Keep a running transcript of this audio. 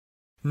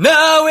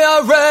Now we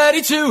are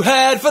ready to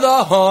head for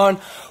the Horn.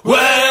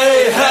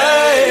 Way,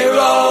 hey,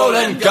 roll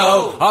and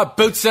go. Our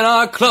boots and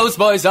our clothes,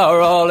 boys, are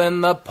all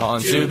in the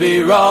pond to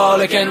be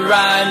rollicking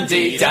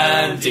randy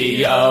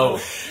dandy, oh.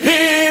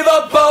 Heave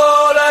a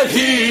boat and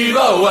heave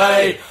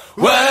away.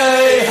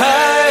 Way,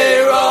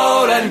 hey,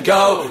 roll and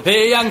go.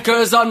 The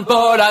anchor's on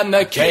board and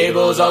the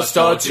cables all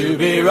stored to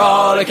be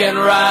rollicking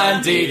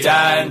randy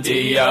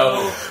dandy,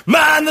 oh.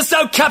 Man the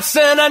stout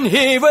capstan and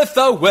heave with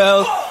a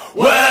will.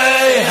 Way,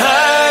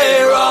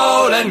 hey,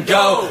 roll and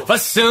go. For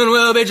soon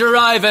we'll be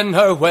driving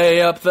her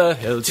way up the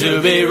hill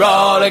to be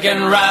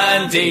rollicking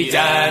randy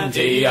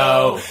dandy,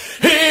 oh.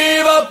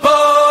 Heave a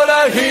boat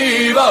and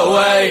heave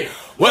away.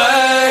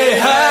 Way,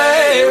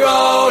 hey,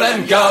 roll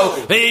and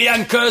go. The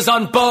anchor's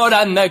on board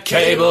and the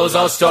cables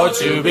all stored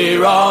to be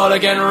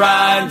rollicking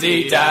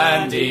randy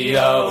dandy,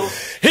 oh.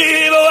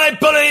 Heave away,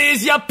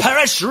 bullies, you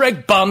perish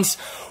rig bumps.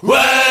 Way,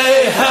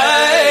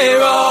 hey,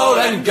 roll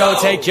and go.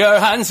 Take your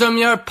hands from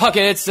your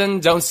pockets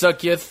and don't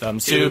suck your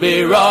thumbs to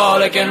be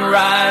rollicking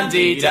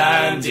randy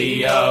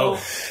dandy, oh.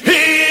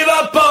 Heave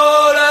a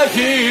boat and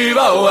heave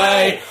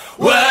away.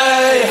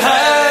 Way,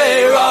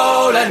 hey,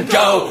 roll and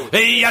go.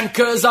 The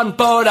anchor's on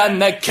board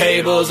and the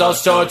cables all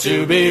stored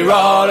to be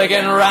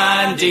rollicking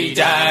randy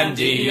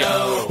dandy,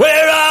 oh.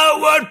 We're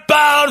outward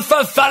bound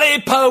for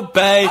Valleypo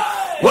Bay.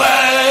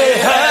 Way,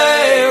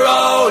 hey,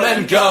 roll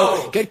and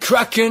go. Get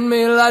cracking,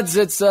 me lads,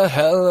 it's a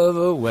hell of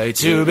a way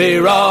to be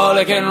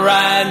rollicking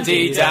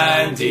randy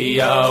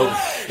dandy, oh.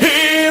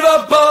 Heave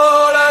a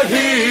boat and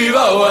heave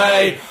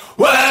away.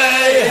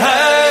 Way,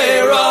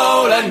 hey,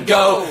 roll and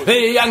go.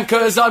 The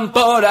anchor's on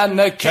board and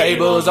the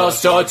cables all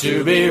stored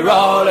to be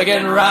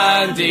rollicking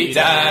randy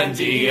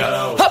dandy,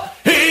 oh. Hop,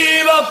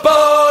 heave a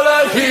boat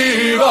and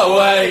heave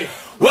away.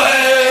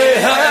 Way,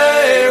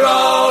 hey,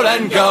 roll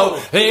and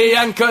go. The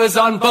anchor's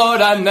on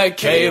board and the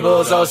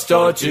cables all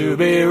stored to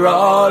be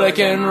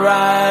rollicking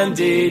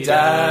randy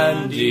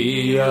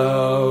dandy,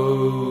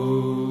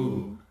 oh.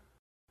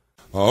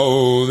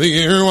 Oh, the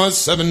year was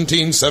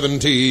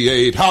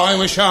 1778. How I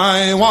wish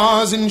I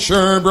was in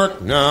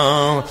Sherbrooke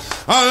now.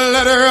 A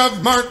letter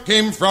of marque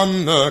came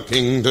from the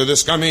king to the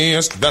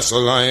scummiest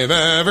vessel I've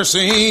ever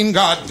seen.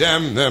 God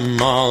damn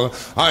them all.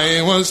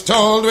 I was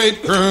told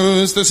we'd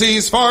cruise the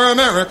seas for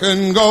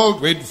American gold.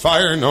 We'd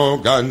fire no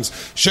guns,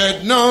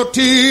 shed no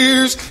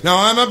tears. Now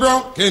I'm a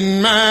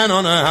broken man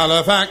on a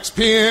Halifax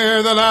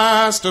pier, the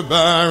last of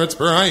Barrett's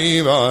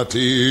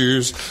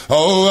privateers.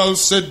 Oh, well,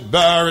 Sid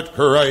Barrett,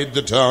 cried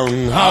the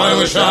town, how I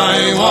wish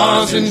I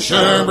was in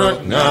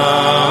Sherbrooke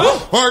now.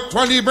 For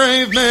 20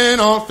 brave men,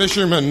 all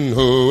fishermen,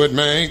 who would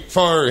make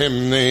for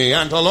him the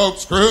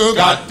Antelope's crew.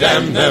 God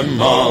damn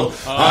them all.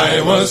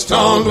 I was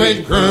told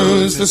we'd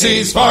cruise the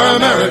seas for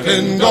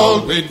American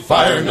gold. We'd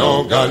fire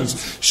no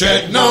guns,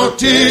 shed no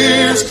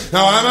tears.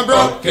 Now I'm a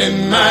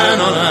broken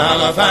man on a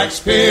Halifax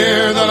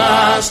pier, the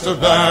last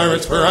of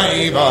Barrett's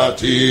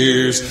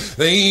privateers.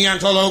 The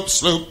Antelope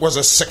sloop was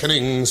a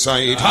sickening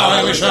sight. How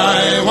I wish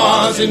I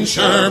was in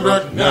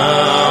Sherbrooke now.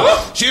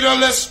 She'd a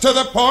list to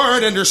the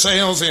port and her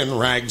sails in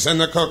rags,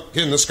 and the cook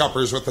in the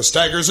scuppers with the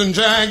staggers and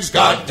jags.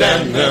 God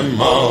damn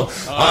them all.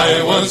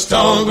 I was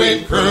told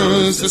we'd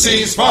cruise the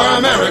seas for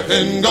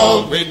American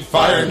gold. We'd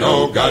fire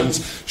no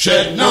guns,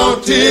 shed no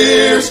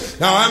tears.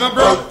 Now I'm a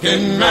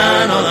broken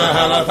man on a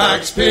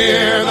Halifax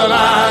pier, the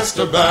last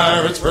of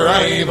Barrett's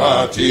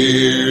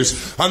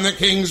privateers. On the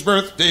King's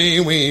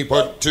birthday we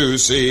put to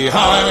sea.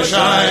 How I wish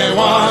I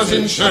was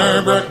in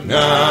Sherbrooke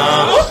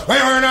now. We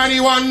were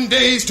 91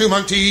 days to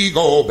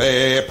Montego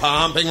Bay,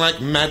 pumping like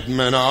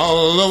madmen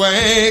all the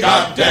way.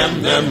 God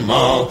damn them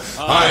all.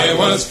 I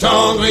was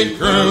told we'd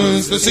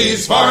cruise the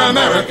seas for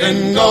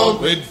American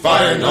gold. We'd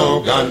fire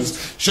no guns,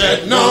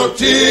 shed no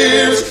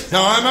tears.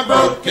 Now I'm a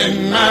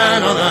broken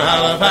man on a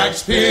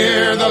Halifax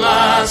pier, the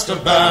last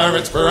of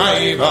Barrett's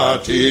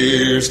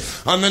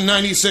privateers. On the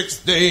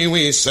 96th day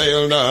we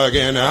sailed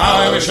again. How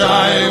I wish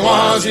I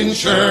was in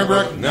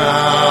Sherbrooke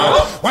now.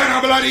 When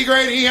a bloody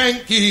great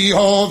Yankee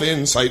hove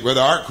in sight, with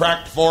our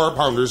cracked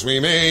 4-pounders we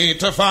made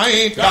to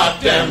fight.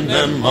 God damn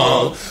them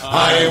all.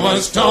 I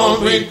was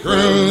told we'd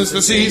cruise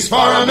the seas for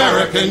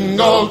American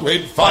gold.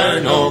 We'd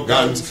fire no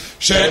guns,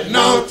 shed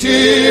no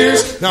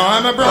tears. Now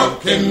I'm a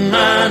broken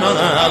man on a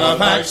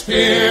Halifax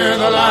pier,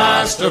 the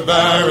last of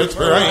Barrett's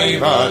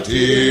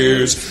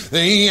privateers.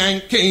 The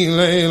Yankee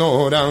lay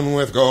low down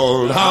with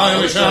gold. How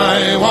I wish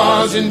I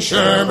was in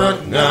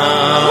Sherbrooke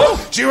now.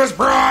 She was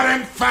broad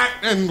and fat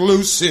and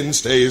loose in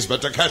stays,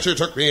 but to catch her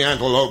took the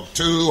Antelope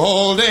 2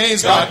 whole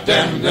days. God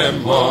damn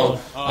them all.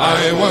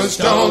 I was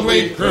told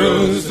we'd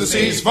cruise the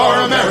seas for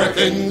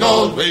American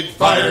gold. We'd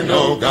fire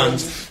no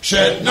guns,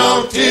 shed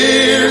no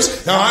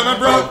tears. Now I'm a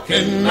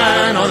broken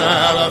man on a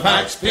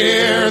Halifax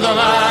pier, the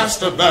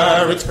last of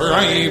Barrett's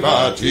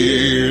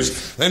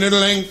privateers. Then at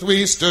length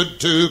we stood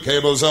 2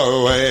 cables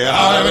away.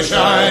 I wish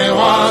I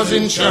was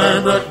in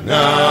Sherbrooke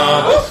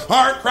now.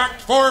 Our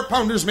cracked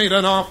 4-pounders made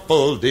an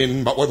awful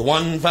din, but with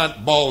one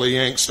fat ball he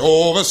yanked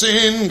stove us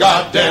in.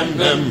 God damn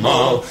them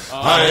all.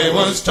 I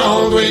was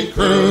told we'd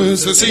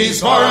cruise the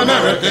seas for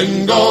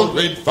American gold.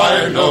 We'd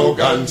fire no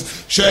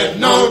guns, shed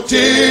no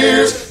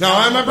tears. Now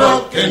I'm a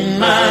broken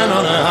man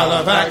on a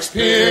Halifax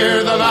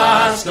pier, the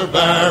last of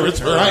Barrett's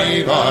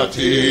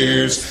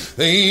privateers.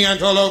 The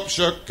Antelope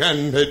shook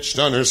and pitched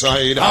on her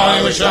side.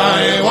 I wish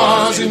I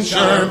was in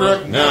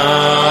Sherbrooke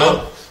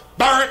now.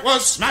 Barrett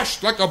was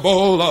smashed like a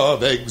bowl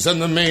of eggs,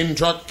 and the main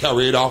truck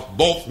carried off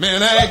both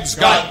men eggs.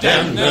 God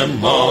damn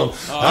them all.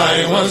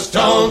 I was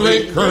told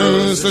we'd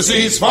cruise the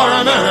seas for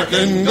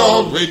American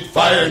gold. We'd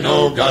fire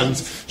no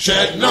guns,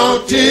 shed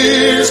no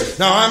tears.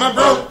 Now I'm a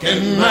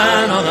broken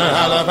man on a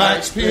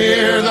Halifax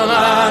pier, the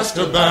last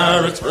of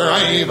Barrett's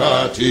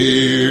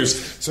privateers.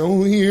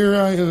 So here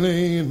I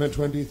lay in my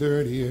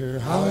 23rd year.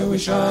 How I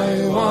wish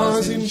I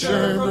was in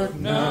Sherbrooke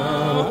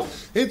now.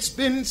 It's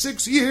been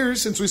 6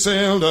 years since we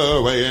sailed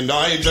away, and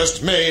I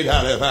just made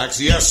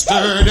Halifax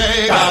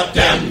yesterday. God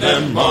damn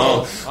them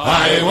all.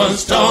 I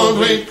was told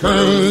we'd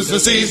cruise the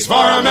seas for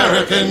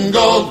American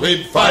gold.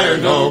 We'd fire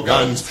no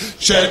guns,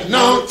 shed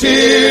no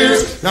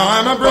tears. Now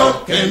I'm a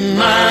broken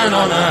man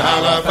on a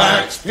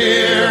Halifax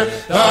pier,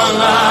 the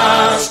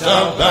last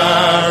of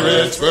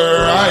Barrett's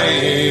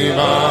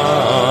privateers.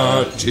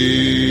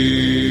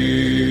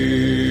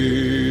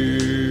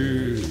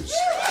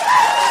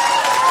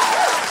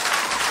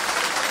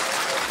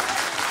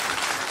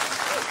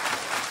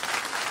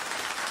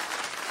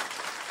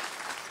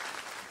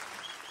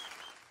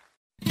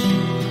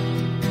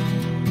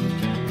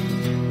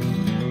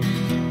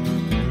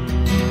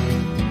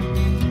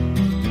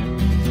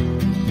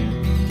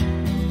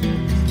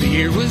 The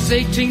year was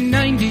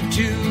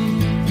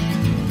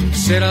 1892.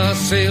 Set our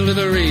sail to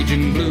the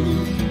raging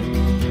blue.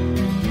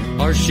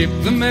 Our ship,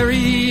 the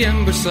Mary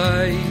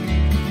Amberside,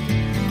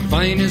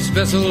 finest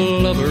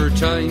vessel of her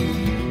time.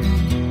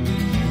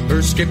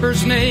 Her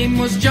skipper's name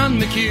was John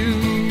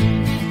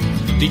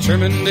McHugh,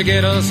 determined to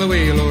get us a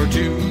whale or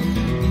two.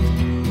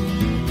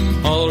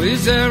 All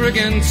his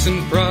arrogance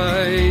and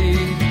pride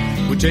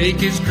would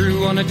take his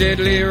crew on a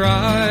deadly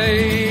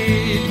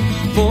ride.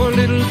 For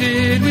little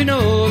did we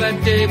know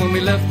that day when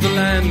we left the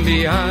land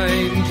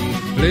behind,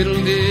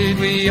 little did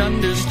we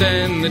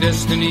understand the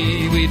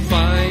destiny we'd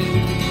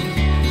find.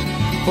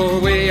 For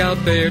way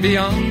out there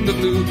beyond the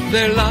blue,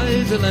 there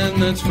lies a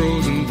land that's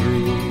frozen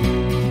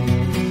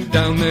through.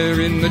 Down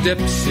there in the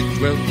depths it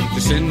dwelt to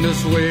send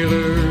us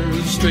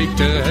whalers straight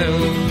to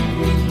hell.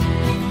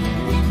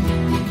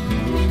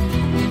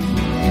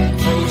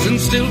 Frozen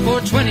still for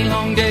 20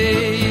 long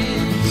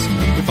days,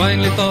 we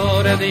finally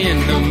thought at the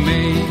end of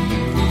May,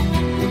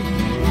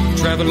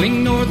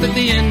 traveling north at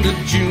the end of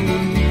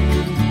June,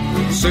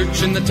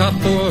 searching the top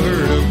for a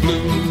herd of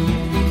blue.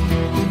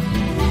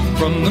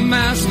 From the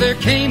mast there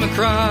came a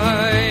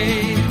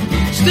cry,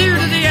 steer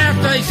to the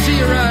aft, I see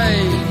a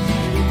rise.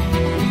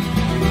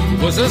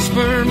 It was a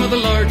sperm of the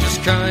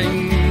largest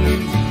kind,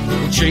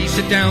 we'll chase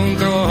it down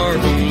through our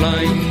harbor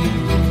lines.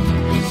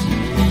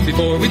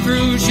 Before we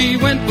threw she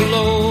went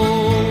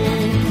below,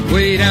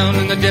 way down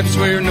in the depths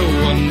where no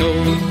one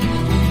knows.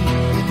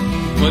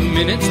 But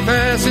minutes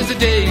pass as the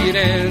day it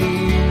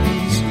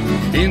ends,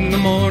 in the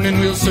morning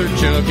we'll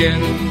search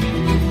again.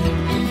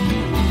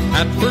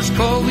 At first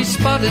call we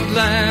spotted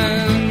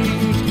land,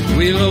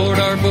 we lowered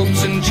our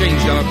boats and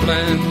changed our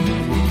plans.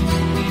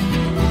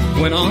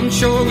 When on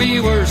shore we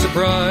were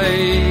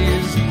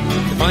surprised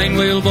to find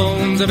whale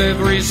bones of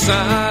every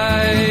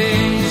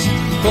size.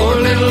 For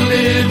little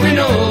did we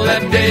know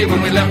that day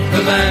when we left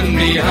the land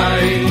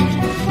behind,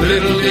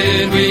 little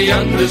did we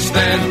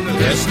understand the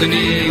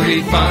destiny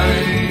we'd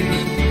find.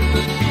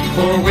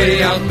 For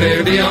way out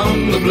there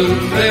beyond the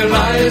blue, there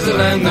lies a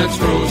land that's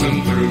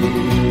frozen through.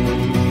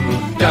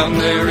 Down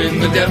there in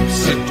the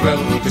depths it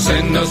dwelt to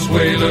send us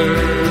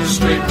whalers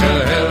straight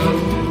to hell.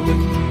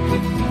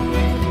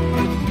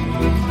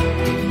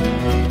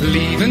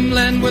 Leaving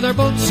land with our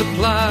boat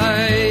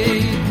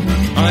supply,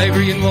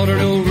 ivory and water,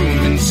 no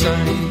room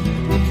inside.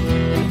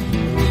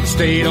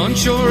 Stayed on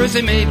shore as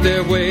they made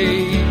their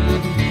way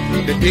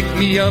to pick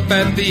me up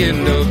at the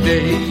end of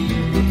day.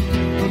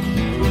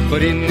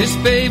 But in this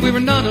bay we were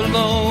not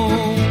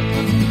alone.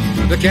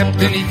 The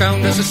captain, he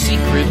found us a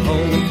secret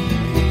home,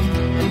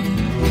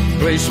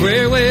 place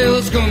where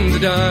whales come to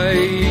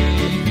die.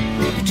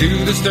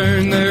 To the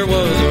stern there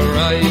was a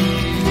ride.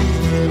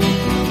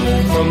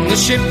 From the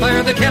ship I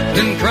heard the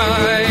captain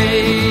cry,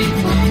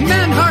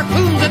 man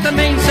harpoons at the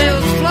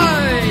mainsails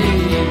fly.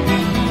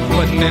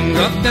 But men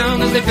dropped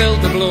down as they felt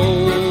the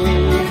blow,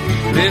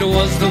 it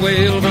was the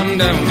whale from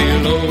down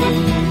below.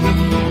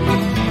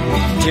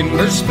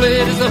 Timber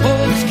split as the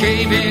holds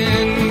cave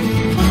in,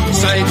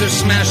 sides are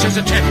smashed as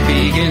attack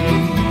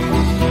begin.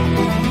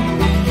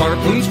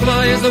 Harpoons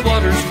fly as the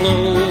waters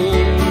flow,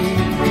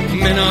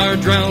 men are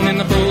dropped drown in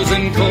the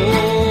frozen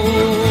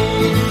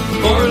cold.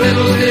 For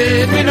little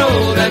did we know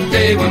that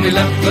day when we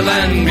left the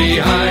land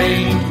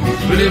behind,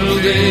 little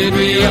did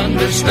we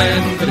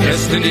understand the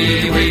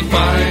destiny we'd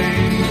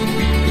find.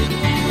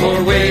 For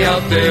way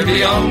out there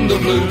beyond the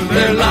blue,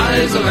 there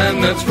lies a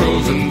land that's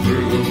frozen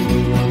through.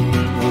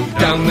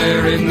 Down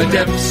there in the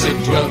depths it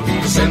dwelt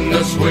to send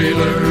us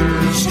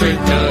whalers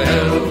straight to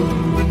hell.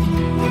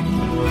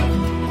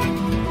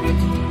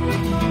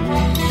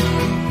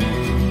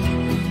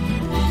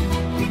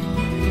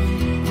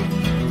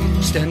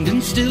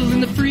 Standing still in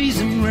the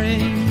freezing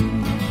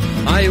rain,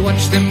 I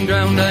watch them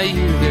drown, I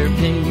hear their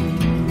pain.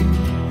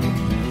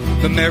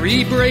 The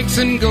merry breaks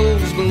and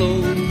goes below,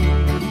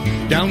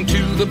 down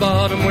to the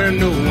bottom where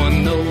no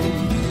one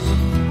knows.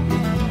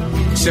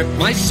 Except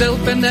myself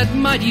and that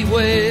mighty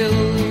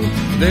whale,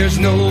 there's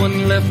no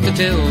one left to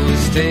tell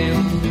his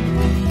tale.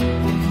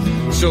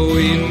 So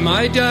in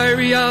my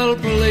diary I'll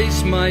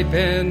place my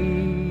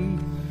pen,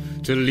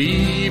 to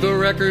leave a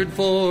record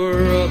for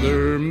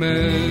other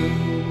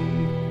men.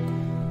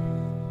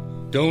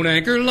 Don't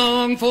anchor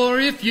long, for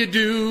if you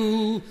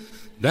do,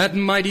 that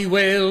mighty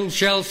whale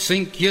shall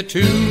sink you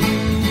too.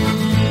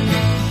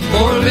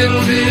 For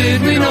little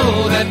did we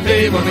know that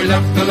day when we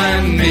left the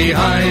land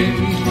behind,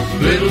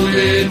 little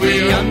did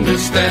we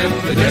understand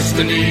the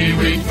destiny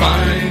we'd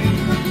find.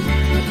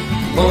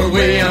 For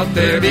way out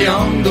there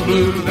beyond the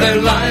blue, there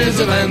lies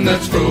a land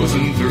that's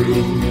frozen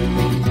through.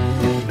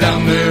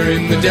 Down there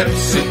in the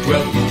depths it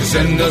dwelt to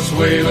send us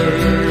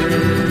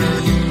whalers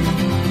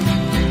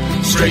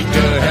straight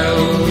to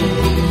hell.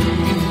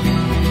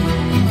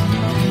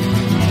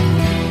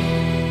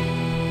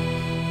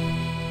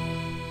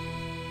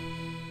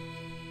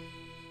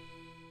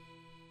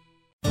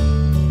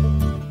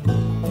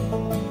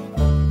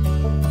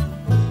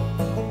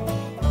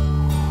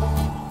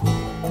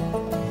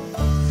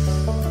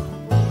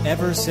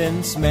 Ever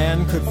since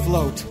man could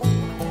float,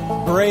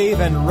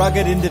 brave and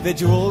rugged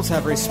individuals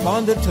have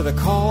responded to the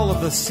call of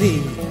the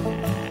sea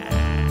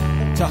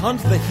to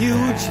hunt the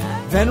huge,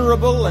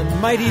 venerable,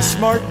 and mighty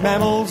smart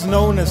mammals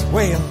known as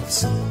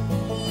whales.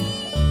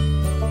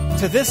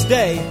 To this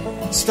day,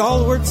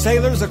 stalwart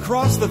sailors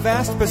across the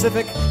vast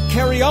Pacific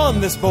carry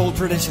on this bold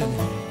tradition.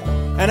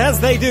 And as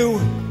they do,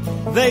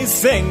 they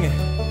sing.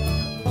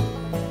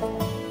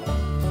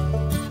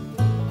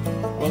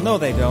 Well, no,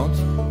 they don't.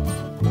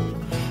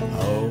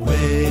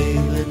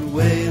 Whalin',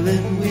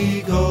 whalin'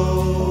 we go.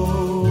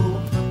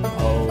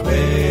 Oh,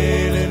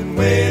 whalin',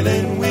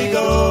 whalin' we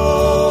go.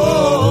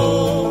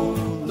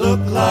 Look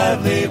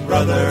lively,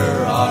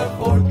 brother, our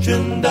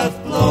fortune doth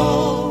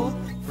flow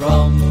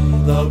from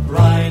the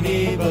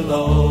briny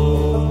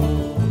below.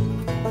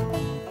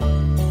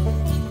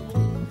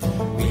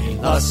 We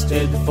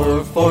lusted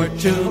for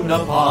fortune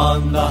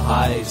upon the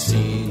high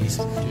seas,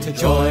 to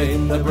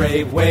join the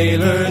brave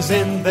whalers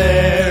in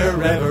their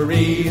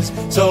reveries.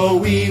 So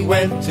we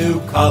went to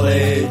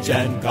college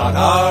and got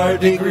our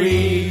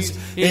degrees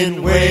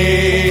in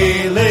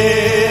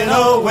whalin',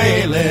 oh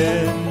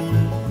whalin'.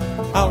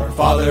 Our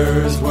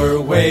fathers were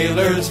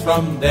whalers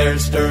from their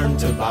stern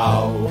to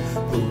bow,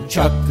 who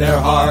chucked their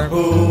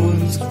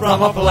harpoons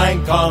from a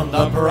plank on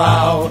the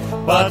prow.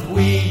 But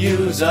we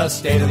use a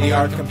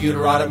state-of-the-art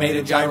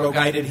computer-automated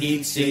gyro-guided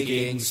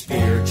heat-seeking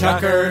spear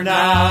chucker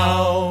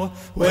now.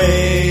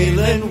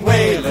 Whalin',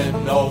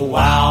 whalin', oh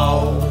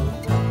wow.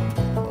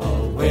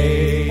 Oh,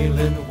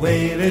 whalin',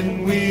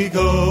 whalin' we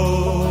go.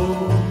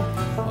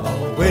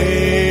 Oh,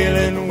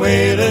 whalin',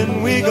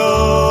 whalin' we go.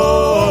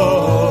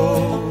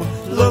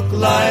 Look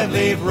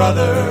lively,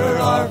 brother,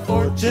 our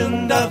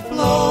fortune doth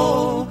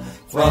flow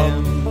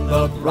from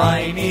the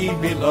briny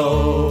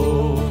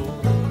below.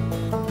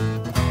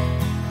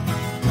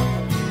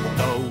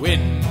 The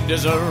wind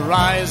is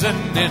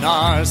a-rising in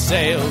our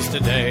sails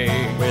today.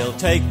 We'll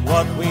take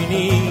what we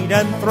need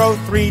and throw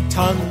 3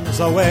 tons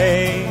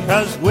away,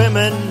 'cause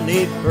women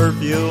need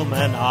perfume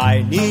and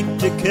I need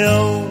to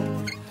kill.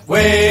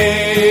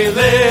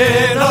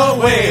 Whalin', oh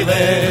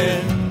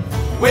whalin',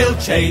 we'll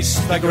chase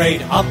the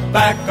great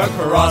humpback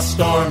across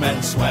storm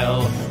and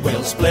swell.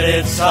 We'll split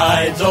its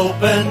sides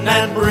open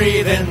and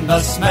breathe in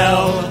the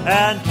smell,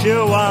 and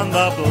chew on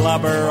the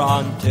blubber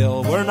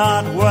until we're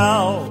not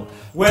well.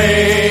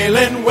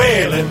 Whalin',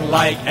 whalin'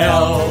 like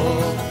hell.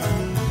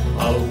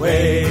 A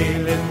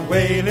whalin',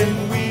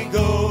 whalin' we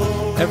go.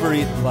 Ever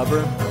eat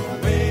blubber?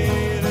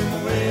 Whalin',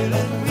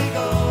 whalin' we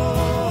go.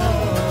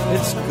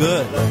 It's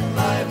good. Look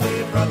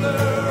lively, brother,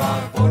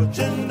 our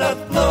fortune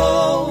doth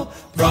flow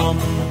from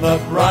the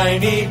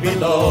briny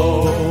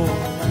below.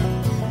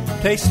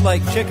 Tastes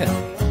like chicken.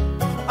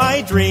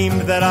 I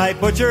dreamed that I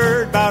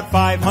butchered about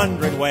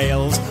 500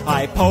 whales.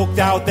 I poked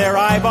out their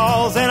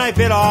eyeballs and I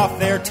bit off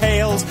their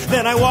tails.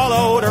 Then I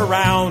wallowed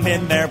around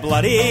in their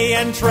bloody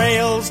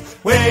entrails.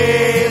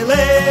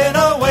 Whalin',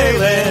 oh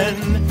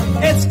whalin',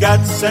 it's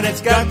guts and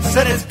it's guts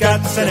and it's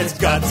guts and it's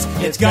guts.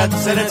 It's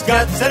guts and it's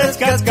guts and it's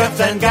guts, guts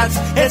and guts.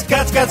 It's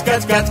guts, guts,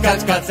 guts, guts,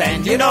 guts, guts.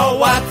 And you know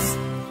what's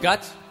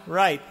Guts?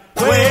 right?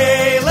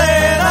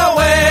 Whalin', oh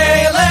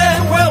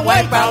whalin', we'll We'll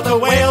wipe out the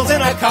whales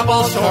in a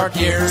couple short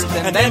years,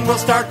 and then we'll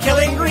start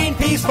killing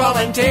Greenpeace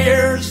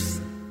volunteers.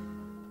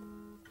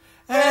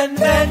 And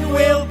then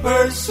we'll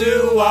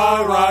pursue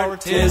our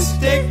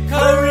artistic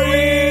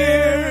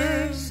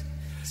careers.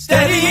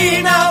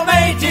 Steady now,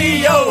 matey,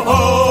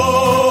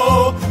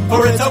 yo-ho,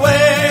 for it's a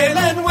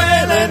whalin',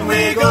 whalin'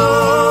 we go.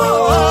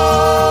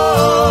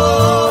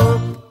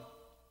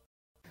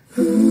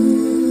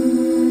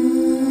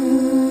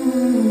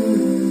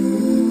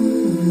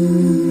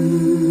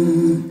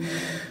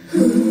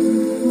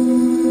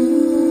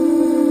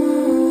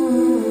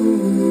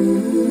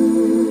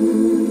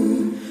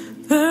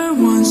 There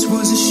once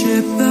was a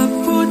ship that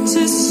put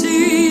to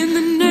sea, and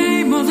the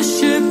name of the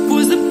ship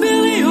was the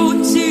Billy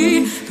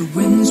O.T. The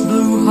winds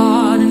blew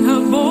hard and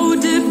her bow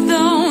dipped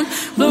down.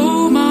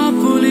 Blow, my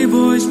bully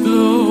boys,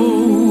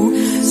 blow.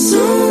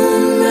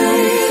 Soon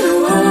may the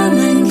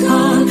wellerman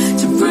come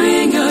to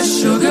bring us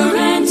sugar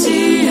and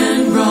tea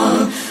and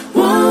rum.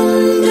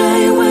 One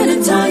day when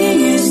the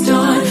tonguing is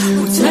done,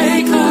 we'll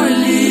take our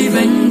leave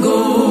and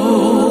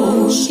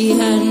go. She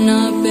had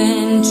not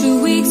been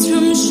 2 weeks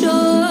from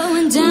shore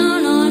when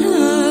down on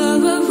her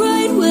a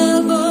right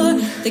whale bore.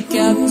 The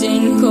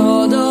captain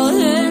called all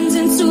hands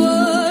and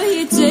swore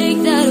he'd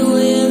take that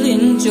whale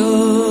in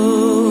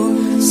tow.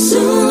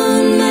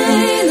 Soon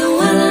may the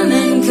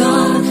wellerman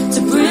come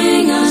to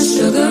bring us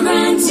sugar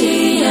and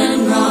tea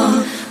and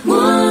rum.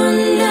 One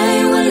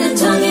day when the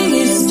tonguing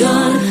is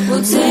done,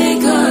 we'll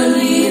take our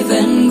leave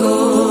and go.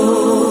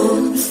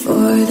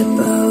 Before the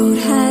boat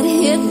had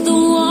hit the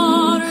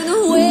water, the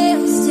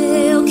whale's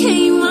tail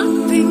came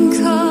up and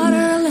caught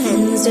her.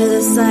 Lens to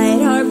the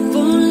side,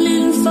 harpoon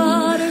and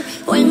fodder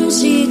when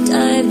she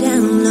dived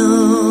down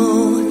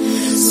low.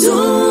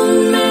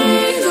 Soon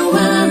may the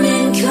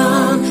wellerman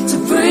come to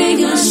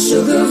bring us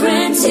sugar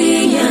and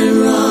tea and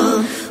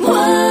rum.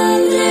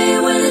 One day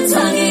when the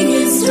tonguing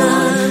is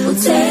done,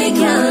 we'll take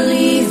our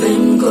leave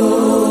and go.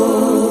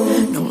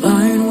 No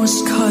line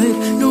was cut,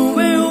 no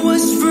whale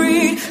was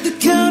free. The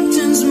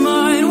captain's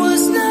mind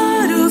was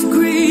not of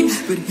greed,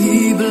 but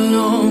he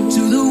belonged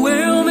to the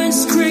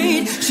whaleman's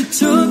creed. She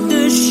took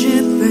the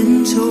ship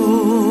in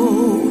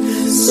tow.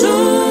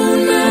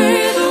 Soon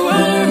may the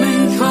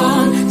wellerman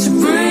come to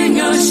bring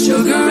us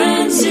sugar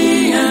and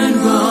tea and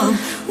rum.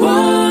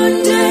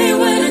 One day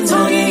when the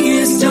tonguing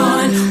is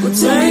done, we'll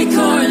take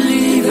our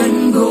leave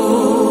and go.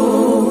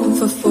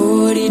 For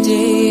 40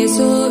 days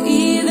or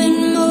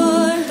even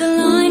more, the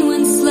line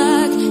went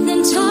slack,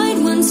 then tied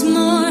once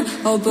more.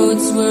 All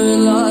boats were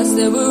lost,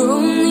 there were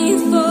only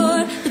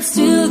 4, but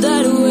still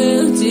that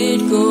whale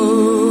did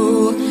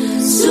go.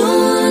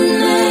 Soon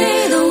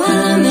may the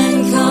wellerman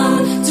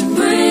come to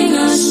bring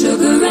us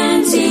sugar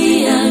and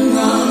tea and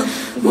rum.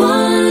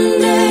 One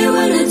day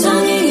when the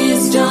tonguing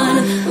is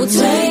done, we'll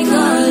take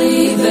our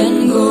leave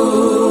and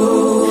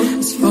go.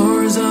 As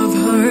far as I've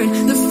heard,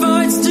 the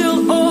fight's still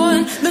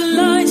on. The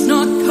line's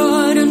not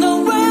cut and the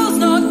whale's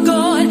not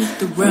gone.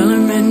 The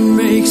wellerman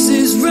makes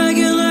his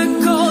regular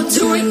call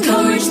to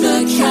encourage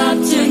the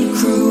captain,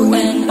 crew,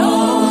 and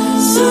all.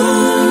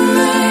 Soon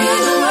may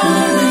the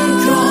wellerman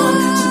come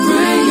to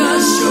bring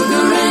us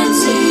sugar and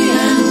tea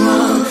and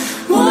rum.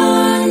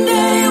 One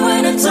day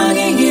when the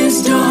tonguing is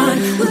done,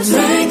 we'll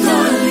take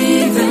our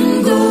leave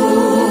and go.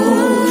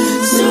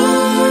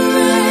 Soon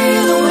may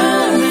the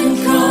wellerman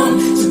come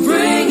to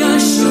bring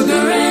us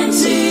sugar and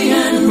tea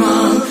and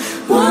rum.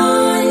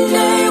 One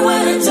day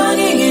when the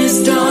tonguing is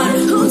done,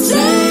 we'll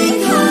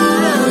take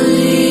our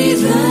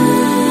leave and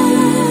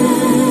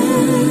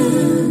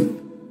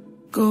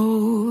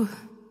go.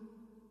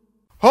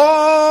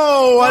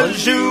 Oh,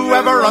 was you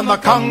ever on the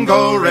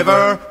Congo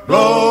River?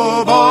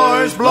 Blow,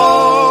 boys,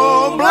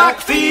 blow. Black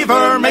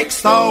fever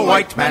makes the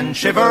white man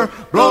shiver.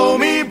 Blow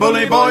me,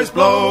 bully boys,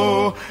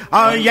 blow.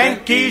 A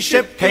Yankee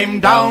ship came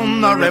down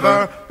the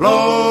river.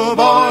 Blow,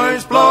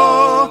 boys,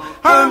 blow.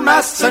 Her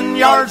masts and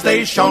yards,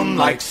 they shone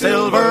like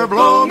silver.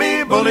 Blow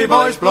me, bully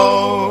boys,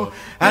 blow.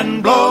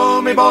 And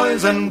blow me,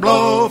 boys, and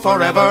blow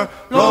forever.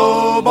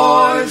 Blow,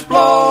 boys,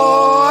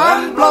 blow.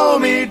 And blow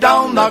me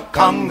down the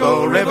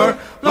Congo River.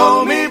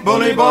 Blow me,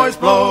 bully boys,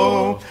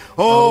 blow.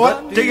 Oh,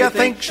 what do you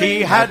think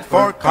she had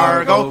for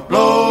cargo?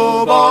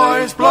 Blow,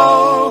 boys,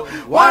 blow.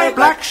 Why,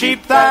 black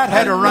sheep that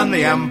had run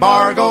the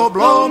embargo.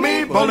 Blow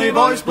me, bully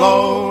boys,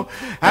 blow.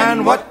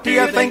 And what do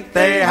you think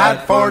they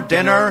had for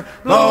dinner?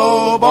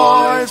 Blow,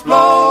 boys,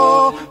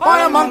 blow.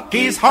 Why, a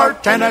monkey's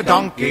heart and a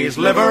donkey's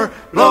liver.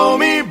 Blow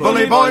me,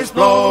 bully boys,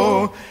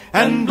 blow.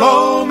 And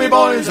blow me,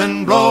 boys,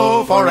 and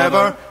blow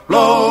forever.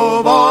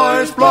 Blow,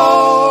 boys,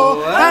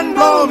 blow. And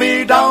blow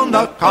me down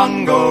the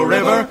Congo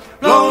River.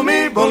 Blow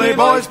me, bully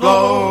boys,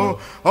 blow.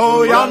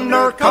 Oh,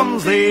 yonder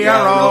comes the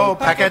arrow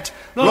packet.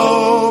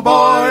 Blow,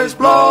 boys,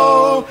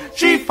 blow.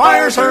 She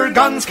fires her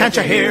guns, can't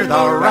you hear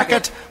the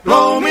racket?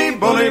 Blow me,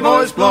 bully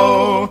boys,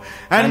 blow.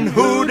 And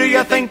who do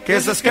you think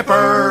is the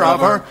skipper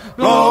of her?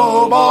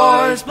 Blow,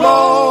 boys,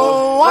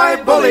 blow. Why,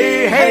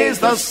 Bully Hayes,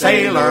 the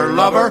sailor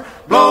lover.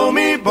 Blow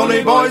me,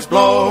 bully boys,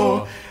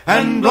 blow.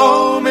 And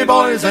blow me,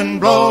 boys, and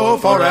blow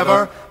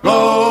forever.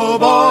 Blow,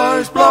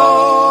 boys,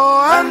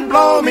 blow. And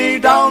blow me me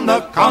down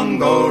the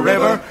Congo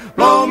River.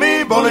 Blow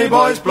me, bully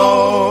boys,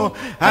 blow,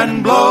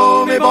 and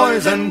blow me,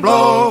 boys, and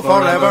blow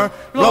forever.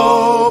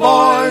 Blow,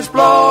 boys,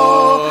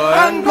 blow,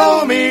 and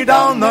blow me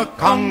down the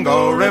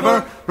Congo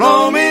River.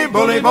 Blow me,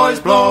 bully boys,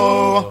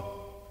 blow.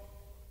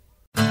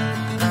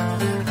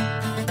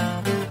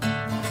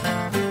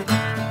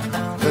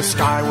 The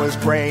sky was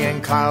gray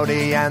and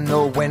cloudy and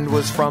the wind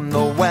was from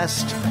the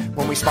west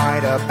when we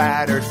spied a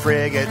battered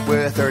frigate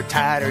with her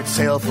tattered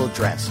sail full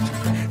dressed.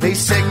 They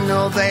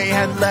signaled they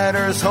had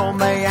letters home,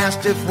 they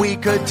asked if we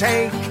could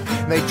take.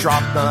 They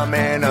dropped them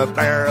in a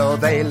barrel,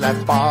 they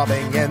left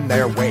bobbing in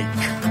their wake.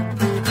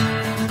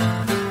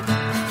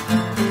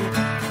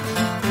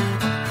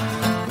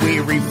 We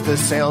reefed the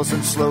sails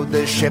and slowed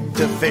the ship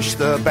to fish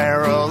the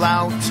barrel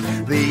out.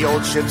 The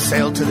old ship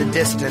sailed to the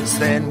distance,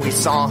 then we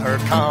saw her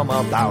come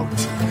about.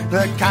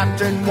 The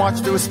captain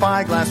watched through a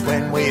spyglass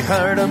when we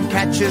heard him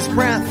catch his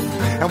breath,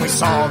 and we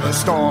saw the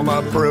storm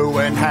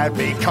a-brewing had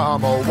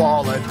become a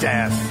wall of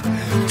death.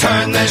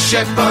 Turn the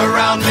ship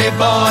around, me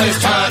boys,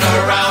 turn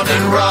around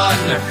and run.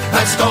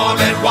 That storm,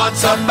 it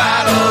wants a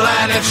battle,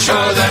 and it's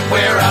sure that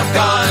we're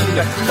outgunned.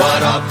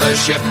 What of the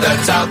ship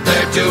that's out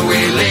there, do we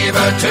leave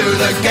her to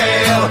the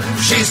gale?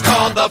 She's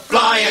called the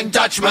Flying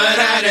Dutchman,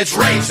 and it's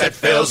rage that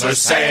fills her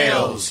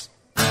sails.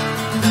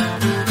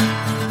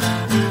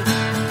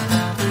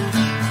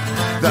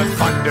 The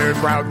thunder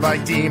growled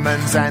like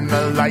demons and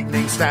the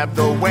lightning stabbed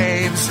the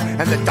waves,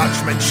 and the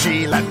Dutchman,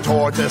 she leapt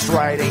towards us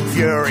riding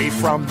fury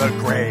from the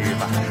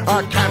grave.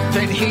 Our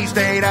captain, he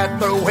stayed at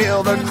the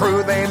wheel, the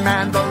crew, they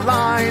manned the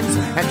lines,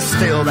 and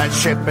still that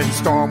ship and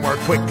storm were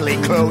quickly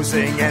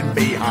closing in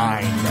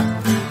behind.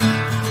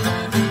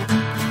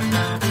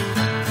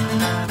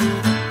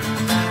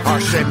 Our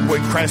ship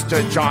would crest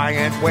a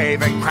giant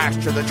wave and crash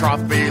to the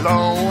trough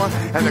below,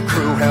 and the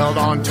crew held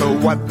on to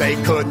what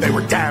they could, they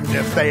were damned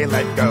if they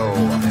let go.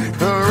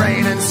 The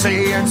rain and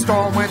sea and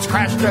storm winds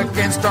crashed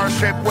against our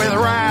ship with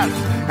wrath,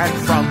 and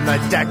from the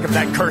deck of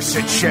that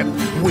cursed ship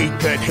we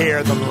could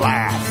hear them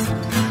laugh.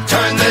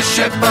 Turn the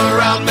ship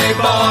around, me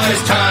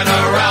boys, turn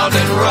around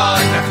and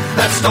run.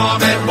 That storm,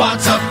 it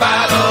wants a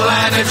battle,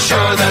 and it's sure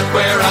that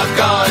we're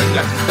outgunned.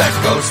 That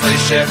ghostly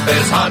ship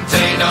is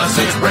hunting us,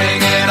 it's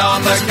bringing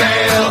on the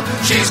gale.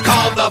 She's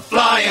called the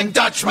Flying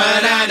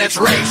Dutchman, and it's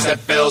rage that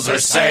fills her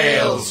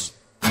sails.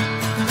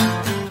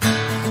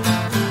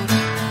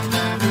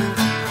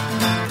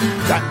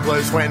 That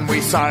was when we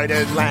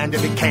sighted land,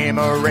 it became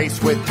a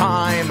race with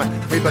time.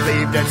 We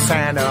believed in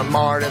Santa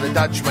Marta, the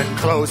Dutchman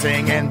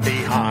closing in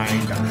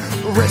behind.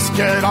 Risk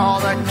it all,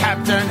 the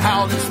captain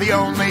howled, it's the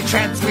only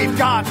chance we've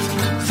got.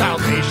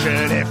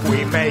 Salvation if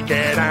we make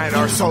it, and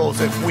our souls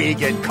if we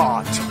get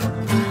caught.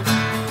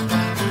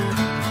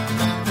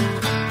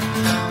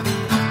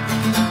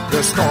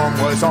 The storm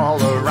was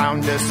all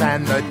around us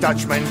and the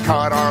Dutchman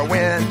caught our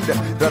wind.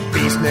 The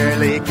beast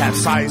nearly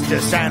capsized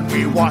us and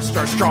we watched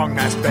our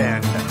strongmast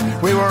bend.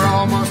 We were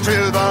almost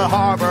to the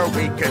harbor,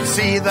 we could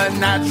see the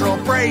natural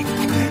break,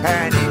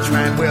 and each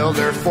man wheeled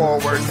her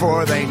forward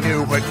for they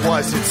knew what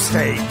was at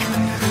stake.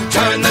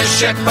 Turn the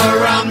ship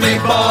around, me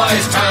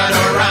boys, turn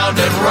around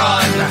and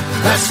run.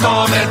 That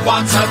storm, it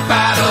wants a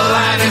battle,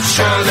 and it's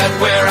sure that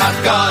we're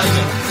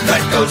outgunned.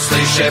 That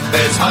ghostly ship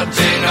is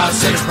hunting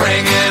us, it's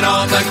bringing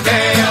on the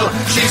gale.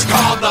 She's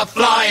called the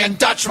Flying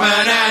Dutchman,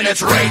 and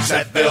it's rage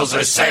that fills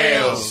her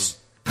sails.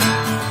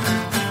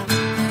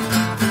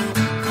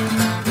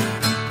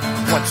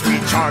 Once we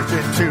charged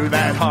into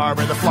that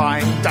harbor, the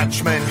Flying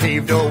Dutchman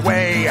heaved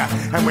away,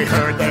 and we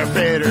heard their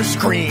bitter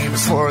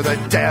screams, for the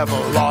devil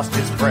lost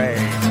his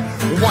prey.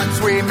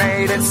 Once we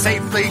made it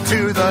safely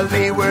to the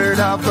leeward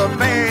of the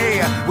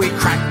bay, we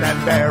cracked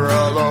that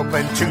barrel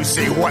open to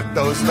see what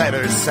those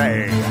letters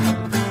say.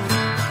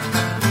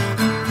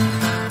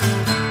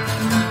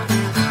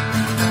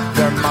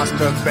 There must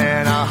have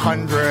been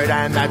 100,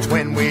 and that's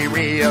when we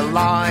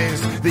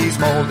realized these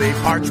moldy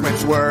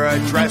parchments were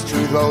addressed to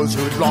those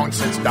who'd long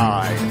since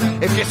died.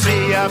 If you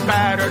see a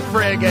battered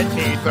frigate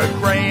neath a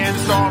gray and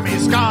stormy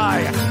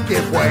sky,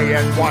 give way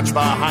and watch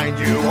behind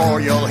you, or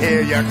you'll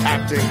hear your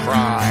captain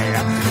cry.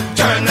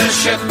 Turn the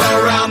ship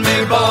around, me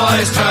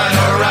boys, turn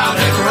around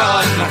and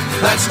run.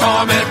 That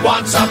storm, it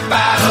wants a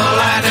battle,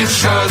 and it's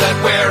sure that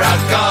we're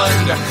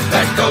outgunned.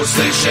 That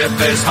ghostly ship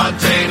is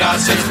hunting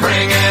us, it's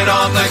bringing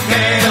on the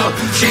gale.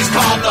 She's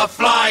called the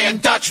Flying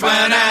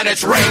Dutchman, and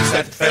it's rage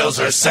that fills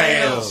her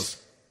sails.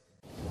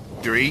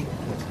 3,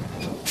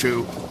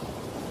 2,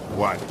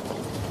 1.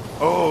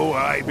 Oh,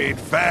 I bid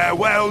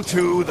farewell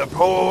to the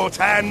port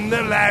and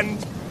the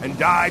land,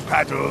 and I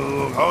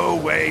paddle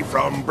away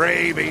from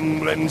brave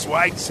England's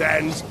white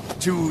sands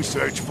to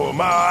search for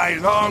my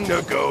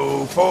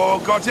long-ago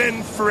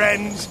forgotten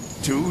friends,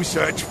 to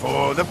search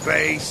for the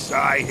place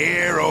I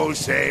hear old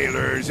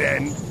sailors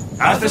end.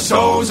 As the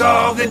souls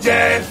of the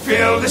dead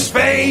fill the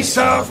space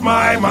of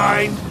my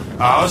mind,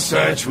 I'll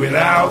search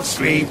without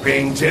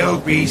sleeping till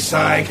peace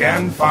I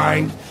can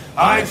find.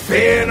 I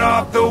fear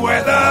not the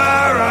weather,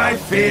 I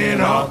fear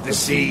not the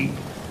sea.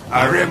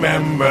 I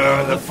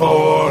remember the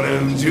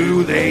fallen,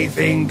 do they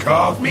think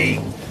of me?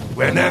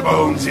 when their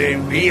bones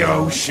in the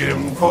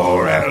ocean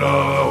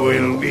forever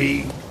will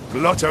be.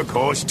 Plot a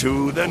course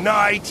to the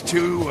night,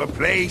 to a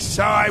place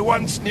I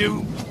once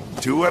knew,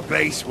 to a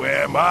place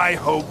where my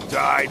hope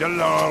died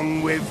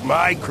along with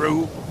my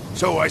crew.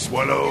 So I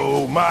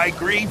swallow my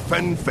grief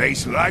and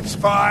face life's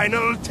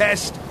final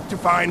test, to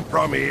find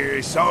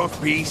promise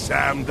of peace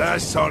and the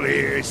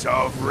solace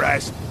of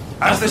rest.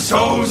 As the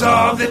souls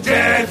of the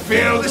dead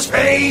fill the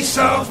space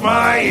of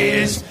my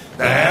ears,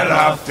 their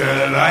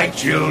laughter like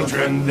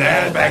children,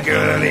 their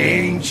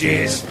beckering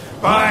cheers,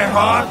 my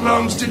heart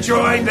longs to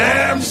join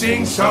them,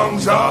 sing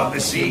songs of the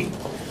sea.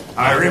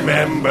 I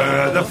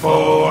remember the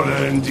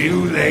fallen,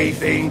 do they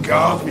think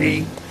of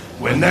me,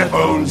 when their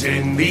bones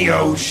in the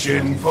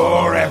ocean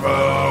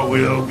forever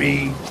will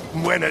be.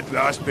 When at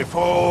last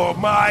before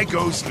my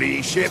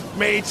ghostly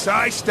shipmates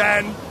I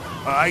stand,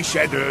 I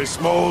shed a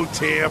small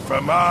tear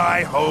from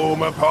my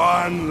home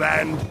upon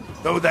land.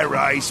 Though their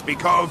eyes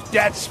speak of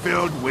debts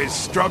filled with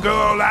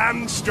struggle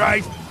and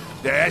strife,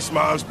 their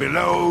smiles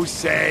below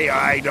say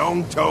I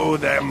don't owe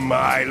them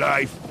my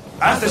life.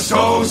 As the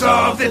souls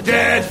of the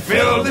dead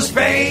fill the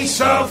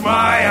space of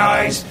my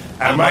eyes,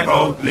 and my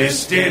boat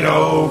listed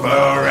over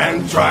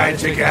and tried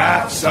to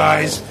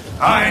capsize,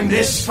 I'm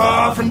this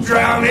far from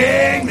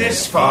drowning,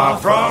 this far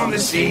from the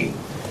sea.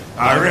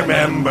 I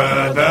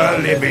remember the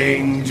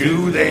living,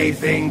 do they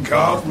think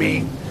of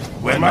me,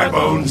 when my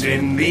bones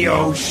in the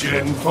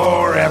ocean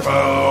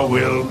forever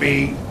will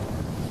be.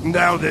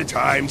 Now that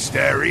I'm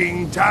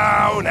staring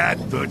down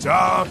at the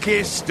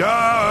darkest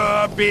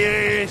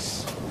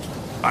abyss,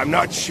 I'm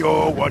not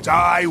sure what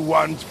I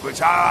want,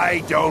 but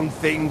I don't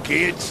think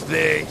it's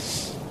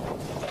this.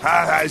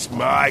 As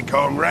my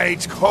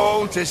comrades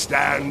call to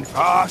stand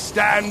fast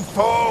and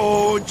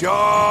forge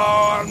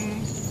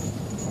on,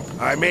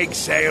 I make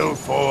sail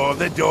for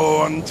the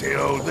dawn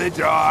till the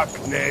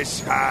darkness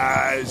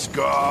has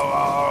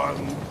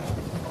gone.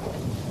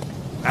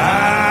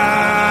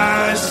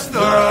 As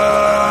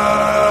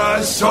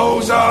the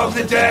souls of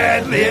the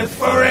dead live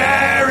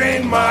forever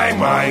in my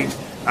mind,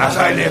 as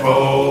I live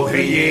all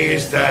the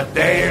years that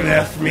they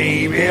left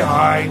me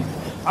behind,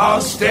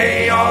 I'll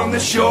stay on the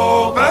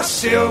shore but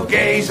still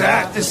gaze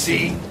at the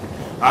sea.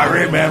 I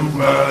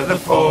remember the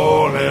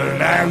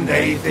fallen and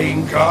they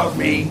think of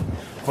me,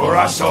 for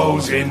our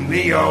souls in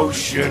the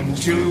ocean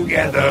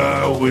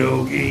together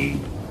will be.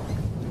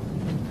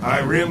 I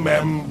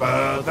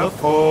remember the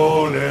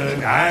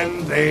fallen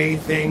and they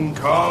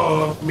think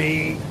of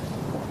me,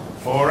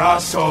 for our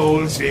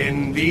souls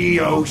in the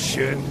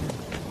ocean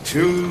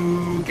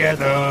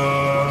together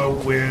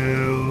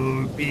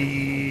will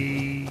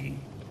be.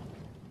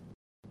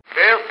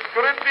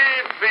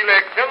 Descriptive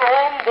selection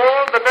on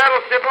board the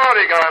battleship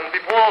Oregon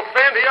before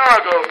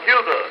Santiago,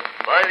 Cuba,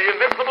 by the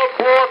Invincible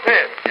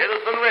Quartet,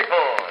 Edison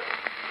Records.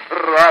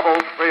 Bravo,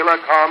 sailor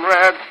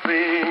comrades,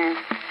 sing.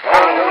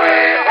 All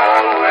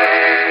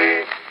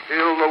away,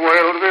 till the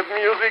world with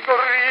music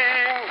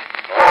ring.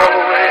 All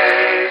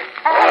away,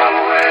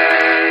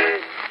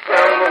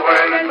 till the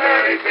world in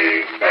merry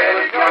peace,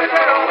 sailor joys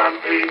are all on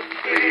sea.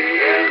 Sea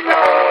is the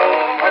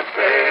home of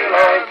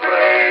sailors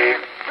brave,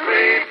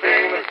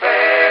 reaping the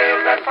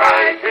sails and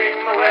fighting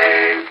the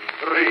waves,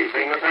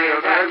 reaping the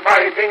sails and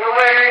fighting the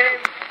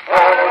waves.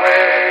 All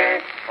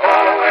away,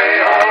 all away,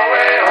 all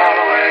away, all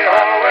away,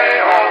 all away,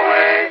 all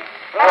away,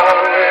 all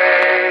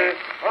away,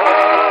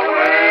 all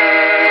away.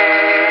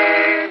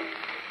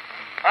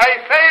 I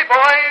say,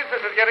 boys,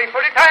 this is getting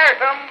pretty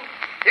tiresome.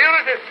 Here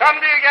it is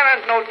Sunday again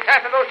and no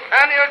chance of those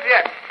Spaniards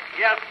yet.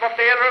 Yes, but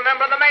they'll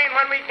remember the main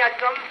when we catch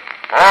them.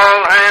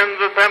 All hands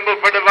assemble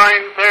for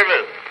divine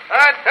service.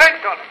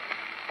 Attention!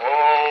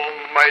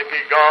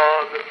 Almighty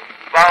God,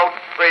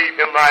 vouchsafe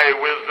in thy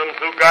wisdom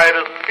to guide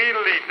us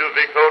speedily to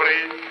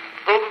victory,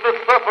 so that the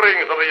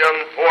sufferings of the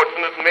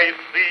unfortunate may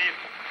cease,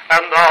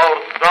 and our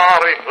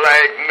starry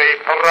flag may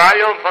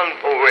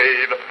triumphant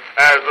wave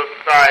as a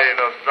sign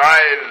of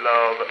thy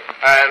love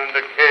and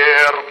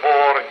care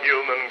for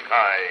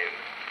humankind.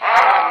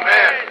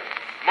 Amen.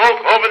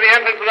 Smoke over the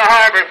entrance of the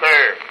harbor,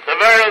 sir. The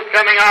Vera's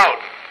coming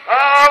out.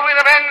 Oh, we'll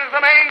avenge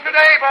the main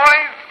today,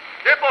 boys.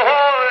 Ship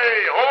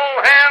ahoy!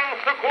 All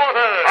hands to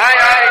quarters. Aye,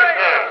 aye,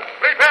 sir.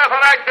 Prepare for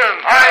action.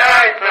 Aye,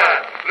 aye, sir.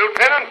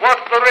 Lieutenant,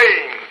 what's the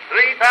range?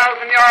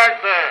 3,000 yards,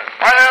 sir.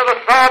 Fire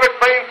the starboard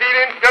main sheet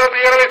instead of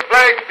the enemy's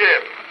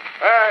flagship.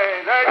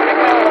 Hey, there you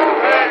go.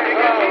 There you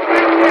go.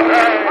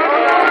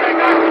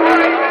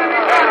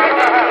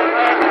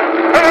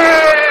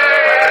 Hey!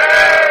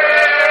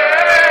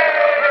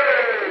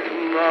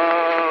 The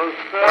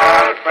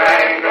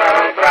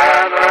Star-Spangled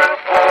Banner,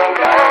 oh,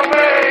 long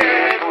may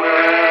it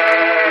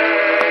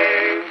wave,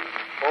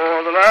 for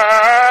the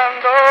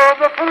land of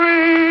the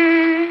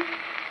free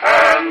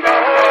and the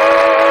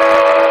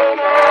home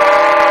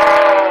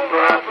of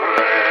the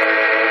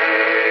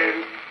brave.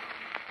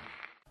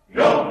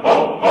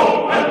 Yo-ho-ho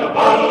and the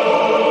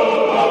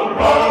bottle of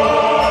rum.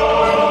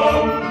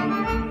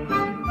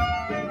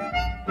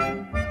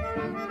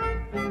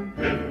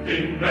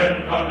 15 men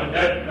on a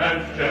dead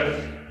man's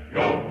chest.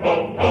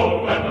 Yo-ho-ho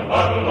and the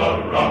bottle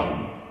of rum.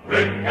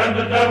 Rick and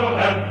the devil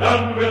have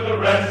done with the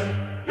rest.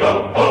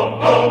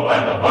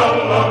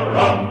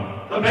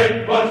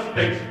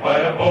 by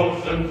a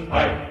boatswain's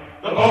pipe.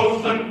 The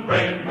boatswain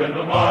prayed when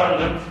the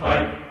marlin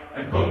spiked,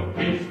 and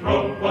Cookie's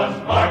throat was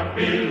marked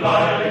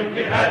belike.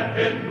 He had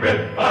been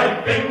ripped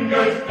by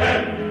fingers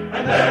 10,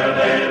 and there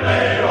they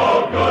lay,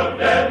 all good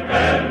dead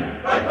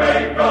men, by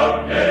break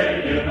of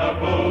day in a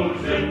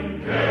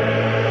boozing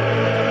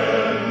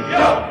ken.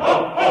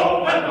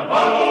 Yo-ho-ho, and the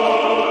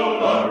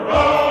bottle of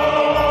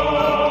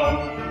rum.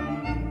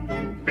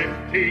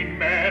 15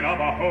 men of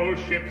a whole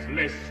ship's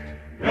list.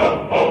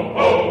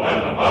 Yo-ho-ho,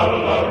 and the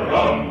bottle of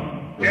rum.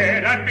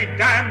 Dead and be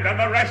damned, and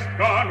the rest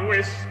gone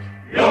whist.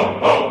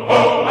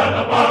 Yo-ho-ho, and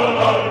the bottle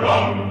of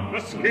rum. The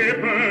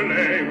skipper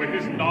lay with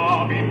his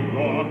knob in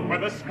gore, where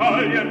the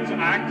scullion's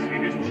axe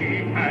in his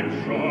cheek had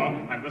shore,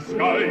 and the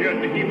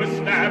scullion he was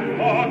stabbed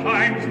 4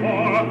 times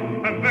more.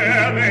 And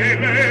there they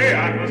lay,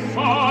 and the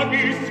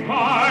soggy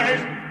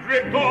skies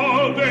dripped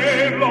all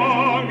day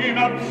long in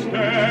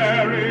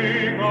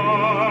upstaring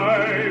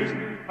eyes,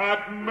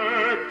 at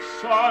mirk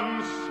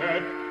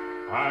sunset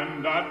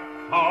and at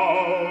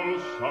foul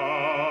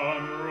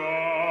sunrise.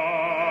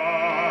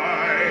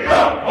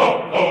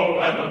 Yo-ho-ho,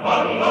 and the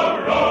bottle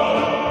of rum.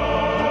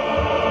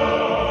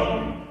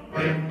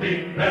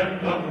 15 men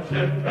from the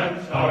ship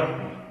and start.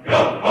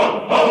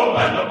 Yo-ho-ho,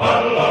 and the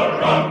bottle of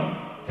rum.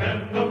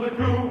 10 of the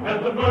crew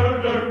had the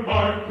murder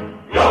mark.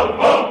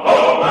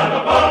 Yo-ho-ho, and the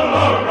bottle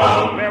of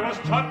rum. There was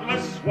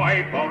Tuttless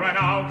swipe, or an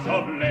ounce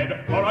of lead,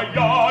 or a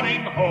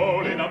yawning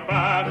hole in a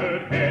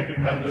battered head.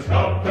 And the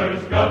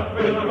sculptor's gut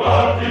with a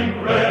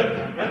rotting red.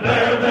 And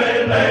there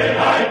they lay,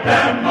 I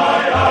damn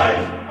my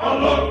eyes,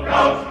 on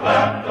lookouts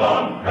clapped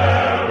on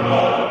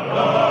paradise.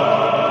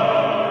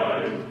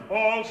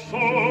 All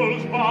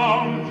souls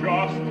bound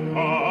just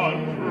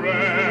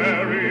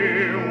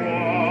contrary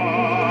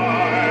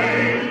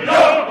wise.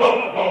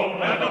 Yo-ho-ho,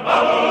 and the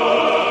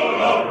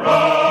bottle of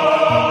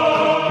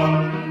rum.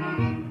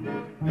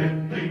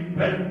 15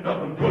 men of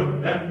them good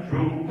and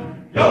true.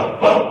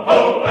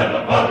 Yo-ho-ho, and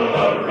the bottle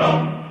of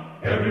rum.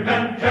 Every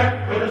man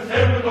Jack could have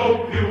said with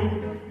old Pew.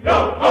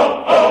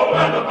 Yo-ho-ho,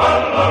 and the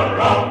bottle of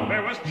rum.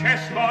 There was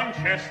chest on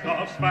chest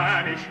of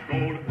Spanish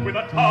gold, with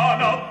a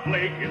ton of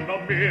flake in the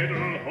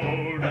middle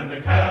hold. And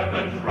the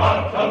cabin's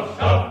rods of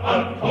stuff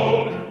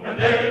untold. And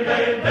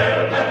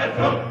there that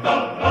took the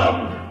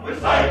plum, with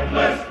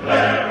sightless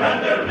glare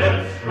and their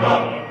lips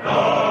struck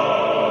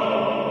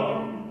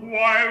dumb.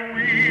 While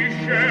we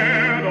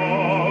shared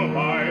all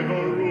by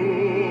the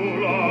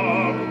rule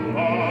of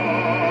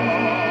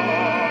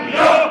thumb.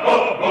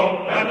 Yo-ho-ho,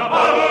 and the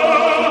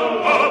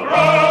bottle of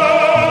rum.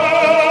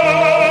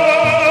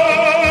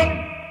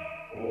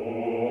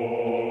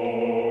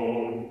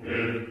 Oh,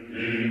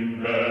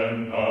 15 men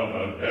on a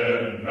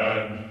dead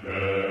man's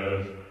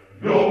chest.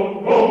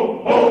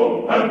 Yo-ho-ho,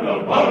 and the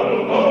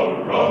bottle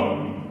of rum.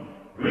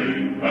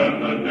 Drink and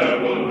the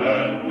devil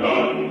had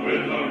done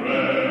with the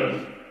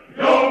rest.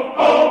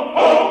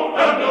 Yo-ho-ho,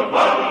 and the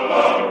bottle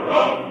of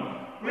rum.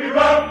 We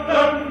wrapped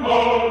them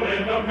all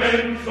in a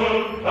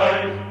mainsail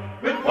tight,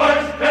 with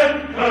twice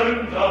 10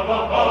 turns of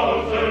a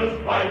hawser's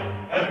pipe,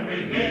 and we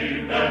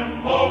heaved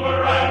them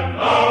over and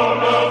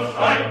out of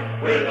sight,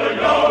 with a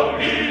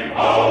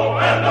yo-heave-ho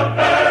and a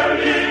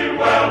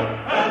fare-ye-well,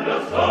 and a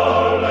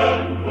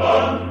solemn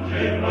plunge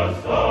in a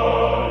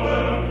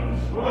solemn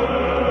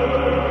swell.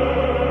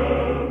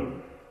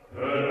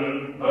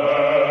 10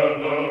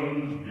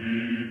 fathoms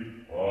deep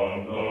on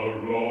the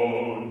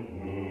road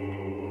to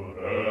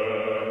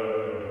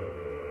hell.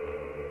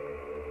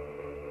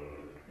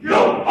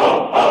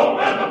 Yo-ho-ho,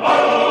 and the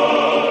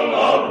bottle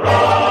of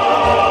rum.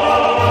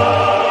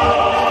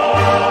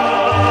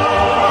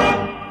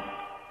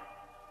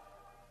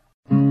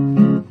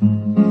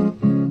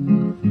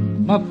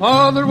 My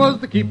father was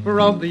the keeper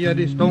of the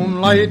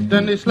Eddystone Light,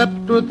 and he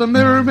slept with the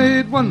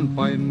mermaid one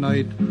fine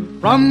night.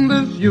 From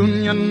this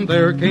union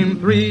there came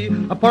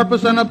 3, a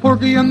porpoise and a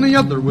porgy, and the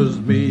other was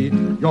me.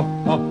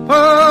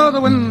 Yo-ho-ho,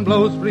 the wind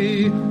blows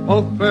free,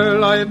 oh, fair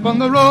life on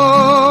the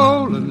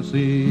rolling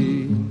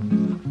sea.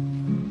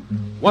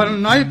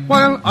 One night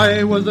while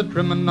I was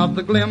a-trimmin' of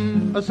the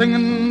glim,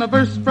 a-singin' a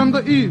verse from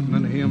the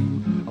evening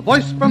hymn, a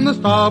voice from the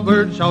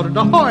starboard shouted,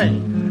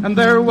 ahoy! And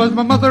there was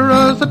my mother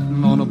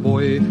a-sittin' on a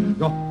buoy.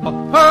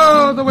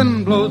 Yo-ho-ho, the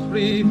wind blows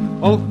free,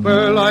 oh,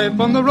 fair life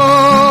on the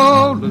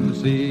rolling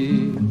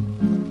sea.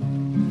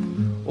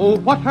 Oh,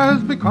 what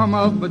has become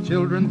of my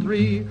children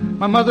 3?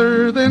 My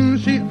mother then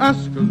she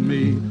asked of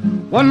me.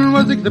 One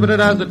was exhibited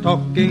as a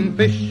talking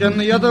fish, and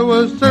the other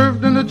was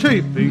served in a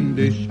chafing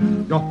dish.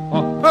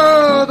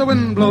 Yo-ho-ho, the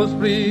wind blows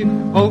free,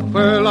 oh,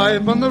 fair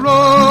life on the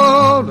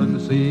rolling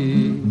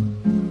sea.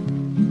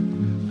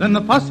 Then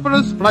the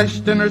phosphorus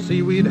flashed in her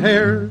seaweed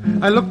hair.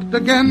 I looked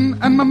again,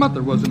 and my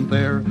mother wasn't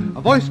there.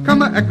 A voice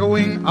come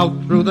a-echoing out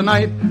through the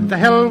night, to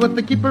hell with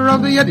the keeper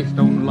of the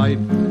Eddystone Light.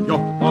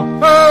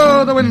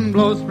 Yo-ho-ho, the wind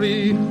blows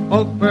free,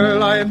 oh, fair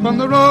life on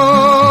the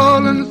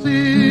rolling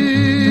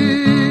sea.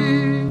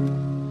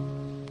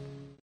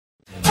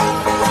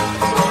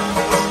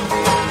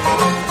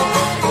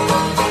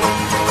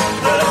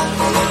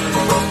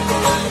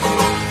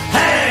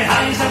 Hey,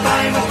 how's a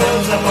by what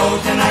builds a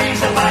boat, and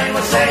how's a by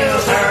what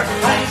sails her?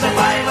 How's a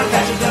by what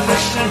catches the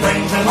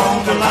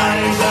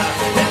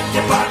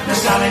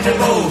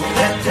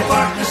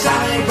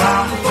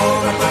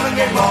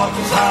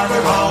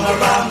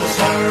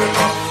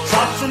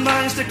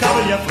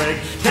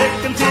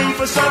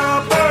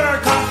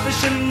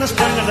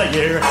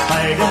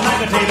I did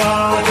Haggerty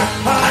Dodger.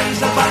 I's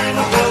the bime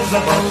who builds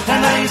the boat,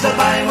 and I's the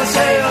bime who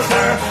sails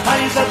her.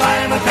 I's the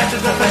bime who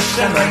catches the fish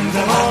and brings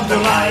them home to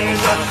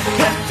Liza.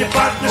 Hit your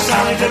partner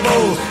Sally to go,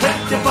 hit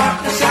your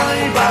partner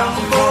Sally bound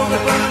for the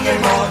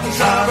Burningame Morton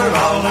Sarver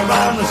all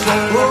around the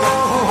surf.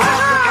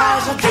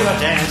 To a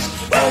dance,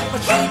 help a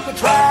cheap a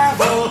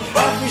travel,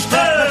 every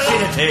step that she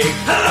to take,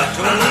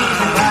 to a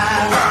easy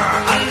ride.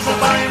 I's a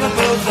bime who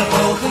builds the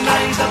boat, and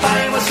I's the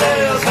bime who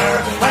sails her.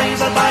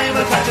 I's a bime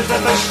who catches the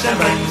fish and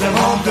brings them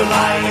home to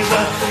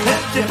Liza.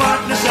 Hit your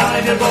partner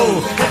Sally to go,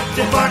 hit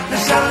your partner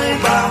Sally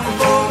Brown,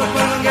 for the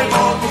Burningame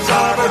Morton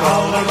Sarver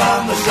all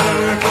around the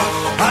circle.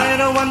 I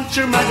don't want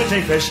your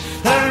maggoty fish,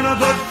 they're no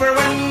good for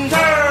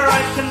winter.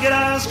 I can get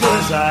as good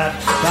as that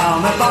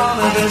down at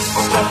Bonne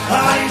Vista.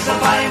 I's a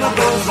bime who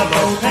builds the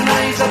boat, and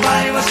I's a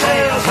bime who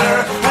sails her.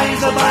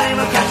 I's a bime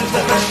who catches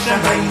the fish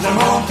and brings them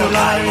home to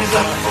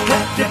Liza.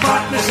 Hit your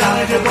partner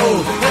Sally to go,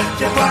 hit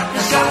your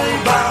partner Sally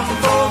bound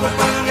for the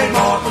Burningame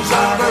Morton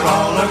Sarver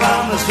all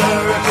around the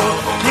circle.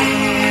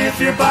 If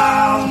you're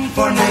bound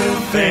for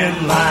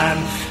Newfoundland,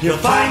 you'll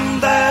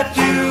find that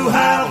you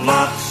have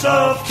lots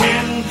of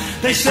kin.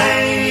 They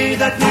say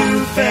that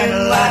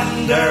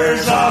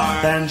Newfoundlanders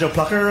are banjo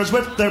pluckers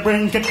with their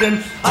brinket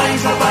in.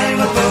 I's a bime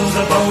who builds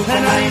a boat,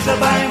 and I's a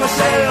bime who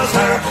sails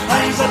her.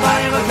 I's a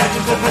bime who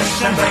catches the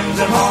fish and brings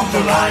them home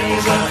to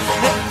Liza.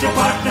 Hit your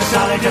partner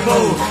Sally to go,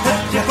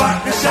 hit your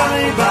partner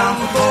Sally bound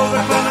for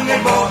the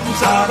Burningame Morton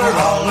Sarver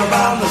all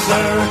around the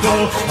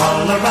circle,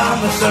 all around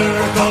the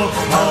circle,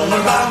 all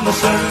around the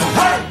circle.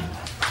 Hey!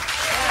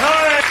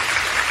 All right.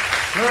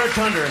 We're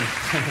thundering.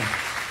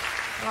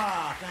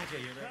 Thank you.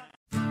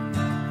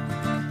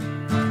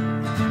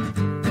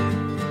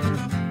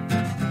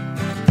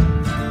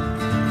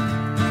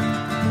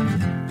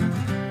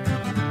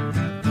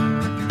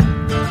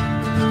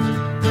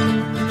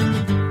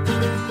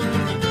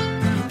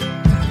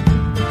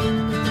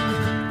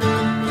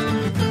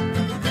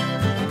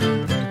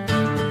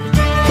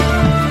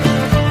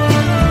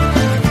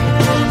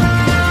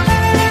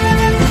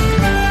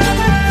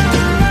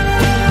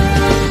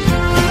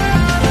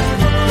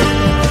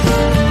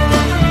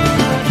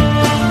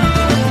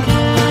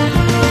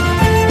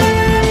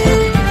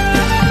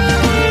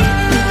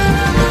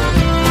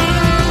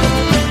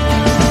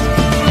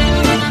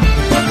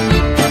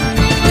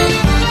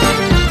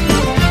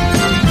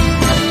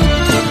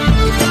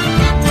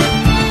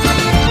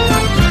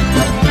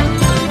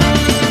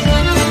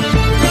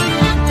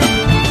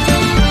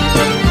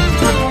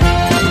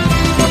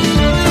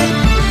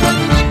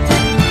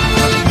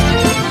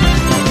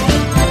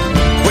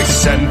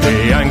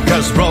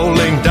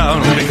 Rolling down,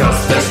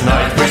 because this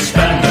night we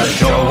spend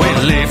ashore. We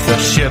leave the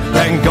ship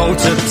and go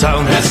to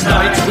town. This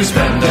night we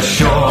spend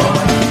ashore.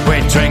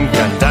 We drink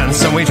and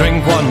dance and we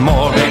drink one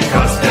more,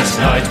 because this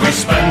night we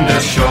spend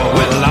ashore.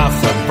 We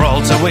laugh and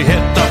brawl till we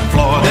hit the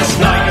floor. This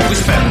night we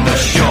spend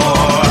ashore.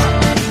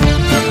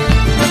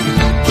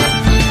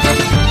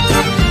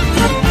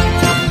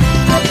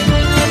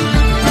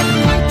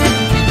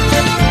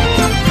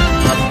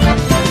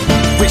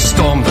 We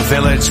storm the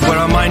village, we're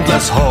a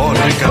mindless horde,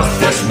 because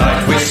this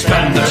night we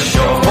spend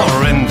ashore.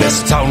 For in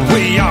this town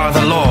we are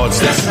the lords.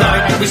 This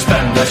night we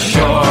spend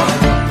ashore.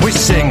 We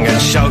sing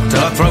and shout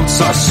till our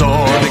throats are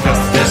sore,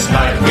 because this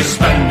night we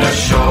spend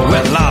ashore.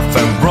 We'll laugh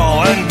and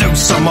brawl and do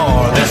some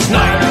more. This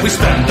night we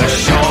spend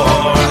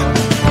ashore.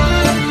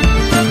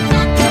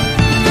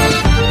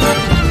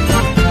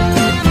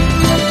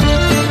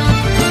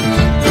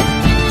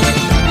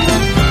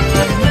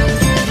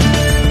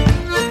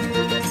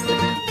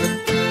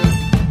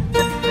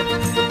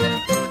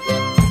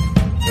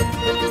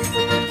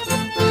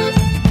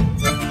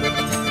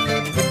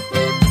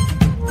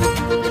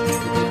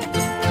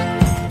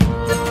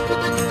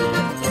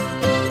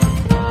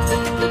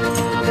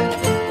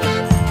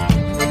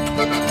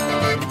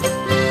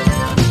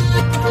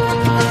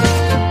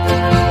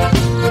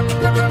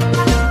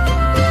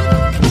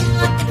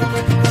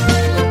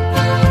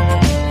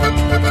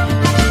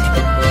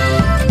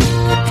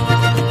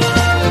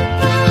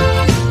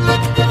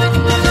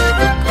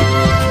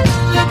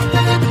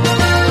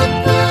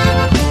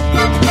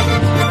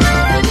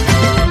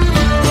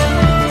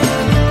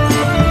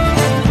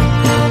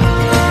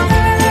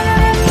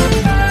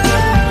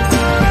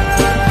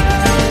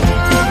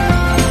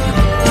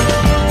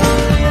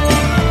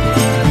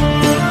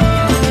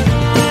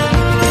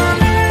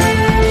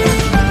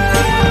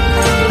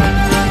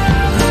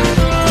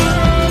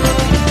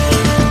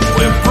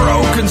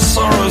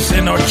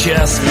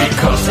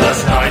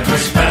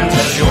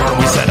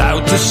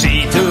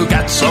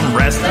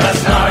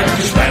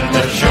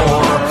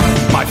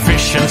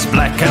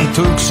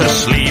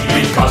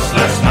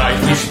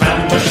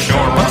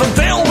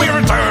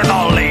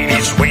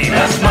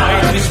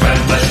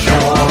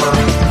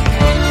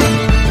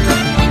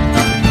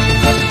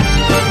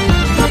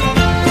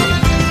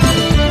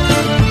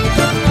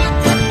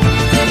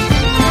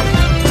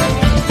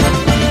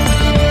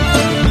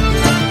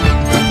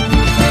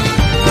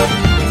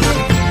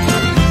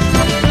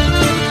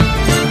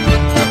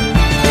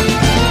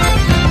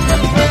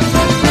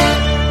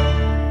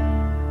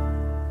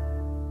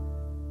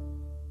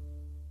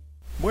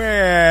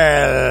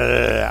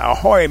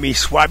 Ahoy, me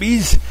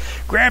swabbies.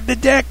 Grab the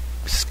deck,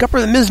 scupper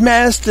the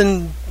mizmast,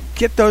 and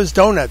get those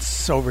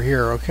donuts over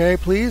here, okay,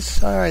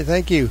 please? All right,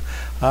 thank you.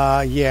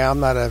 I'm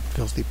not a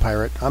filthy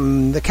pirate.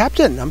 I'm the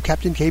captain. I'm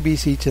Captain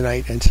KBC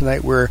tonight, and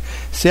tonight we're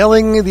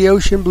sailing the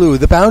ocean blue,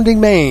 the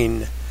bounding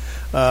main,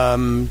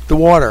 the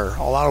water,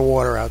 a lot of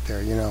water out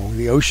there,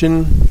 the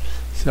ocean.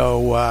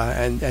 So,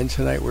 and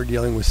tonight we're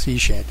dealing with sea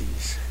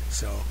shanties.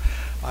 So,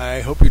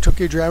 I hope you took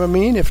your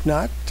Dramamine. If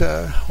not,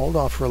 hold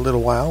off for a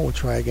little while. We'll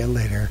try again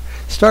later.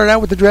 Started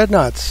out with the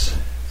Dreadnoughts.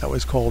 That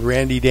was called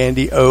Randy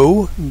Dandy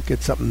O.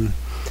 Get something.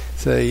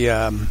 It's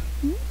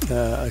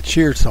a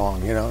cheer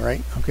song,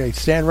 right? Okay,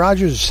 Stan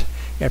Rogers.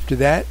 After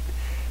that,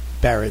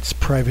 Barrett's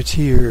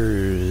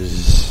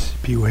Privateers.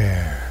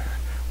 Beware.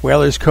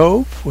 Whalers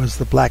Cove was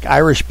the Black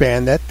Irish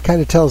band. That kind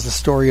of tells the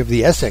story of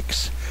the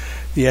Essex.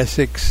 The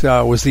Essex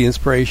was the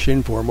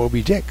inspiration for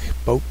Moby Dick,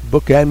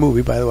 book and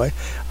movie, by the way.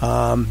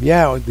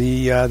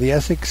 The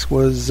Essex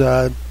was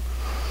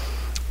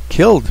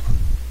killed,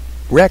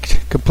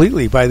 wrecked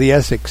completely by the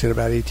Essex in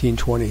about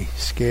 1820.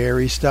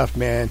 Scary stuff,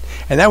 man.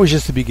 And that was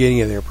just the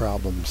beginning of their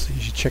problems.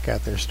 You should check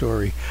out their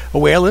story. A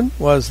Whalen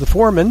was the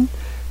foreman,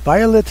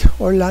 Violet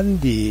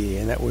Orlandi,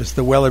 and that was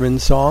the Wellerman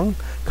song.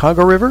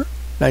 Congo River,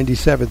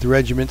 97th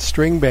Regiment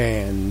String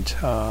Band.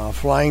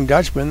 Flying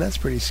Dutchman, that's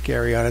pretty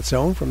scary on its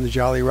own, from the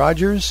Jolly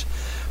Rogers.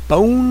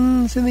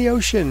 Bones in the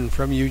Ocean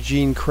from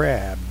Eugene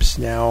Krabs.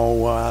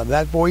 Now,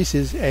 that voice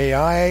is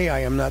AI. I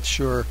am not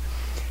sure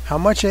how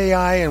much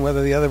AI and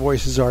whether the other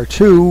voices are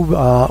too,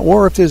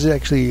 or if there's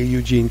actually a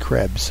Eugene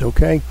Krebs,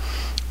 okay?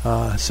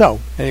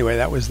 Anyway,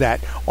 that was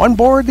that. On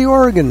Board the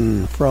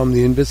Oregon from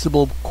the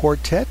Invisible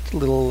Quartet,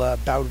 little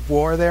bout of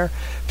war there.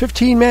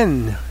 15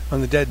 men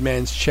on the dead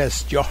man's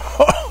chest.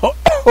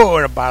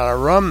 And a bottle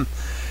of rum.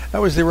 That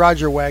was the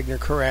Roger Wagner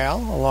Chorale,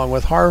 along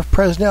with Harv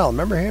Presnell.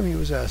 Remember him? He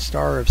was a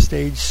star of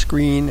stage,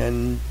 screen,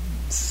 and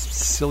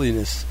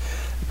silliness.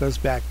 It goes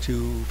back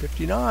to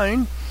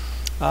 59.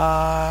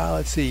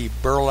 Let's see.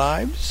 Burl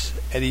Ives,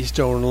 Eddie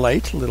Stone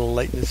Light. A little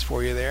lightness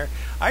for you there.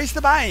 Ice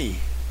the Bay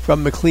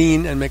from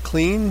McLean and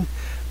McLean.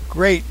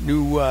 Great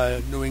new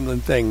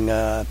England thing.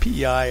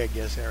 PEI, I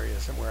guess, area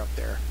somewhere up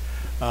there.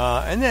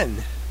 And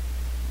then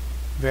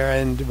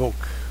Van de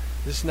Voek.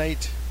 This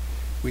night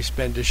we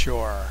spend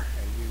ashore,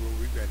 and we will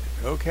regret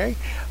it. Okay?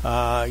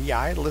 I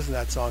had to listen to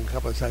that song a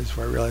couple of times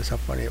before I realized how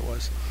funny it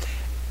was.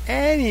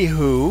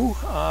 Anywho,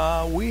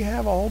 we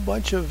have a whole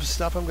bunch of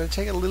stuff. I'm going to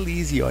take it a little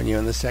easy on you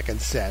in the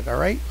second set, all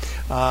right?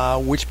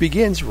 Which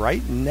begins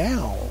right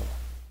now.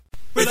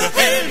 With a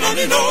hail on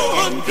in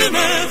on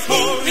Plymouth,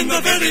 ho, in the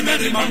very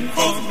merry month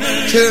of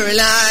May.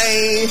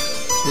 Tourelay.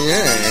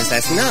 Yes,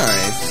 that's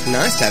nice.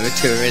 Nice to have a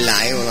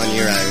Tourelay all on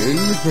your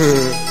own.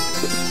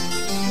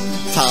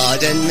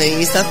 Pardon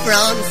me, Sir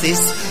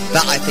Francis,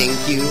 but I think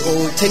you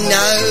ought to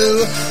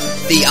know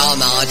the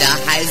Armada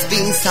has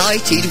been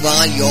sighted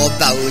while you're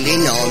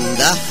bowling on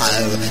the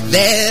Hoe.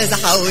 There's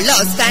a whole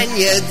lot of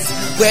Spaniards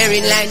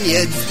wearing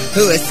lanyards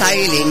who are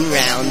sailing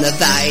round the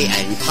bay,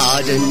 and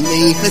pardon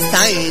me for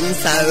saying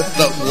so,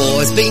 but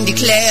war's been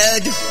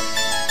declared.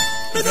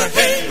 With a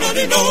hail on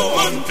in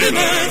on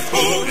Plymouth,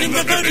 ho, in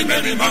the very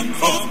merry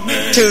month of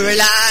May.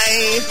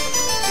 Tourelay.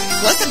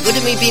 What's the good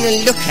of me being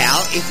a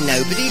lookout if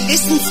nobody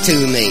listens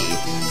to me?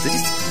 It's a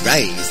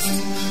disgrace.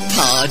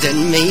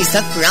 Pardon me, Sir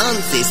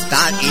Francis,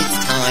 but it's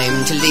time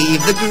to leave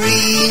the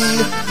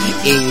green.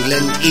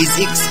 England is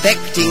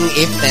expecting,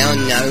 if thou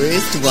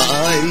knowest what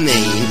I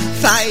mean.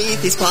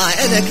 Faith is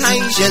quite an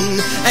occasion,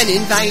 an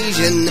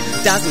invasion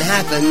doesn't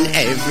happen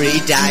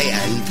every day.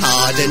 And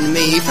pardon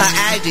me for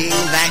adding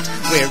that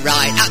we're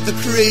right up the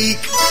creek.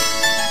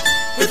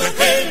 With a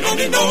hail on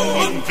in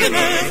on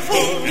Plymouth,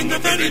 ho, in the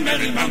very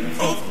merry month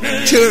of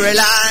May.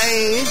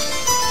 Tourelay.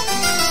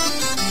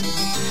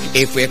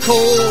 If we're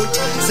caught,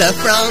 Sir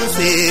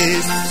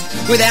Francis,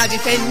 with our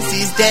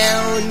defences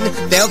down,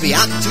 they'll be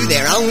up to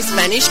their own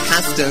Spanish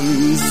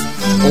customs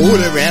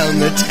all around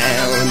the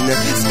town.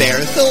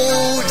 Spare a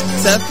thought,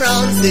 Sir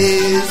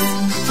Francis,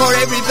 for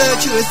every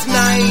virtuous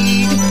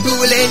maid who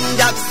will end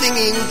up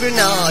singing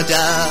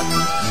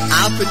Granada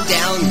up and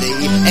down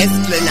the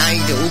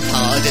esplanade. Oh,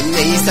 pardon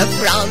me, Sir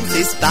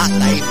Francis, but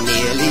they've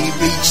nearly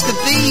reached the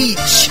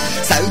beach.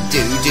 So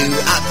do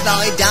up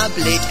thy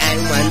doublet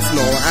and once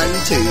more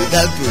unto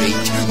the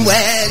breach.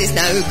 Well, it's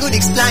no good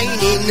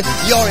explaining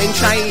you're in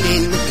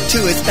training to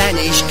a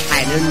Spanish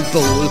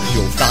cannonball.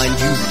 You'll find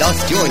you've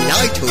lost your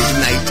knighthood,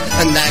 mate,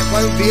 and that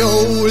won't be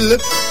all.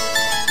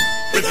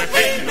 With a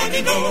hail on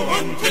in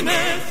on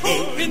Plymouth,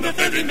 ho, in the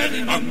very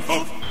merry month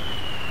of May.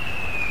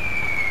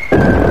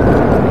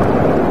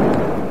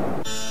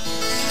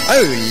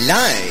 Oh,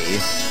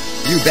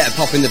 lay. You better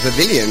pop in the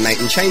pavilion, mate,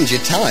 and change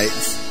your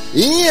tights.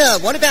 Yeah,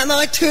 what about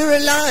my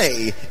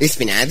Tourelay? It's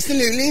been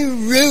absolutely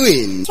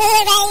ruined.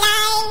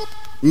 Tourelay?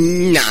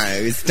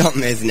 No, stop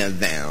messing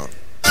about.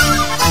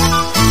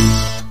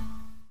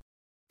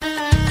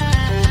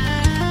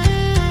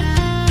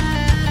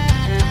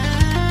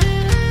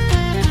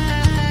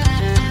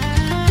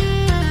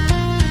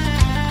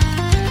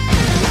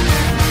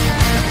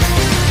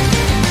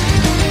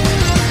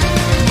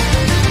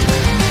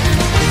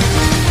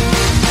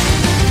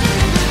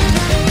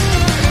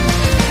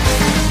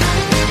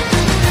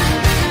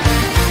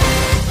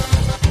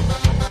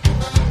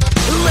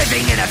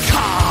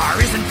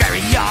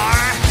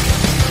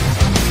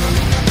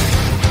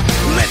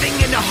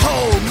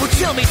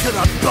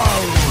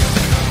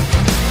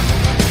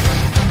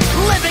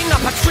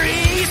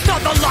 It's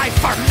not the life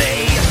for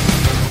me.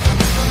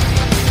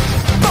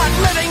 But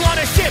living on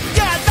a ship,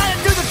 yeah,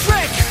 that'll do the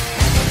trick.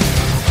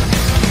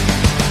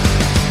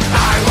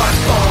 I was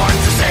born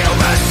to sail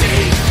the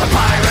sea. A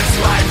pirate's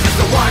life is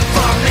the one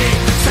for me.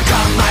 So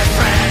come, my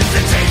friends,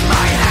 and take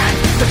my hand.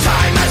 The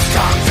time has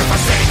come to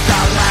forsake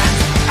the land.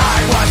 I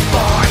was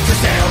born to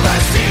sail the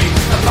sea.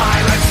 A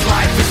pirate's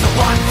life is the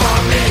one for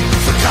me.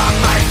 So come,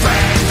 my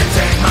friends, and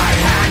take my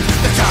hand.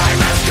 The time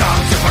has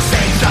come to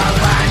forsake the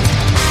land.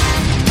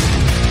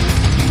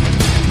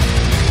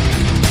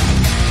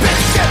 Big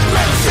ship,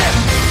 little ship.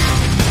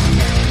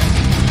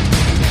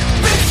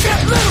 Big ship,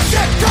 little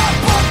ship,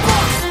 cardboard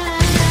box.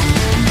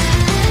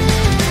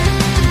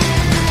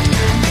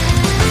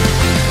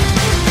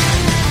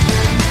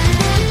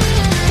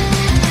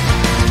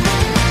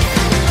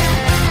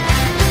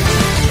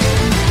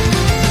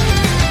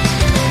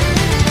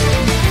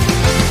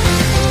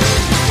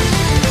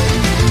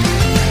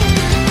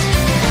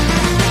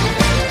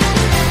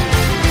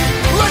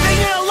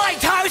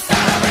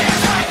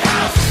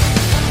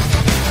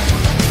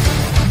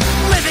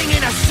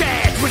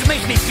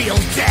 Me feel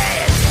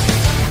dead.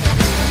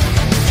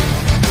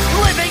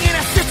 Living in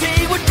a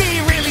city would be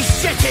really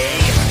shitty.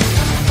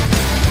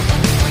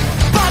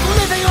 But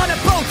living on a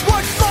boat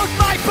would float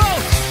my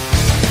boat.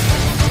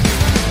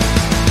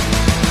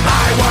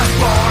 I was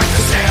born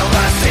to sail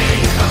the sea.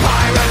 A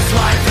pirate's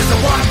life is the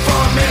one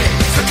for me.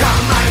 So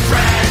come, my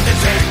friend, and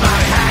take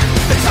my hand.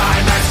 The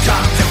time has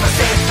come to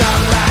forsake the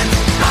land.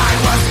 I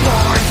was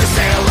born to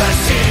sail the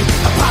sea.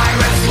 A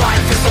pirate's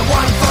life is the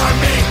one for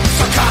me.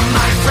 So come,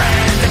 my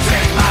friend, and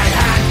take my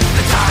hand.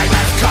 The time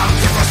has come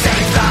to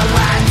forsake the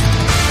land.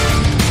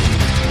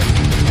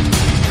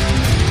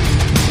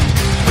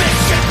 Big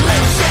ship,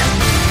 little ship.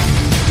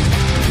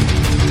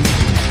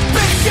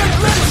 Big ship,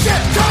 little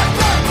ship,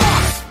 cardboard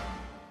box.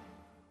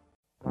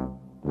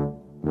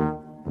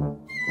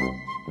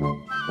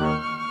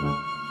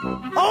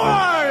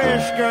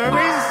 Alright,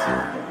 skirmies.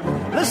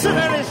 Listen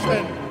to this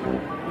then.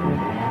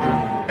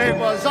 It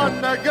was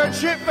on the good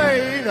ship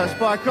Venus,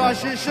 by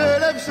Christ you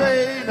should have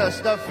seen us.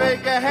 The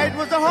figurehead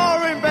was a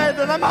whore in bed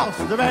and the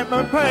master of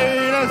Edmund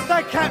Penis.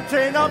 The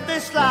captain of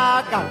this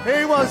lager,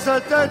 he was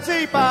a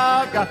dirty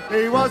bugger.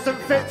 He wasn't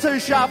fit to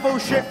shuffle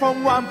shit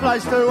from one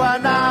place to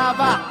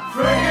another.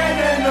 Friggin'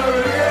 in the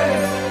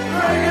rigging,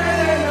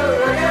 friggin' in the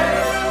rigging,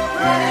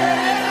 friggin'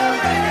 in the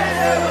rigging,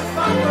 there was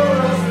fun for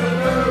us to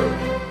do.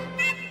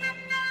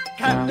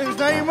 Captain's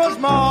name was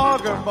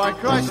Morgan, by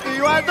Christ he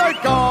had a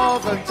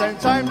garden. 10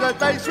 times a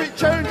day sweet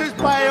tunes his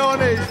play on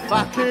his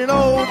fucking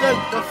organ.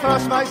 The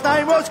first mate's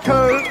name was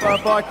Cooper,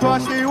 by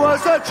Christ he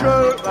was a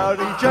trooper.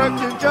 He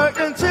jerked and jerked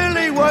until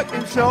he worked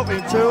himself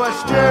into a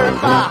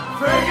stupor.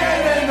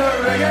 Friggin' in the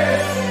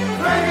rigging,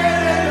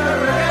 friggin' in the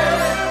rigging,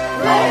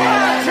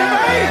 friggin' in the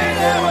rigging,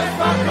 there was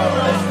fuck all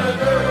else to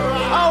do.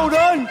 Hold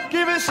on,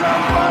 give it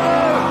some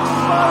bollocks,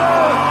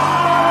 bollocks.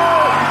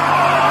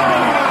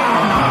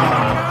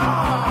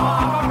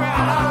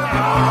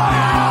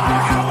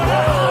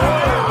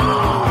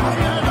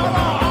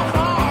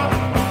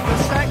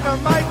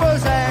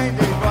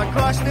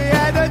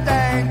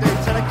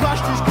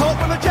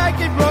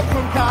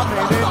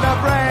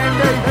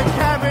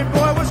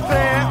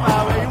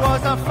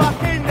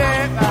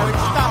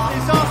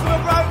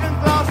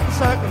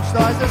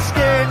 The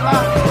skin,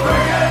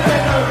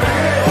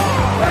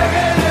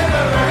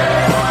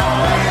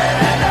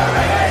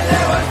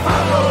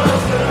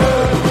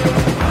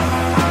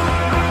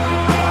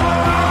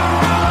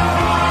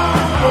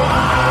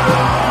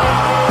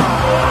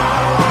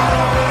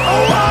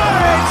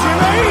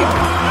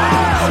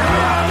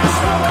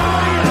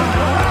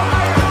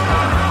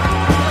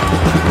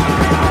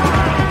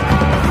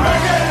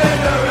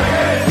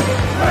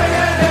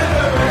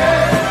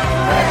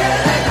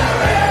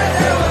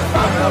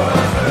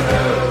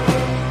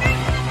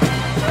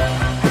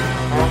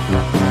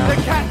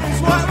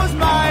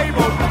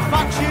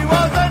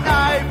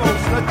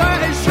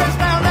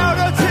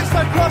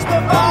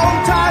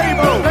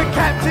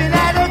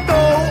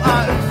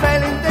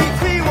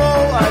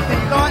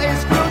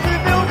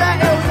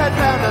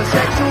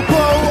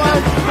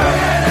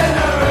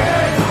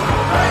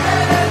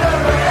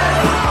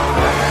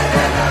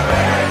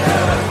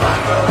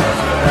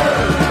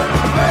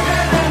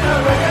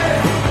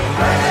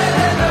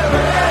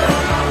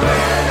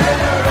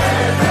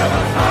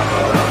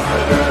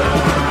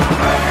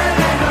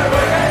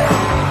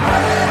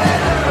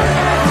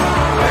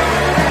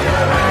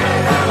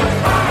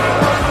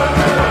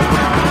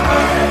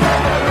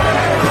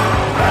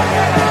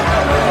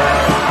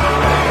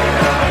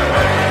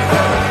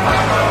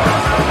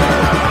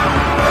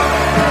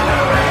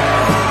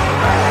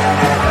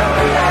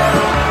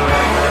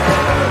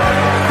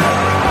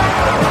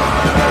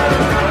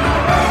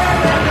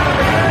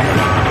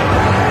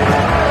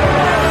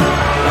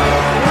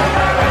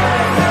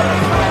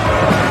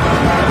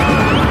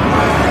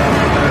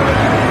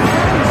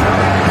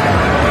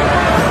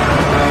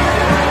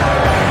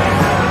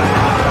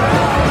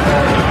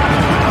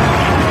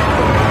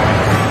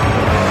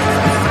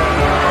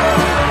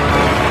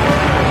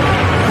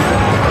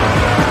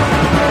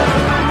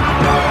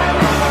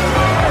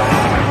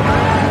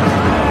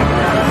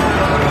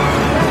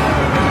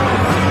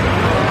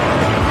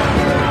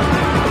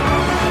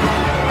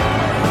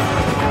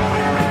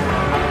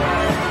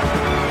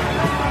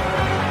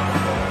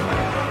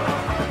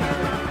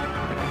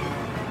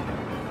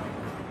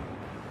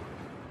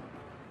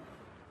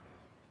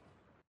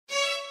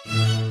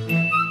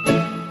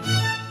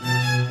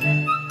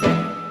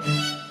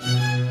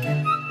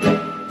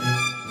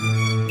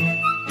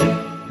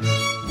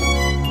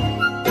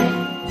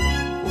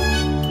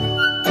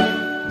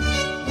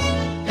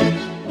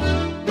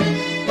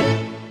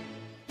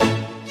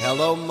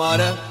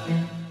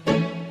 Father.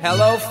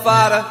 Hello,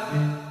 Father.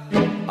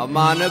 I'm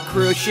on a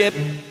cruise ship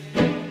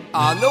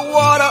on the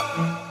water,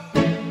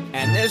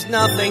 and there's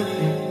nothing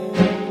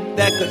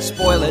that could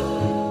spoil it.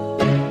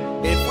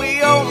 If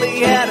we only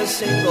had a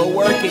single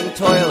working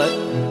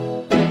toilet.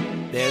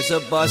 There's a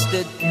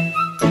busted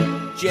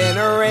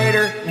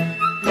generator.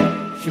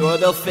 Sure,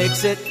 they'll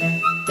fix it,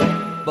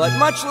 but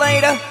much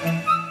later.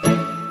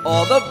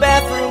 All the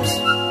bathrooms,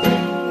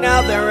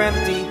 now they're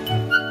empty,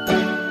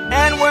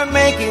 and we're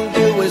making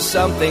do with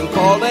something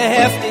called a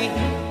hefty.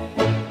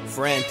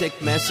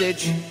 Frantic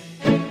message,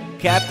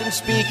 captain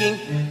speaking,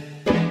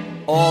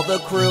 all the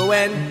crew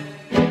and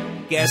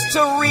guests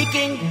are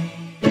reeking.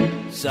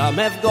 Some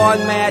have gone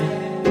mad,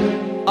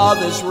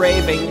 others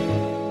raving,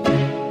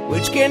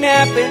 which can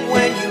happen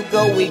when you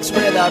go weeks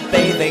without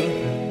bathing.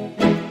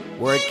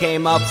 Word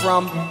came up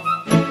from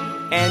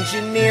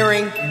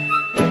engineering.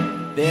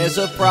 There's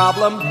a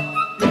problem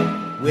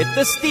with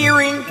the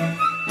steering.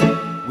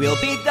 We'll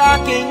be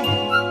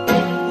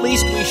docking,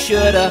 least we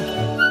shoulda.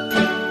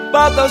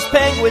 But those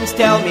penguins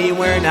tell me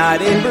we're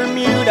not in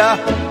Bermuda.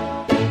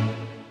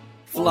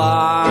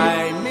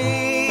 Fly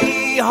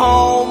me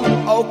home,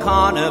 oh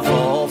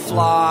carnival,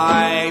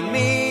 fly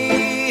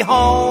me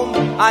home.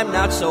 I'm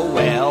not so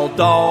well,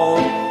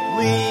 don't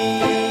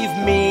leave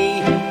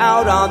me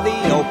out on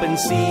the open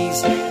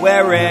seas,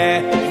 where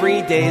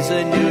every day's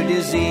a new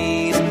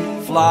disease.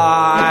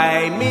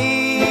 Fly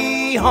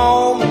me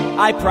home,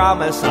 I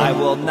promise I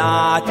will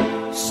not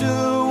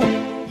sue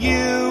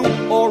you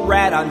or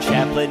rat on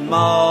Chaplain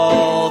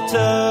Multigrew.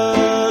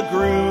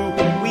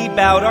 We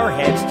bowed our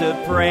heads to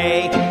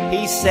pray.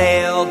 He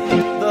sailed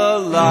the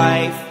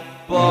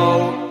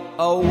lifeboat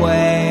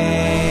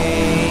away.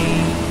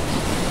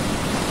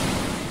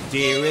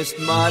 Dearest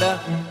mother,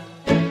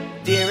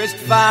 dearest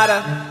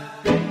father,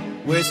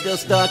 we're still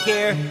stuck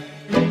here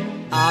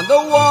on the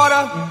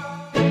water.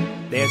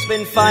 There's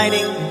been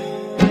fighting,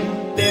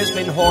 there's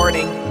been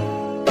hoarding,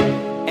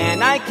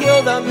 and I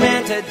killed a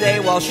man today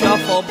while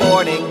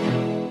shuffleboarding.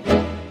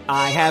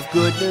 I have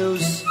good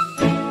news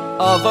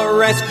of a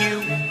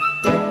rescue.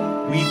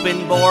 We've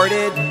been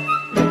boarded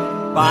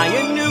by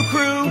a new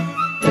crew.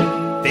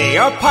 They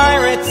are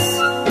pirates,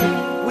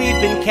 we've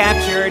been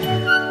captured,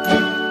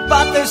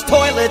 but there's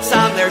toilets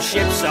on their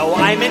ship, so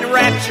I'm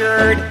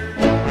enraptured.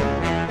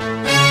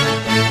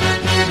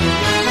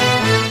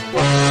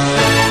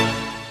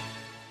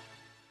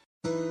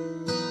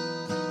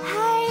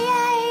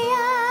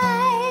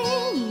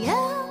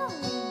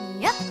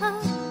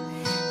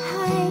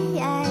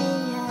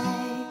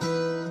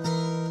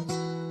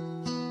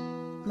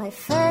 My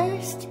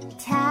first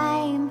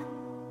time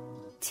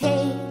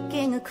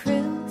taking a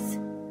cruise,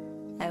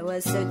 I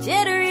was so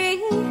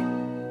jittery,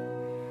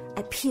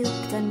 I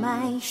puked on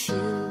my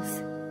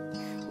shoes.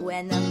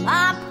 When the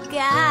mop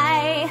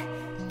guy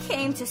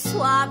came to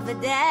swab the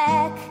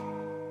deck,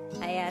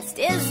 I asked,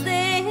 is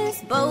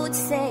this boat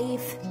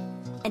safe?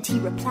 And he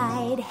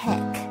replied,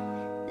 heck,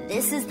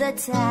 this is the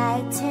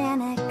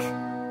Titanic,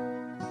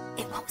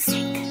 it won't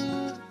sink.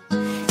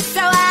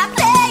 So I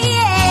played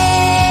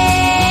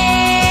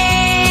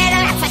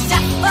a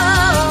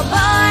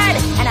shuffleboard,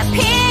 and I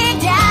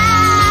pigged out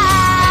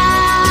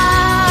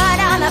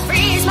on the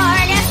free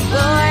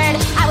smorgasbord.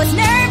 I was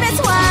nervous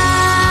once,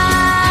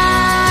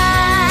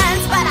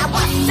 but I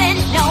wasn't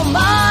no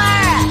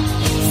more.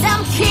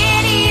 Some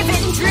kid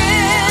even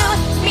drew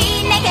me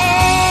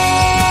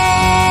naked,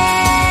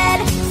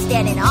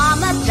 standing on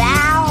the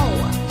bow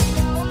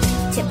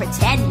to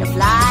pretend to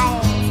fly.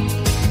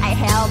 I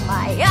held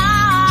my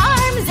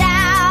arms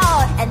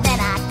out, and then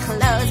I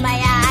closed my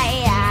eyes.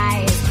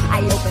 I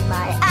opened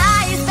my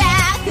eyes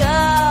back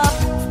up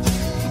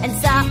and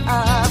saw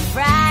a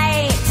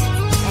fright.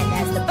 And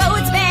as the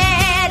boat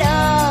sped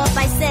up,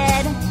 I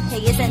said,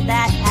 hey, isn't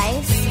that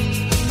ice?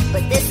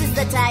 But this is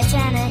the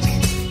Titanic.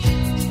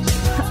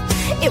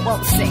 It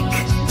won't sink.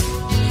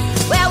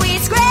 Well, we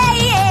scraped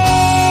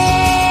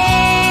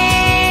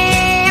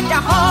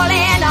a hole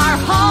in our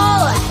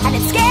hull, and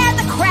it scared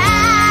the crap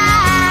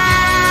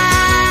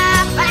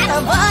out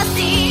of a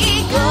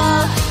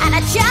seagull. And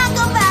a chunk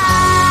of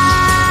ice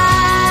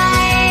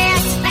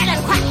fell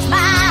and cracked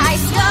my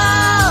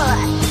skull.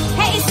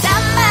 Hey,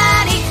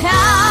 somebody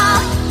call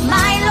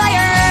my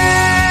lawyer.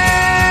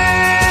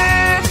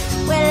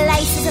 Well,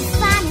 ice is a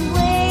fun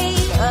way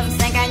of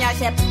sinking your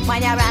ship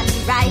when you run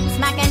right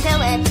smack into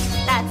it.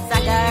 That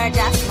sucker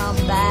just won't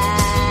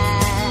budge.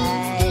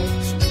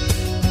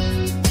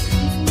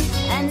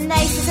 And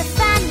ice is a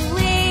fun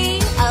way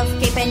of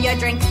keeping your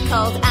drink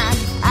cold on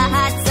a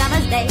hot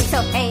summer's day.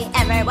 So hey,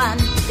 everyone,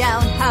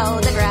 don't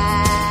hold a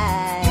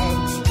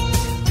grudge.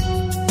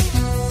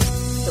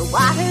 The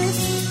water's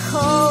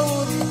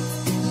cold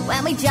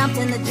when we jumped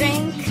in the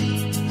drink,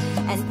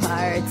 and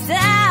parts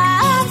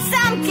of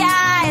some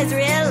guys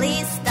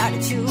really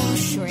started to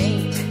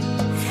shrink.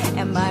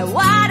 And my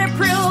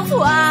waterproof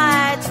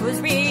watch was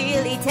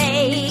really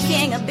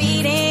taking a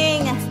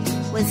beating.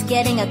 Was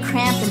getting a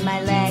cramp in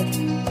my leg,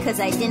 'cause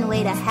I didn't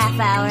wait a half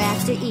hour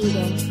after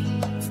eating.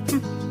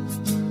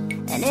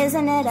 And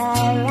isn't it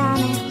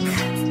ironic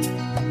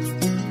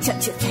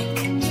don't you think?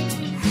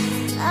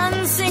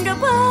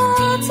 Unsinkable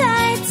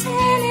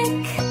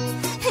Titanic.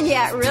 And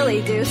yeah, I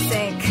really do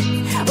think.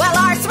 Well,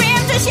 our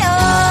swim to shore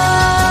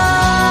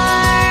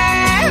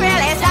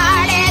really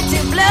started to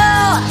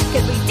blow,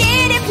 'cause we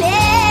didn't play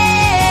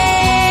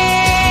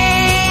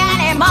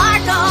any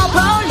Marco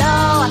Polo.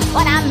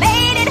 When I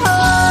made it home,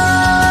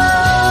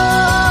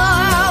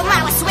 I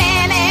was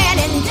swimming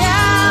in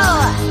dough.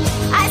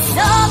 I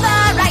sold the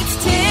rights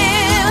to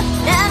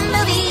the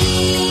movie.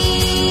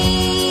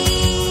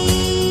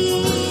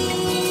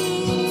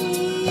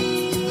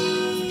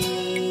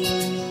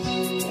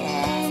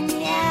 And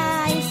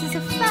yeah, this is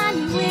a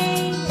funny way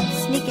of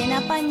sneaking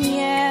up on you.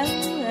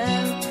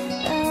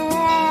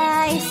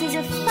 This is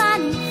a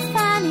funny,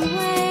 funny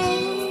way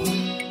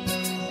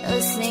of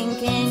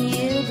sinking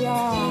you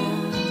down.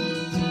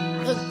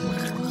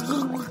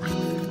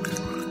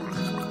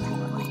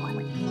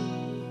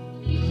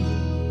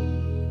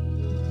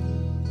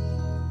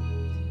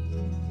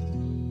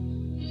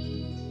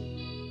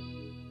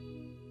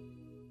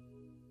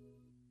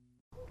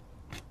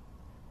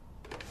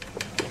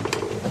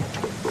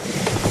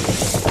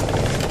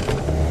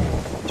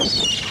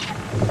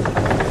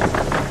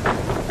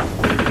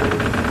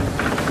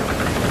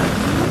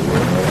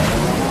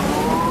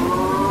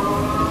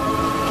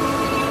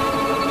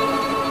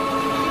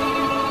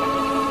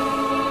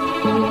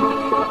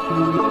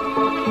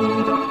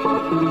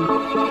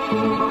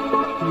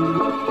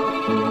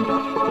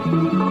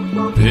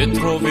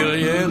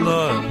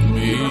 Petroviljena and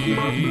me,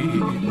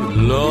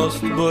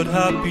 lost but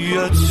happy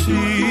at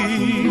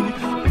sea.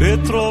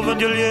 Petrov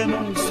and Yelena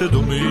said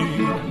to me,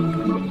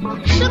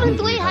 shouldn't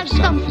we have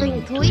something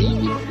to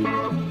eat?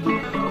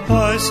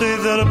 I say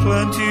there are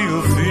plenty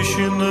of fish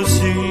in the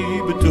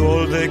sea, but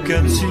all they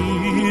can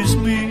see is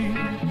me.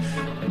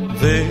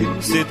 They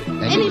said,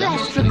 any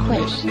last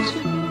requests?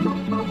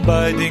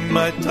 Biding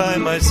my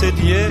time, I said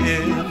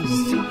yes.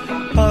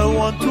 I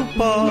want to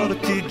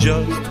party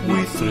just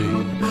we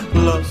three,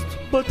 lost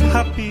but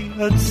happy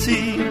at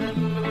sea.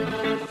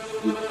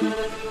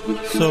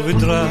 So we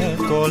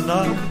drank all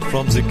night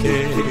from the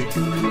cake.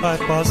 I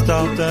passed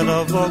out and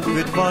I walked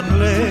with one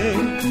leg.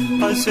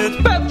 I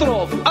said,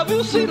 Petrov, have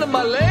you seen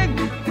my leg?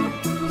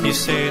 He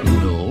said,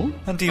 no,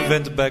 and he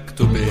went back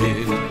to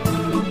bed.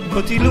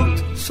 But he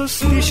looked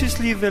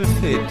suspiciously well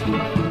fed.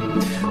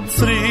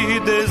 3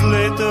 days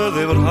later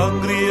they were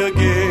hungry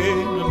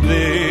again.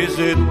 They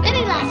said,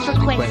 any last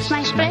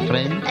requests, my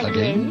friend?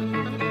 Again.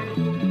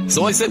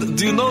 So I said,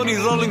 do you know any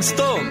Rolling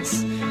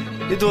Stones?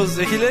 It was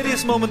a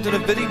hilarious moment in a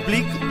very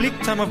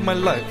bleak time of my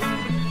life.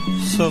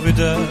 So we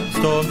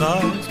danced all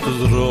night to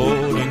the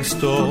Rolling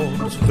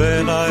Stones.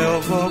 When I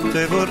awoke,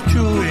 they were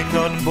chewing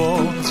on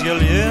bones.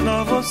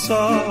 Yelena was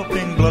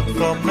sopping blood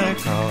from their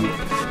cow.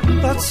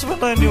 That's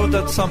when I knew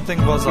that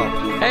something was up.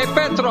 Hey,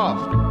 Petrov,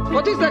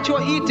 what is that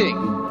you're eating?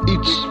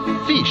 It's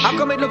fish. How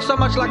come it looks so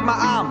much like my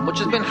arm, which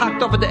has been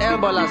hacked off at the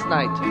elbow last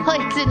night? Oh,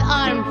 it's an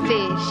arm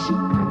fish.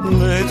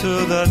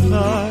 Later that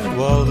night,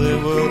 while they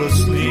were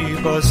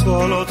asleep, I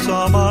swallowed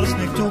some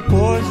arsenic to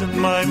poison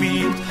my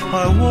meat.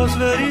 I was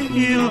very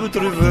ill, but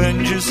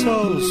revenge is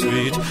so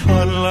sweet.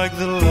 Unlike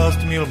the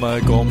last meal my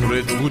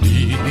comrades would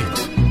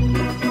eat.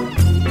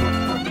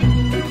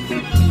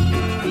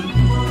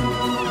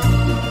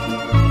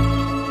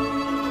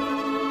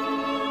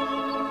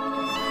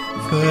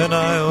 When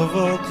I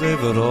awoke, they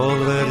were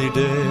already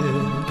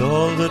dead.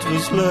 All that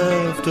was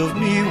left of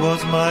me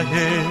was my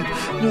head.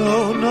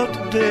 No,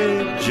 not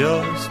dead,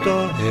 just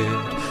a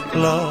head.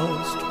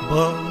 Lost,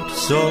 but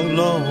so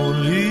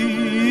lonely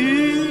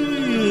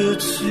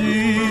at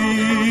sea.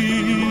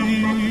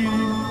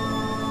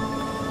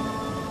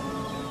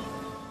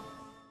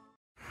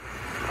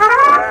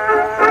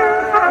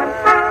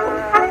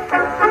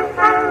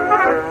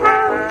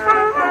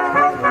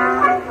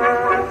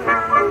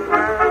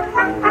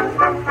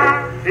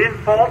 In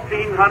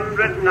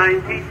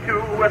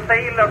 1492, a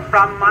sailor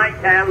from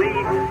Italy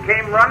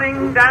came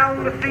running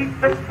down the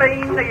streets of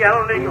Spain,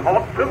 yelling,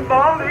 "Hot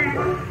tamale!"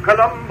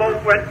 Colombo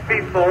went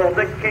before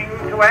the king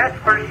to ask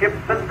for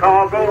ships and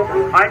cargo.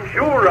 I'm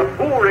sure a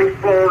poor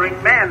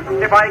exploring man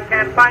if I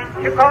can't find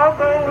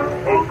Chicago.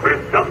 Oh,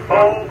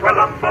 Christopher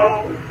Colombo,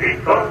 he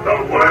thought the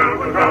world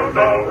was round,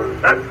 oh,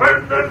 that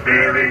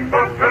persevering,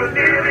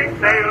 buccaneering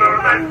sailor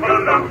man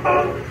Colombo.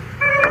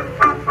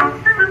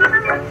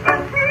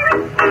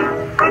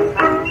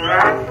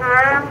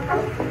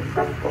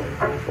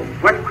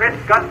 When Chris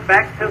got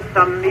back to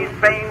sunny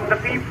Spain, the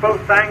people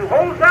sang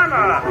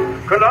Hosanna.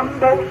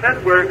 Colombo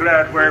said, "We're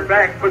glad we're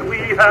back, but we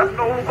have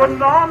no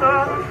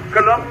banana."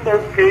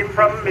 Colombo came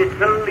from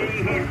Italy,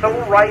 he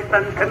sold rice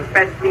and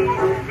confetti.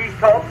 He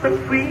taught the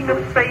Queen of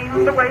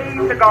Spain the way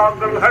to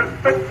goggle her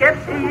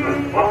spaghetti.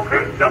 Oh,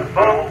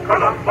 Christopher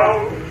Colombo,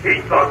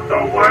 he thought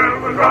the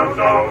world was round,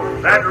 oh,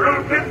 that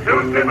rootin'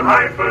 tootin'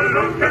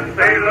 highfalutin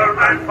sailor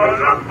man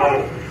Colombo.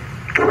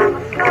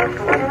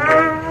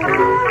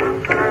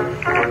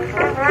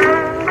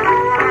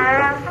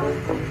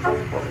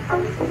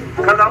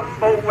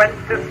 Colombo went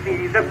to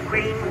see the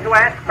Queen to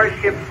ask for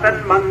ships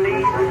and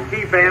money.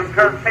 He vamped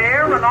her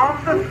fair and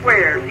on the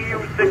square he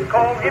used to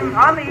call him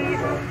honey.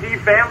 He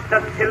vamped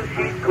until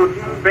she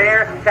couldn't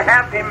bear to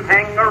have him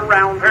hang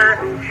around her.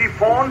 She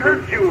pawned her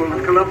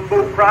jewels,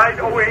 Columbo cried,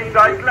 oh ain't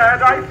I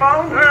glad I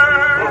found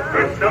her. Oh,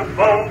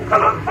 Christopher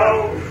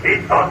Columbo, he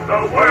thought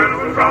the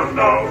world was round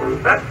though,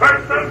 that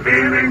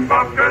persevering,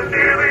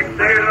 buccaneering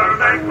sailor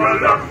man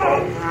Columbo.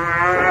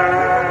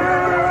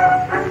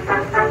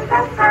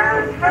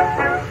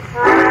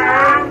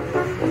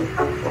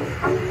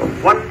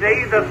 One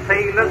day the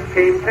sailors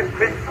came to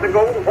Chris to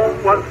go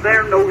home was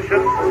their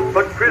notion.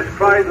 But Chris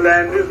cried,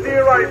 land is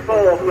near, I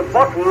saw the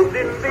bottles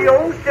in the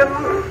ocean.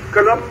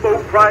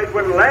 Columbo cried,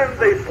 when land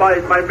they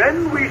spied, my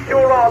men, we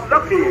sure are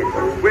lucky.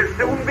 We'll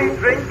soon be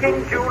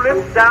drinking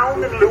juleps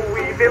down in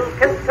Louisville,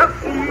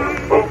 Kentucky.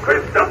 Oh,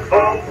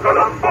 Christopher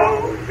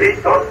Columbo, he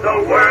thought the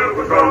world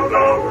was round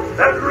low,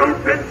 that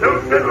rootin'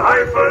 tootin'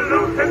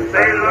 highfalutin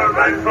sailor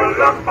man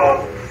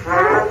Columbo.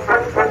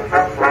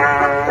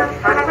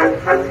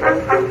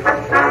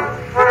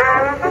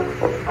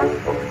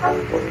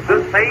 The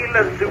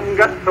sailors soon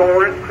got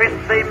sore at Chris,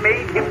 they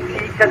made him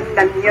cheat an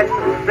onion.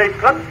 They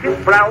plucked his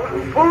brows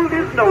and pulled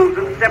his nose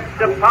and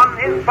stepped upon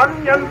his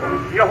bunion.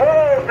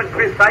 Yo-ho, said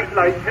Chris, I'd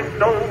like to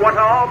know what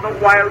are the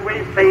wild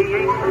ways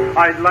saying.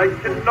 I'd like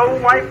to know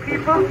why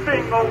people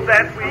sing, oh,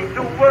 that we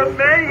do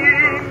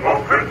a-maying. Oh,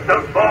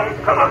 Christopher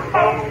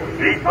Columbo,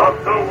 he thought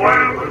the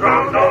world was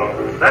round though,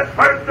 that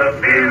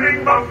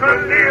persevering,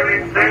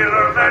 buccaneering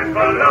sailor man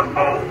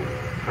Columbo.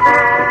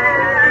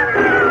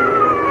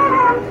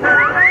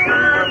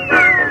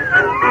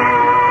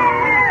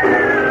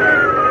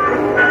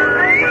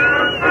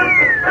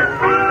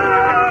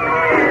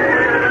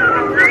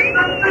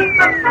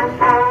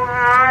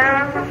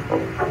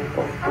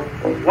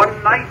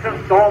 One night a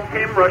storm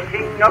came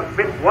rushing up,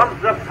 it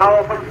was a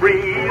powerful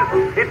breeze.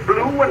 It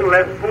blew and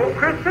left poor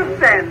Chris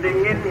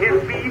standing in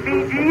his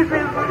BVG's.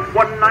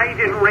 One night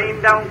it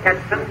rained down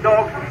cats and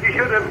dogs, you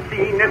should have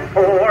seen it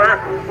pour.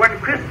 When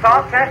Chris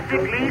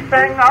sarcastically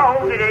sang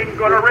out, it ain't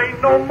gonna rain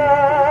no more.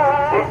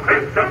 Oh,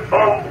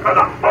 Christopher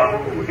Columbo,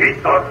 he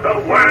thought the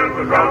world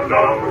was round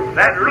though,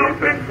 that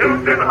rootin'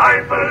 tootin'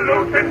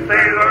 highfalutin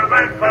sailor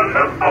man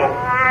Columbo.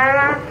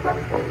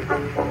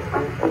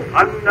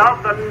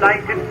 Another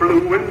night it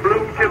blew and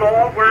blew till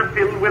all were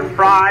filled with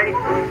fry.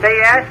 They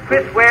asked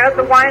Chris where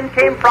the wine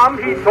came from.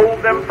 He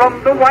told them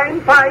from the wine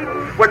pipe.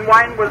 When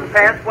wine was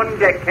passed, one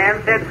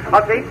deckhand said,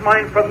 I'll take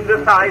mine from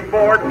the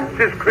sideboard.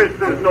 Says Chris,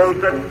 there's no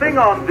such thing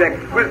on deck.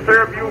 We'll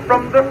serve you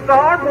from the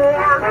starboard.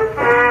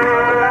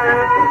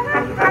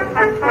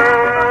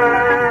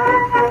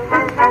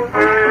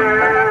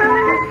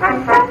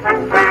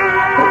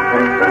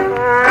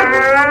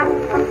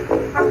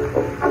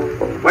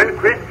 When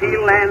Chris he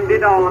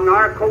landed on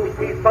our coast,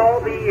 he saw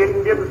the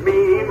Indians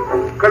mean.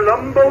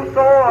 Columbo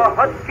saw a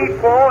husky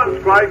quaw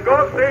and cried,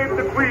 God save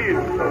the Queen.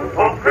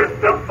 Oh,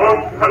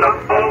 Christopher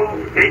Columbo,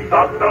 he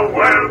thought the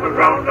world was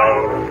round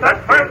though,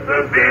 that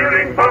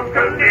persevering,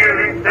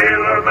 buccaneering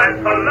sailor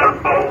man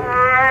Columbo.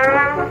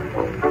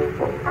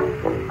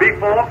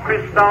 Before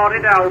Chris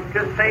started out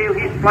to sail,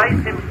 he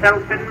spliced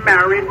himself in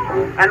marriage.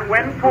 And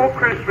when poor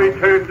Chris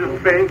returned to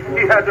Spain,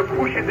 he had to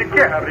push in the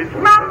carriage.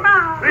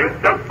 Mama!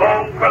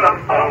 Christopher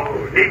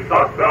Columbo, he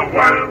thought the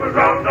world was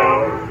round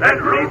though,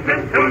 that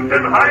rootin'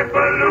 tootin'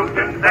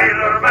 highfalutin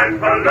sailor man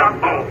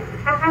Columbo.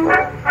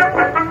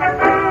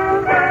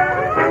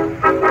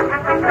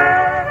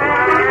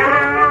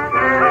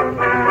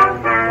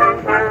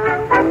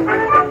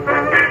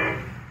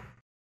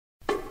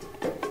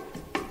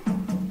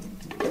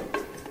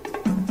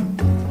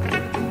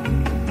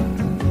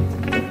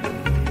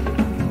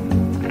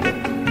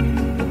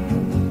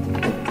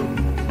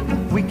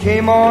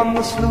 Came on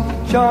the sloop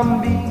John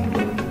B,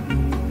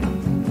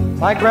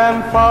 my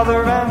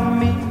grandfather and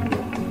me.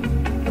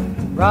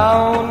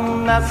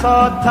 Round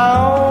Nassau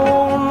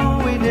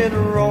town we did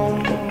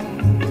roam,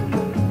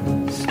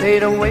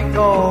 stayed awake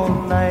all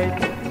night.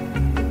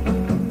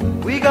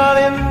 We got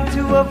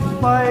into a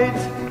fight.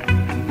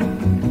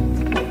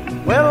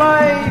 Well,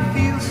 I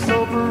feel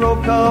so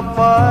broke up,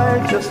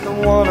 I just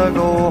wanna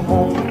go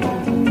home.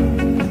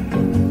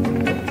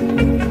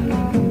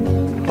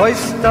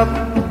 Hoist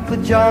up the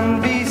John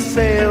B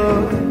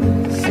sail,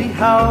 see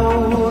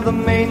how the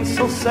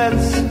mainsail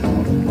sets.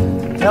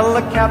 Tell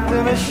the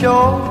captain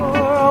ashore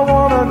I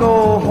wanna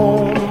go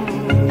home.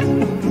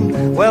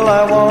 Well,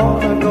 I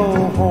wanna go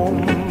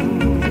home.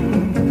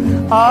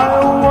 I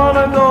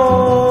wanna go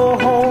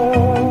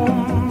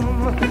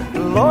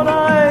home. Lord,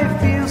 I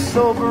feel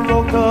so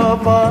broke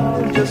up,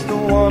 I just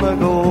wanna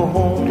go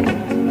home.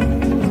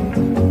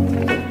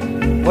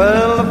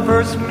 Well, the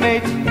first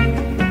mate,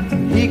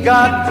 he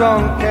got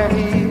drunk and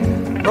he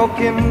broke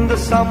into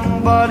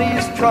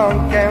somebody's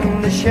trunk,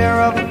 and the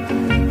sheriff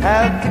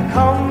had to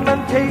come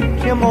and take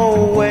him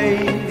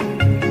away.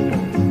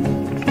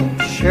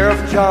 Sheriff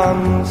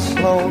John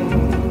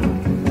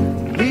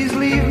Sloan, please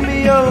leave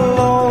me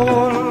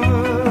alone.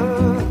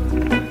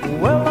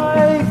 Well,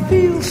 I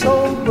feel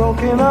so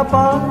broken up,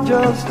 I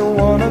just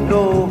wanna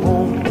go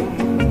home.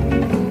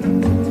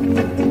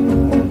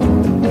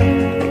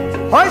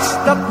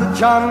 Hoist up the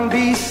John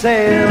B.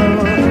 sail.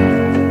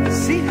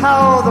 See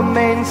how the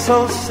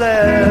mainsail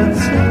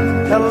sets.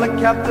 Tell the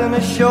captain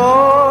ashore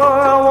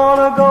I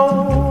wanna go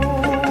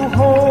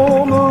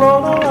home,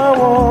 Lord, I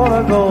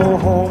wanna go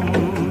home.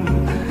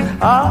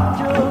 I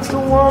just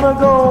wanna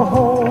go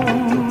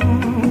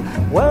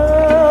home.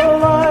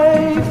 Well,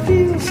 I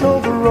feel so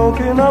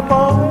broken up,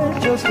 I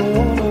just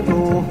wanna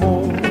go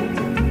home.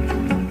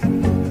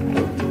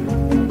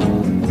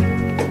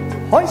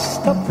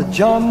 Hoist up the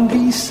John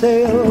B.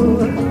 sail.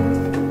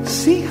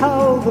 See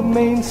how the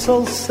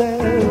mainsail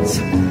says.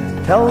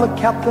 Tell the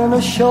captain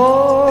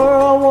ashore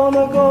I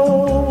wanna go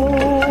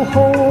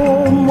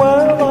home.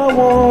 Well, I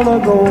wanna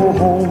go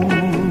home.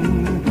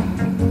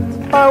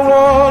 I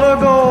wanna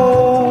go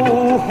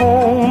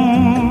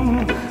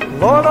home.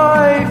 Lord,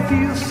 I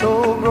feel so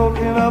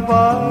broken up, I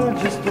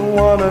just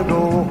wanna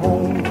go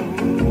home.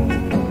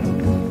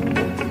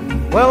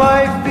 Well,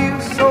 I feel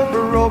so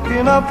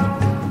broken up,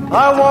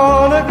 I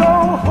wanna go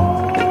home.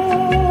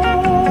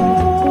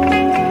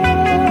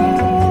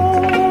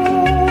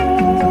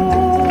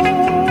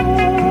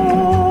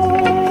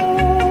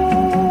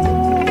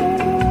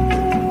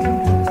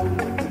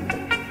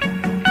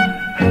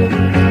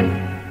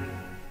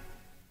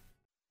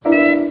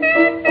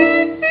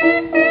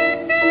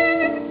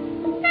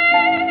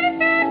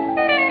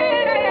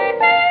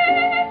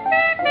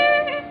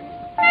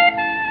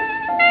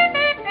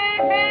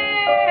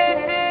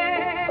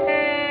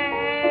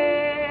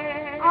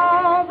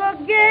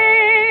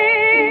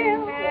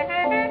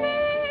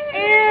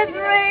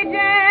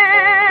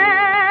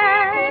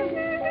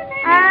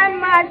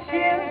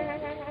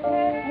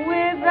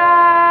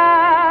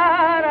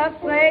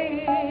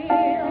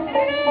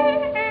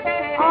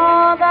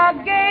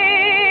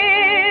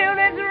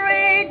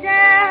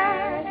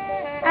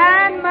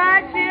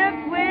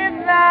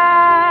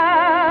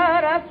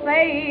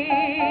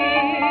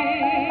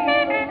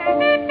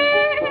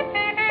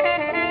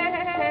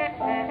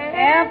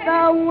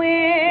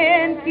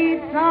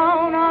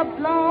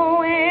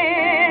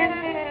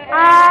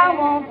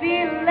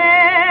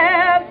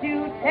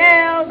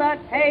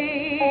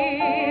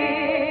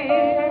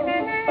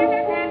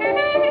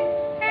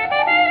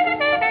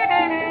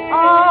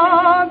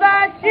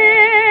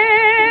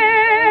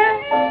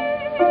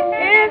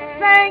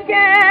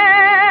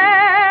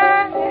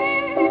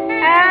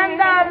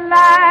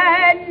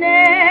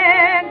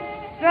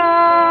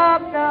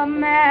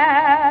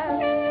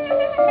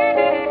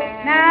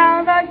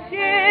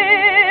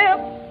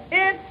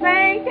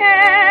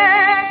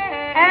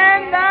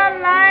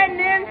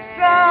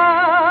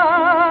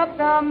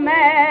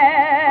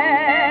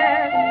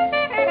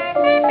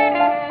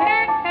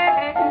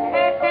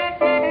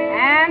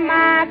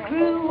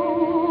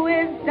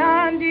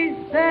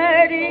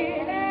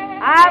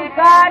 I've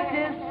got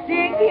to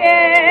stick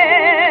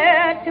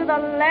here to the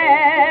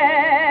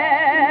last.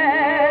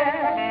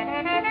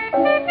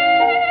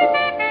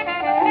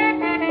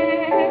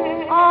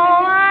 Oh,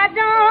 I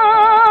don't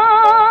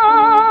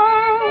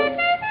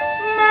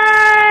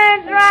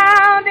mind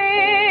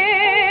drowning,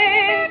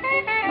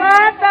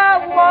 but the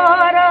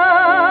water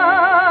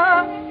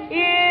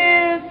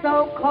is so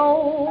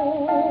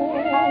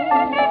cold.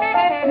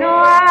 No,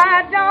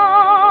 I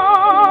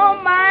don't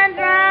mind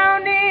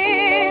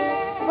drowning,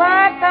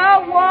 but the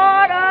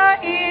water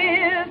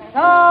is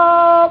so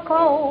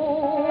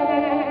cold.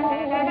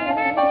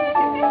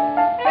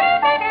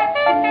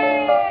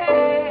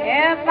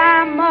 If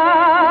I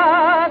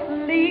must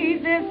leave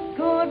this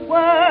good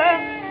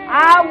world,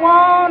 I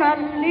want to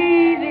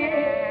leave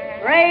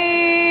it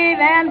brave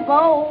and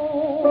bold.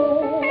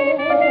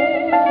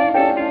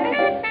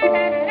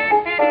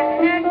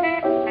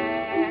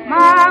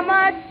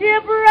 Mama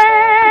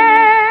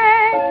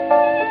shipwreck,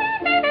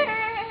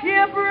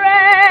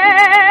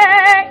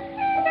 shipwreck,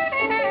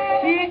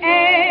 she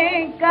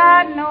ain't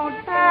got no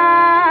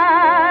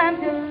time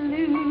to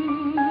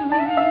lose.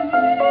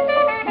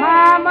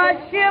 Mama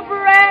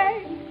shipwreck,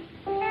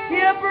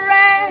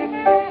 shipwreck,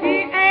 she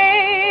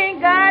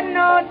ain't got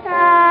no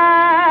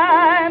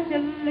time to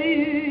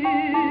lose.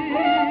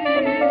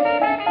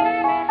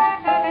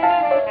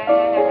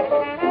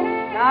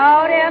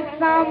 Lord, if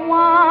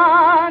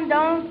someone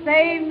don't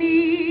save me,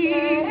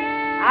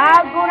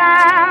 I'll go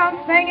down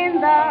singing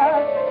the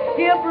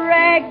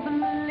shipwreck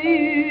blues.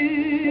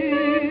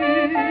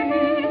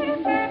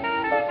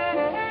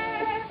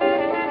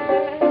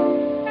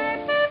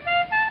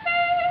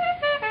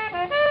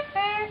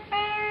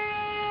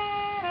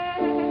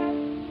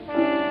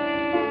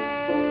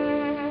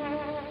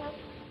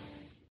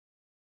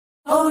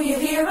 Oh, you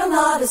hear a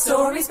lot of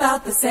stories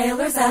about the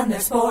sailors and their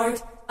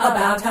sport,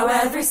 about how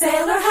every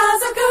sailor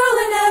has a girl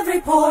in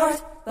every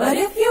port. But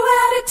if you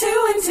add it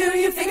 2 and 2,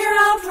 you figure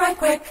out right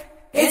quick,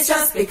 it's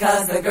just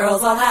because the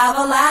girls all have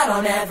a lad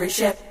on every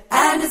ship.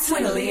 And it's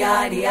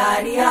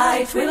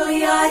twiddly-idey-idey-eye,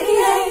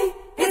 twiddly-idey-ay.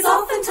 It's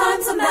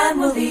oftentimes a man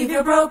will leave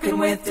you broken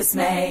with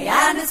dismay.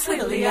 And it's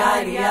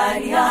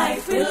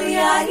twiddly-idey-idey-eye,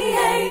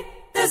 twiddly-idey-ay.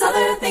 There's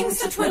other things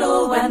to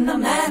twiddle when the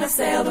men have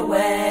sailed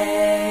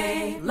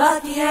away.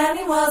 Lucky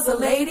Annie was a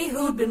lady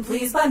who'd been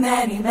pleased by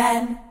many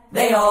men,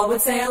 They all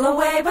would sail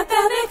away, but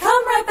then they'd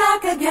come right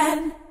back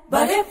again.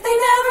 But if they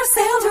never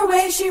sailed her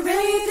way, she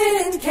really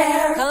didn't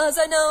care. 'Cause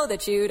I know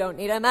that you don't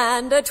need a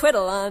man to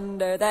twiddle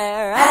under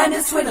there. And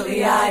it's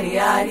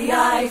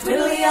twiddly-idee-idee-eye,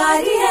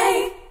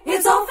 twiddly-idee-ay.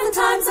 It's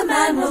oftentimes a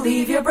man will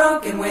leave you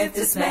broken with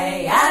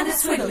dismay. And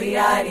it's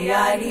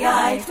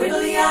twiddly-idee-idee-eye,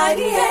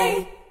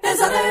 twiddly-idee-ay.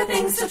 There's other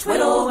things to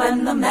twiddle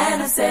when the man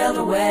has sailed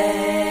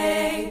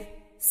away.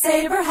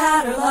 Saber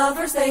had her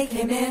lovers, they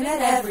came in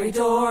at every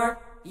door.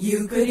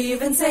 You could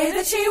even say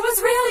that she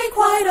was really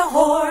quite a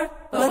whore.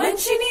 But when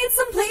she needs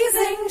some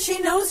pleasing, she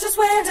knows just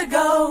where to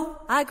go.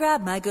 I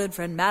grab my good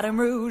friend Madame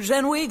Rouge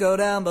and we go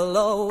down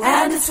below.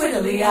 And it's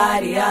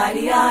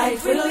twiddly-idee-idee-eye,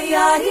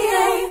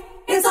 twiddly-idee-ay.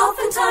 It's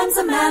oftentimes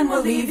a man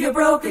will leave you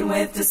broken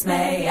with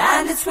dismay.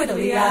 And it's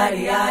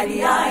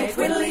twiddly-idee-idee-eye,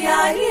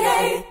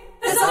 twiddly-idee-ay.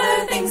 There's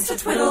other things to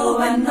twiddle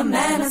when the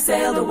man has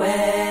sailed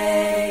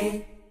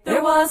away.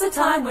 There was a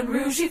time when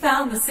Rouge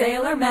found the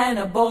sailor men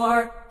a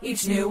bore.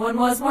 Each new one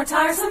was more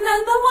tiresome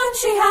than the one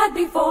she had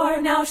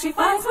before. Now she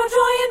finds more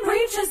joy in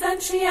breeches than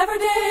she ever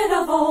did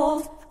of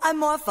old. I'm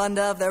more fond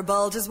of their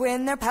bulges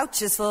when their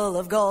pouch is full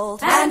of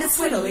gold. And it's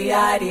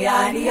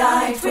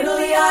twiddly-idee-idee-eye,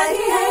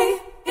 twiddly-idee-ay.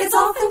 It's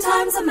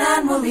oftentimes a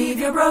man will leave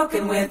you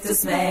broken with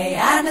dismay.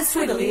 And it's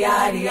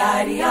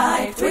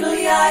twiddly-idee-idee-eye,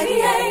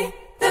 twiddly-idee-ay.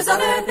 There's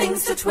other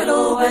things to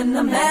twiddle when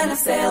the man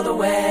has sailed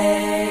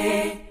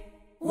away.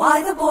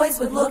 Why the boys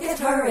would look at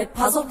her, it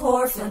puzzled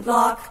poor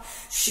Flintlock.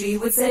 She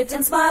would sit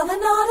and smile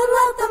and nod and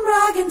let them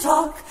brag and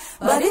talk.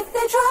 But if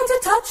they tried to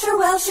touch her,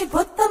 well, she'd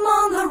put them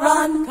on the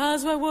run.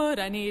 'Cause why would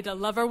I need a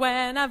lover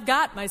when I've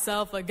got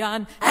myself a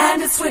gun?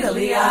 And it's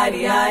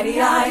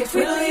twiddly-idee-idee-eye,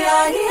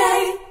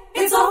 twiddly-idee-ay.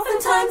 It's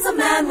oftentimes a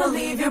man will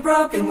leave you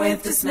broken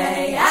with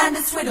dismay. And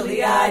it's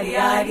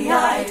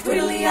twiddly-idee-idee-eye,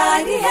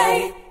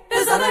 twiddly-idee-ay.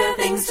 There's other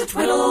things to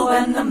twiddle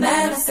when the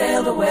man has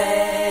sailed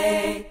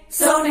away.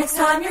 So next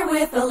time you're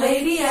with a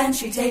lady and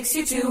she takes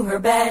you to her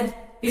bed,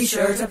 be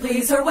sure to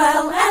please her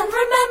well and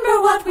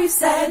remember what we've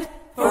said.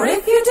 For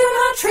if you do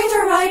not treat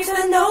her right,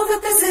 then know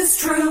that this is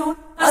true.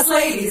 Us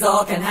ladies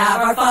all can have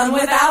our fun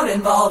without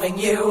involving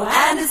you.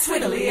 And it's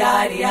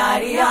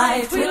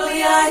twiddly-idee-idee-eye,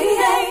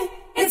 twiddly-idee-ay.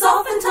 It's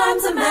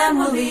oftentimes a man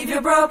will leave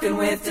you broken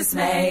with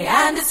dismay.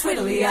 And it's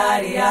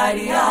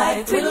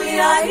twiddly-idee-idee-eye,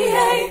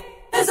 twiddly-idee-ay.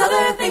 There's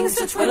other things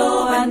to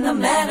twiddle when the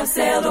men have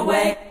sailed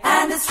away.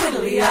 And it's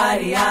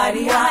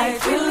twiddly-idee-idee-eye,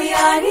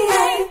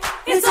 twiddly-idee-ay.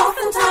 It's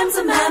oftentimes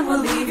a man will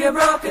leave you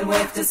broken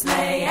with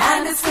dismay.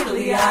 And it's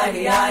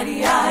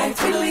twiddly-idee-idee-eye,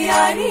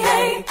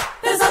 twiddly-idee-ay.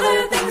 There's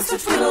other things to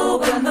twiddle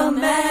when the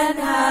man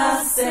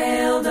has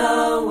sailed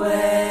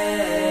away.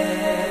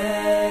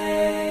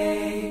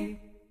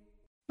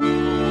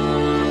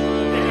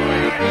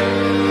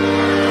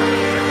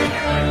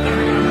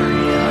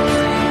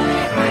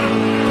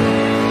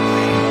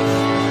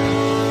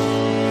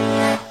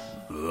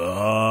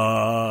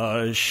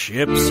 The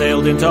ship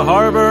sailed into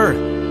harbor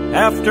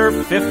after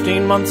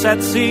 15 months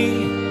at sea.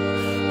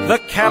 The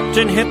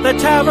captain hit the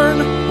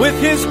tavern with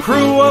his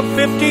crew of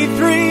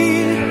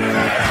 53.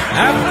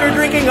 After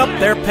drinking up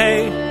their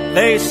pay,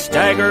 they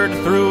staggered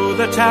through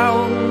the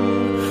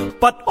town.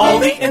 But all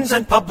the inns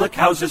and public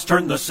houses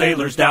turned the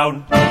sailors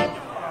down.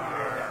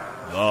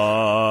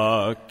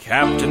 The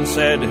captain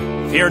said,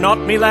 "Fear not,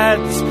 me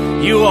lads,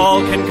 you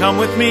all can come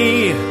with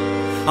me.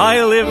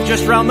 I live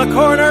just round the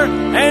corner,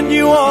 and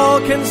you all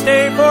can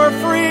stay for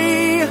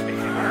free."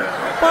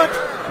 But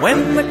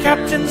when the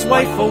captain's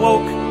wife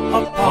awoke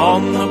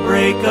upon the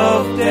break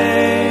of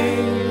day,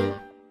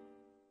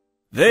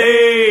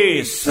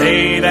 they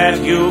say that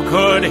you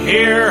could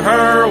hear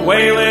her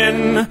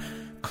wailing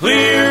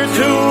clear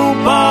to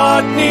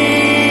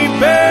Botany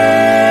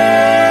Bay.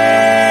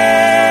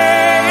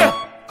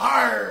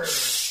 Arr!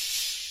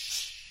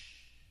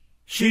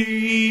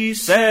 She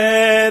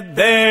said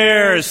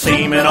there's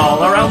semen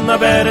all around the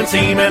bed and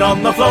semen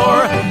on the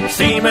floor,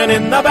 semen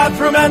in the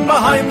bathroom and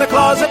behind the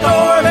closet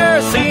door.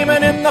 There's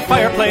semen in the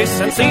fireplace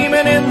and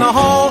semen in the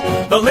hall.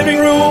 The living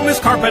room is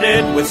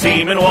carpeted with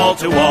semen wall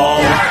to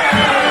wall.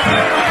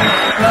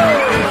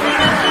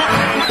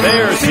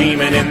 There's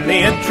semen in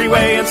the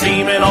entryway and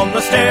semen on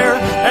the stair.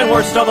 And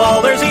worst of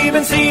all, there's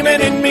even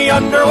semen in me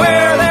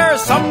underwear.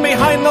 There's some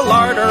behind the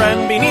larder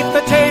and beneath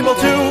the table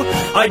too.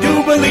 I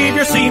do believe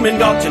your semen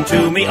got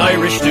into me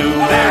Irish stew.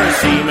 There's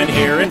semen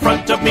here in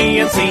front of me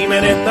and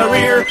semen in the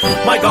rear.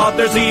 My God,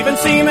 there's even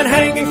semen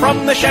hanging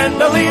from the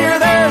chandelier.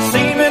 There's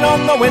semen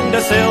on the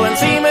windowsill and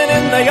semen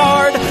in the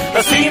yard.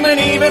 The semen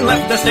even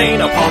left a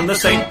stain upon the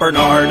St.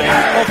 Bernard.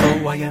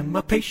 Although I am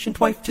a patient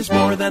wife, 'tis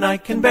more than I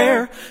can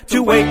bear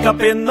to wake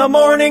up in the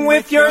morning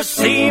with your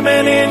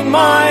semen in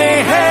my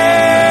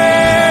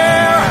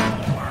hair.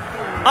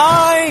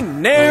 I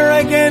ne'er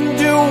again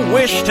do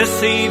wish to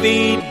see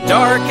thee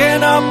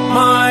darken up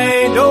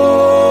my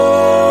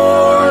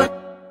door.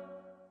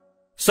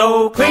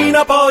 So clean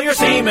up all your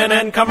semen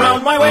and come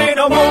round my way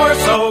no more.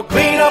 So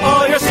clean up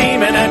all your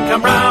semen and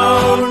come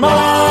round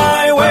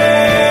my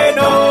way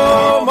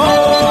no more.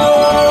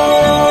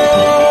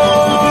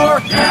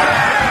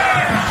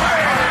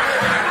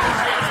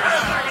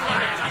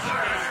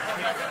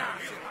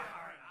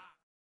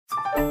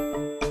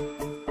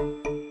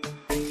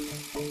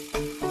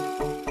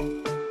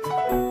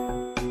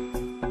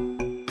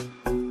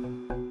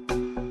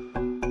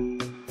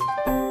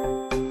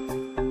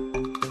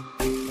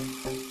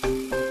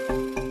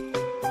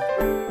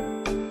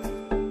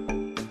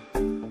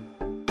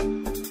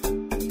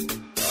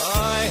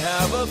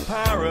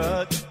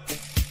 parrot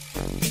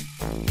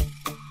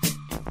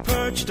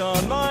perched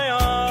on my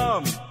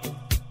arm,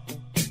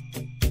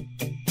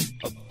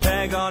 a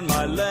peg on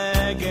my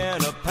leg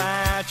and a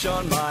patch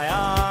on my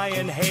eye,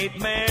 and hate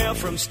mail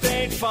from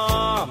State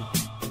Farm.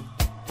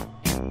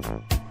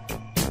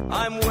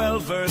 I'm well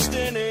versed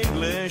in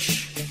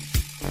English.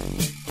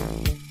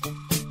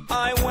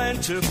 I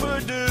went to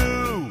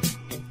Purdue,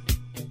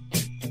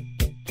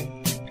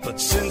 but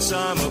since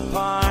I'm a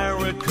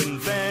pirate,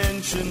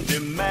 convention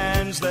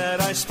demands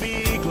that I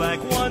speak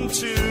like one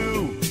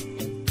too.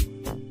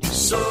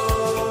 So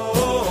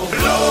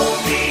blow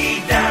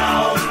me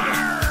down,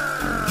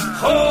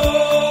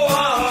 oh,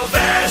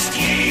 avast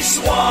ye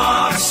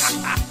swamps.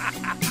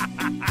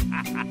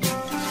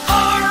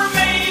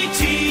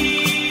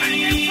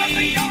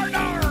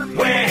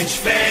 Wench,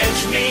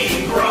 fetch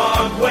me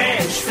grog,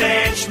 wench,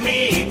 fetch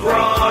me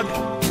grog.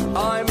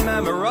 I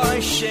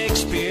memorize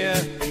Shakespeare,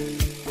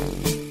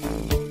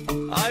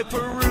 I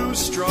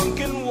peruse Drunk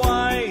and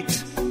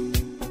White.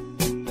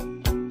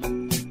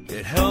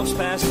 It helps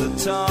pass the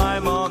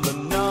time on the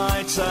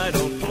nights I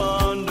don't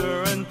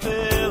plunder and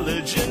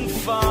pillage and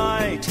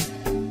fight.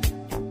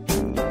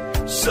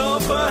 So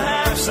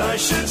perhaps I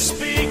should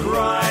speak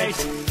right,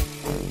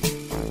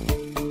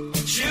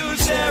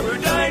 choose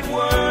erudite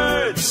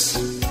words.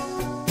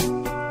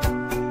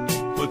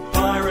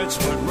 Pirates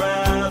would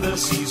rather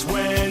seize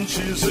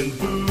wenches and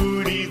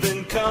booty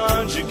than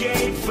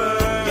conjugate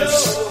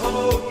verbs.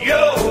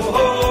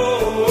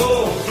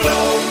 Yo-ho,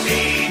 blow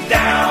me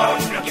down.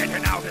 You're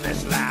getting out of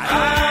this, lad.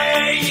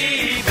 I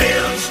ye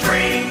bilge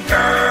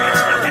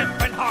drinker.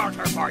 Limping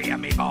harder for you,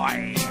 me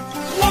boy.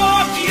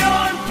 Walk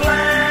yon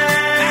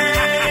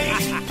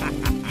plank.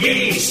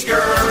 Ye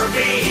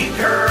scurvy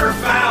cur,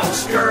 foul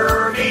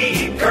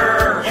scurvy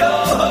cur.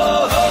 Yo-ho.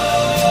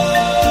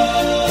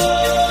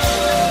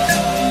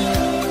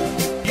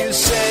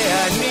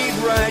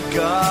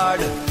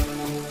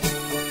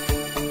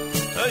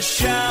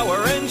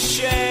 Shower and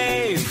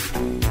shave.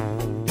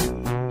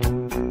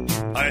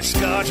 I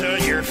scatter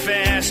your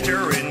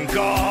faster and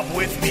gob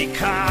with me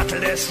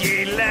cutlass,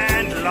 ye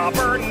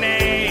landlubber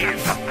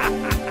knave.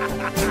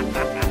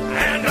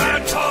 And I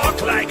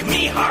talk like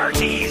me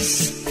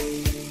hearties.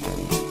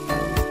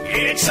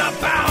 It's a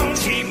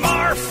bounty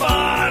more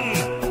fun.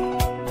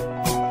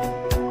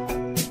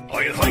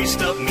 I'll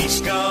hoist up me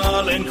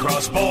skull and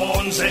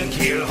crossbones and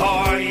kill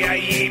her, ya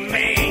ye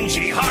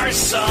mangy horse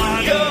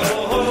son.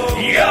 Yo-ho,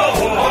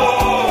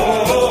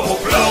 yo-ho,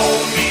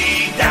 blow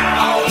me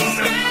down.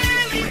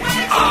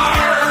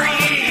 Are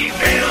ye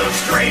bilge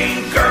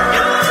drinker?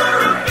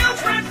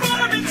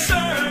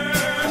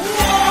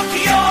 Walk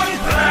yon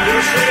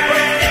plank.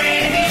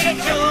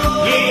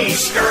 Ye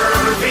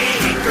scurvy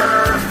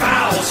cur,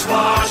 foul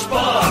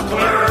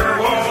swashbuckler.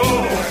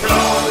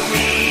 Blow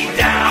me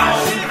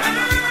down.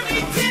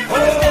 Oh,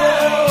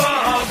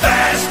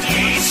 vast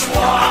ye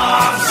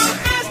swamps.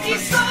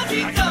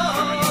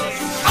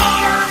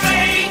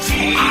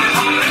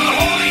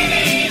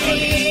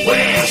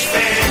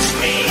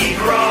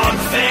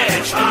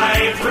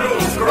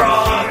 High-proof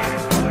grog.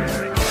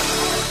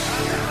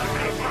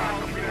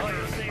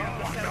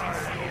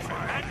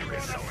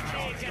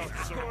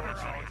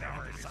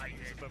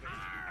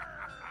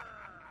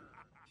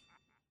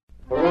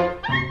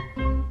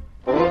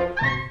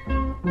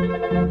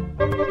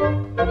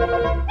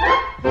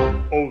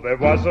 Oh, there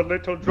was a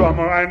little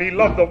drummer, and he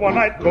loved the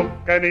one-eyed cook,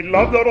 and he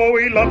loved her, oh,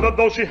 he loved her,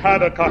 though she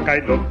had a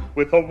cockeyed look,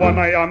 with the one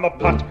eye on the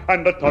pot,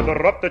 and the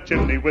t'other up the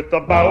chimney, with the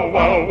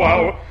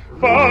bow-wow-wow,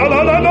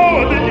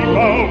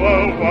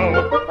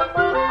 fa-la-la-la-la-dee-bow-wow-wow.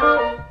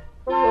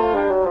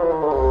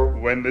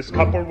 When this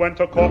couple went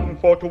a-courting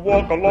for to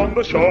walk along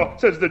the shore,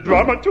 says the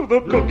drummer to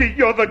the cookie,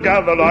 you're the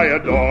gal that I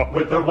adore.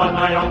 With her one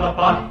eye on the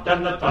pot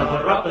and the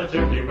t'other up the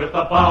chimney, with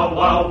a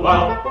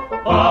bow-wow-wow,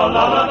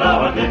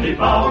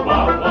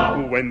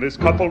 fa-la-la-la-la-dee-bow-wow-wow. When this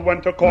couple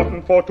went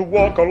a-courting for to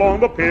walk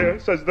along the pier,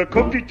 says the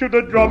cookie to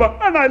the drummer,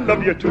 and I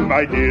love you too,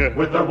 my dear.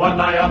 With her one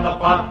eye on the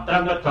pot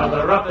and the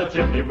t'other up the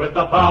chimney, with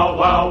a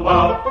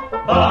bow-wow-wow,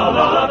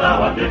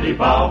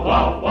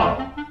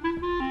 fa-la-la-la-la-dee-bow-wow-wow.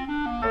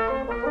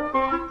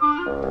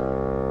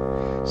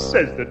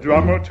 Says the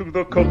drummer to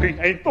the cookie,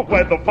 ain't the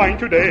weather fine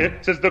today?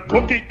 Says the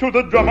cookie to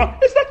the drummer,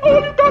 is that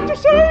all you got to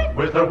say?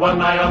 With her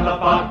one eye on the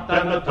pot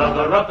and the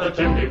t'other up the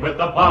chimney, with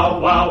a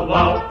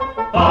bow-wow-wow,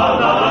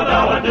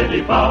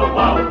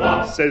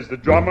 fa-la-la-la-la-dee-bow-wow-wow. Says the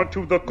drummer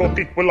to the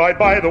cookie, will I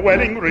buy the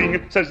wedding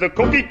ring? Says the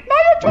cookie, now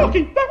you're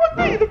talking, that would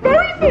be the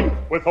very thing.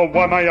 With her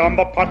one eye on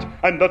the pot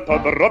and the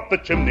t'other up the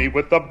chimney,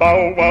 with the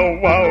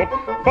bow-wow-wow,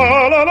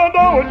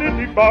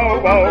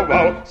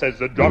 fa-la-la-la-la-dee-bow-wow-wow. Says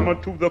the drummer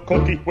to the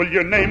cookie, will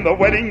you name the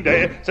wedding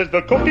day? Says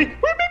the cookie, we'll be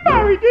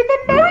married in the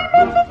merry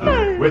month of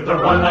May. With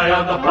her one eye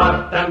on the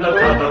pot and the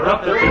t'other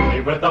up the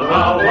chimney, with the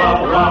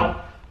bow-wow-wow,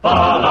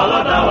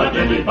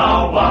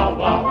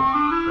 fa-la-la-la-la-dee-bow-wow-wow.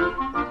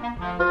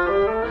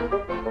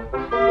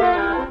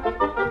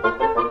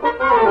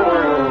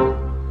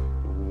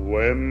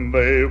 When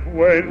they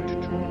went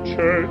to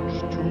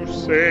church to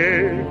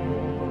say,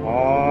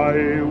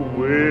 I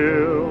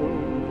will,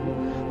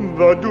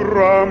 the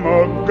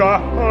drummer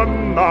got a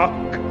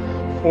knock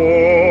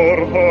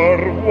For her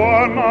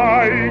one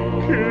I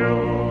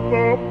killed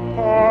the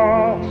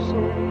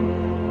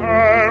parson,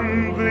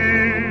 and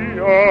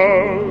the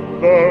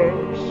other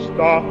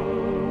stopped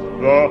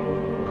the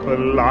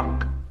clock.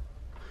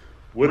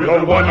 With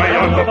the one eye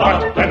on the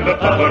pot and the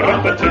other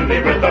on the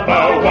chimney with the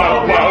bow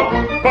wow wow.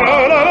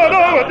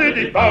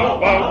 Ba-da-da-da-da-dee-bow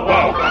wow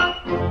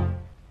wow.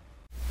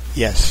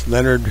 Yes,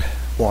 Leonard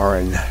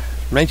Warren.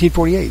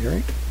 1948,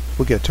 right?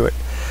 We'll get to it.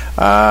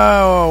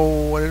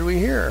 What did we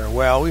hear?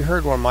 Well, we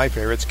heard one of my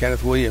favorites,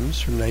 Kenneth Williams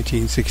from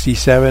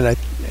 1967.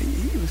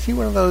 Was he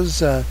one of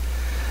those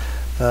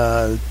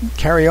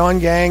Carry On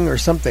Gang or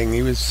something?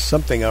 He was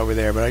something over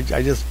there, but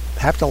I just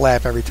have to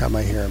laugh every time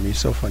I hear him. He's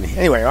so funny.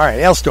 Anyway, all right,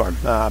 Hailstorm.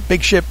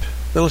 Big Ship,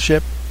 Little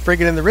Ship,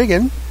 Frigate and the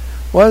Riggin'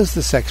 was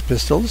the Sex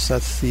Pistols.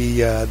 That's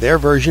their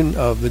version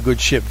of the good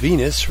ship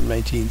Venus from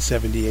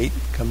 1978.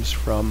 Comes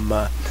from,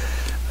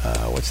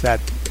 what's that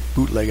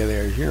bootlegger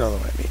there? You know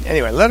what I mean.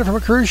 Anyway, Letter from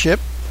a Cruise Ship.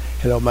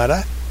 Hello,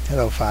 Mother.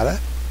 Hello, Father.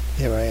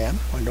 Here I am,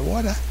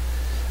 underwater.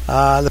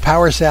 The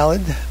Power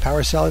Salad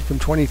from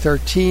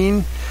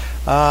 2013.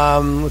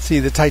 Let's see,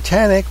 the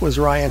Titanic was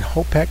Ryan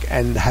Hopek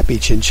and the Happy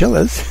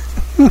Chinchillas.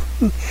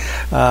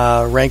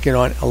 Ranking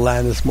on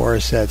Alanis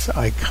Morissette's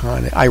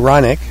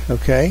Ironic,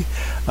 okay,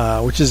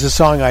 which is a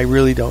song I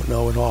really don't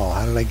know at all.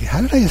 How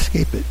did I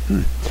escape it?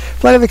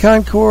 Flight of the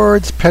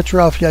Conchords,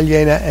 Petrov,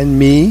 Yelena, and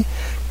Me.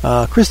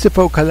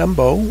 Cristoforo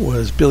Colombo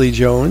was Billy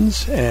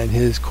Jones, and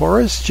his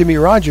chorus, Jimmy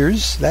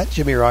Rogers, right,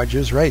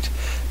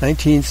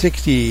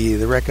 1960,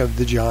 The Wreck of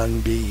the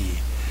John B.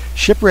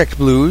 Shipwrecked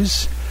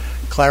Blues,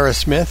 Clara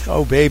Smith,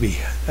 oh baby,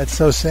 that's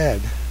so sad.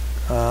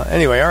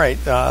 Anyway, all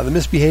right, the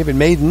Misbehaving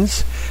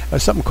Maidens,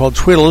 something called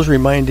Twiddles,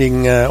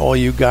 reminding all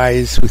you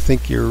guys who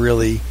think you're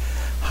really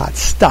hot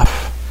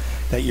stuff,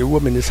 that your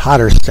woman is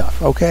hotter stuff,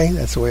 okay?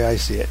 That's the way I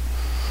see it.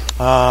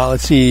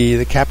 Let's see,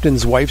 the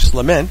Captain's Wife's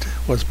Lament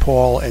was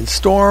Paul and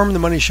Storm, the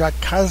Money Shot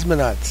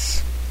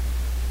Cosmonauts,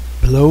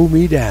 Blow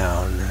Me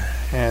Down,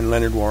 and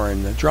Leonard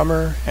Warren, the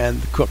drummer,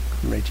 and the cook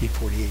from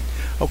 1948.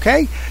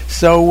 Okay,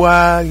 so,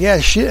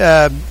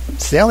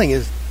 sailing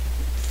is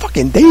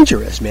fucking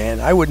dangerous, man.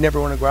 I would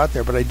never want to go out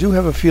there, but I do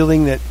have a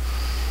feeling that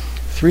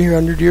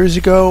 300 years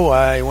ago,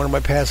 one of my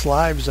past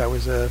lives, I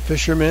was a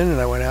fisherman,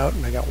 and I went out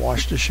and I got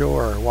washed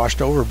ashore,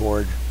 washed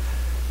overboard.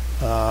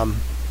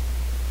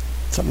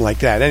 Something like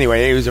that.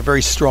 Anyway, it was a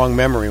very strong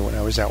memory when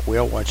I was out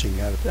whale watching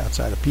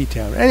outside of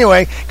P-Town.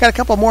 Anyway, got a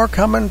couple more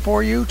coming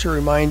for you to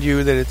remind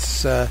you that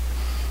it's,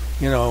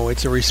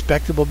 it's a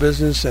respectable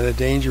business and a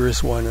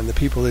dangerous one, and the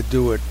people that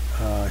do it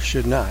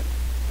should not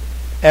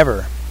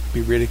ever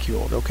be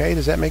ridiculed. Okay,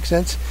 does that make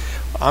sense?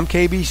 I'm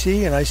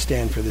KBC, and I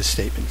stand for this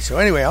statement. So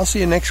anyway, I'll see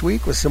you next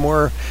week with some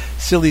more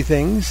silly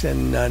things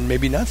and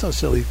maybe not so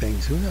silly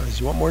things. Who knows?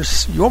 You want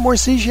more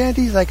sea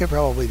shanties? I could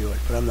probably do it,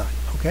 but I'm not.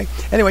 Okay.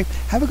 Anyway,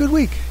 have a good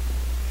week.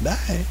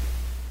 Bye.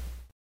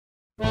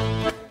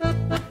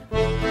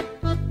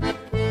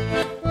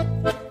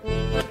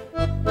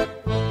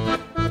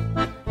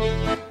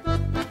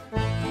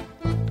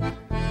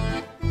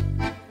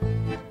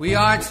 We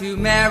are two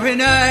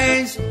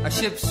mariners, our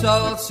ship's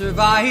sole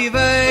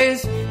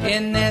survivors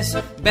in this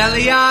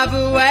belly of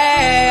a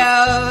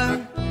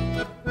whale.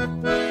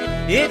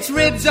 Its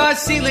ribs are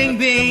ceiling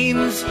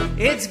beams,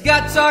 its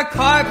guts are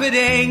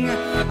carpeting.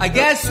 I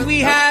guess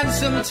we have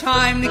some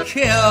time to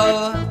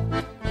kill.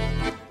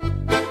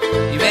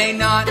 You may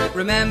not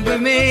remember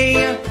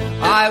me,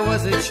 I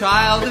was a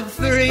child of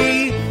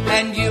 3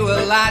 and you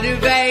a lad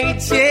of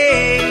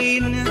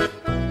 18.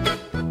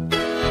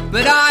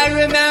 But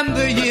I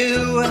remember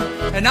you,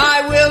 and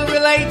I will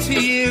relate to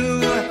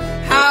you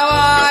how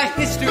our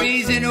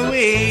history's in a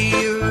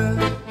weave.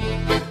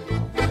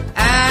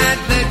 At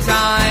the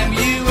time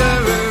you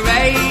were a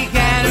rake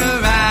and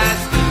a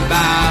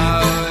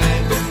roustabout,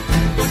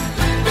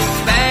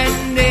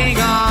 spending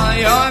all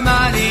your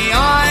money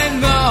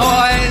on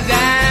boys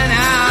and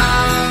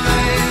hounds.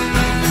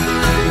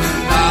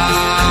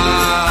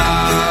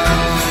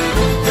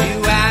 You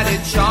had a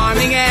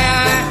charming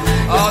air,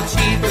 all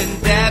cheap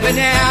and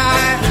debonair.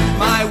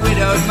 My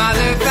widowed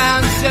mother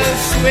found so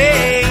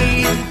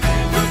sweet,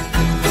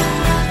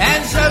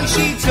 and so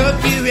she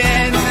took you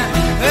in,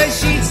 her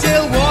sheets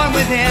still warm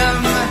with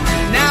him,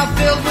 now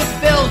filled with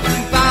filth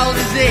and foul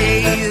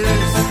disease.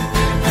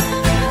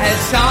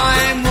 As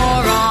time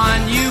wore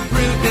on, you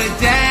proved a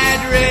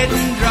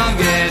dead-ridden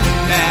drunken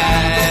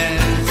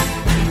mess,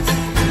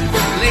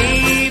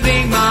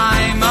 leaving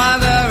my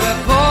mother a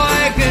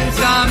poor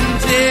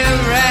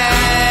consumptive wretch.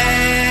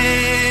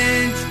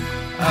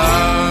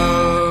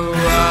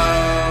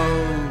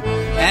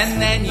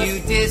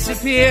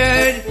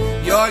 Disappeared,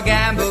 your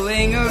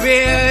gambling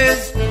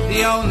arrears,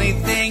 the only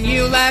thing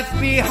you left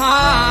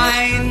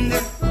behind.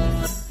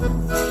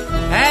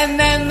 And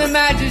then the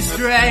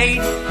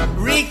magistrate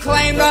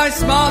reclaimed our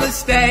small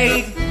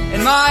estate,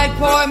 and my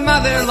poor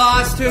mother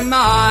lost her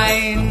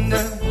mind.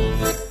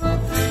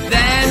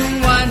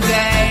 Then one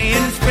day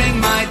in spring,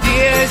 my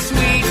dear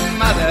sweet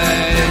mother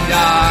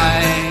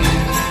died.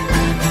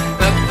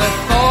 But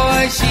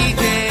before she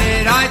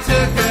did, I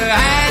took her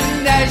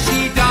hand as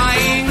she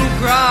dying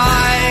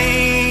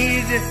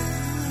cried.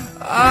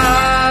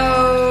 Oh,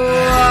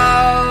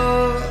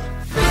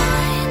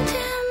 Find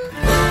him,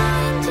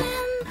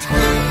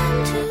 tie him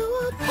to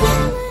a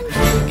pole and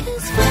break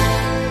his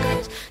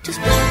fingers to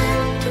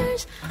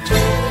splinters,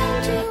 turn him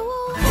to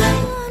a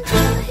hole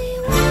until he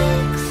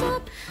wakes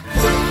up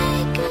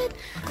naked,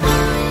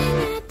 clawing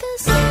at the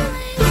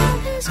ceiling of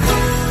his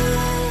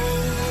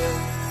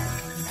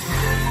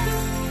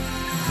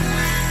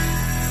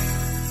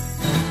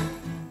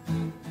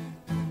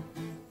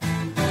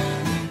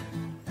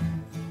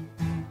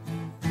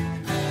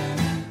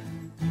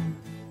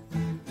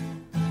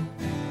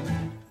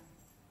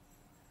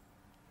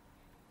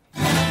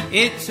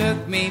it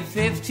took me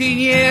 15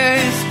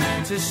 years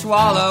to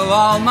swallow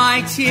all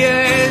my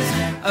tears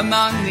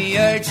among the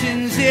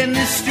urchins in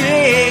the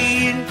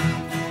street,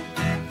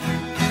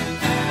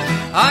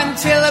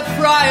 until a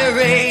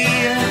priory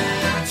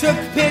took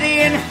pity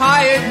and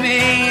hired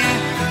me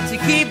to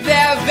keep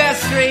their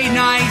vestry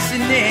nice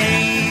and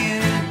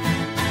neat.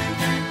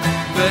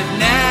 But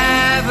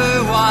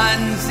never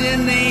once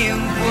in the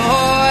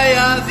employ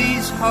of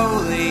these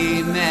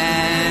holy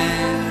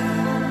men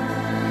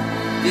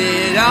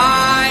did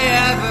I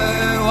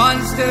ever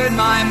once turn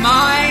my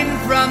mind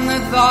from the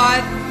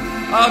thought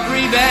of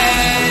revenge.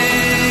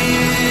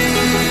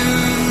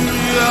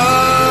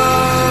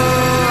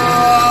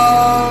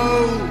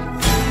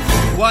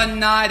 Oh. One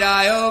night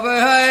I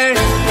overheard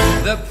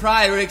the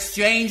prior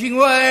exchanging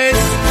words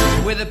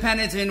with a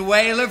penitent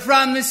whaler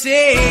from the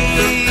sea.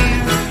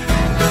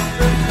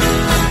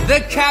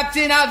 The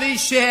captain of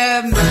his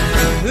ship,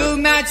 who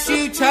matched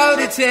you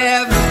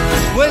toe-to-tip,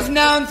 was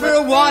known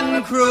for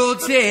one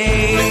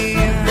cruelty.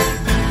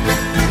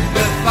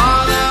 The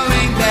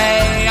following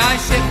day I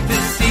shipped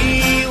to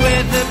sea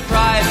with the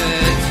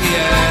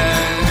privateer,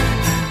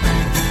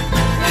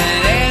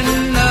 and in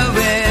the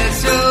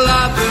whistle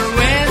of the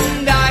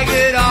wind I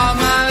could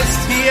almost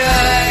hear,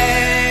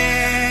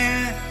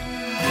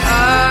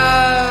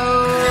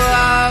 oh,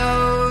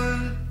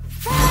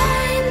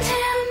 Find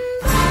him,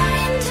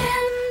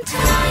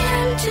 tie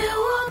him to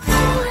a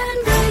pole and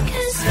break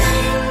his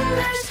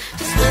fingers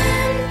to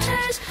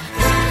splinters,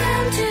 turn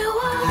him to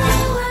a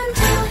hole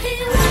until he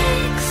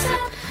wakes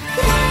up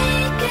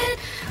naked,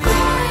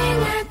 clawing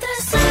at the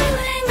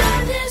ceiling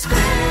of his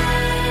grave.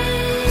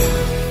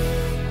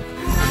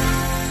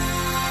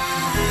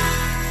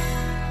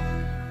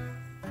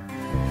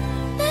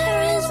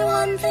 There is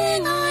one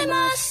thing I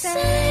must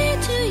say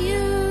to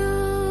you.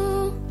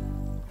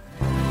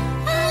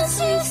 As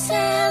you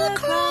sail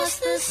across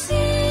the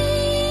sea,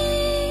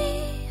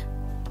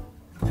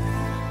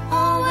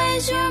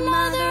 always your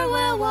mother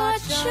will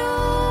watch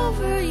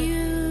over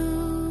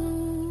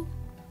you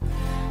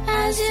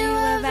as you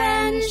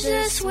avenge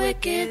this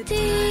wicked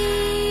deed.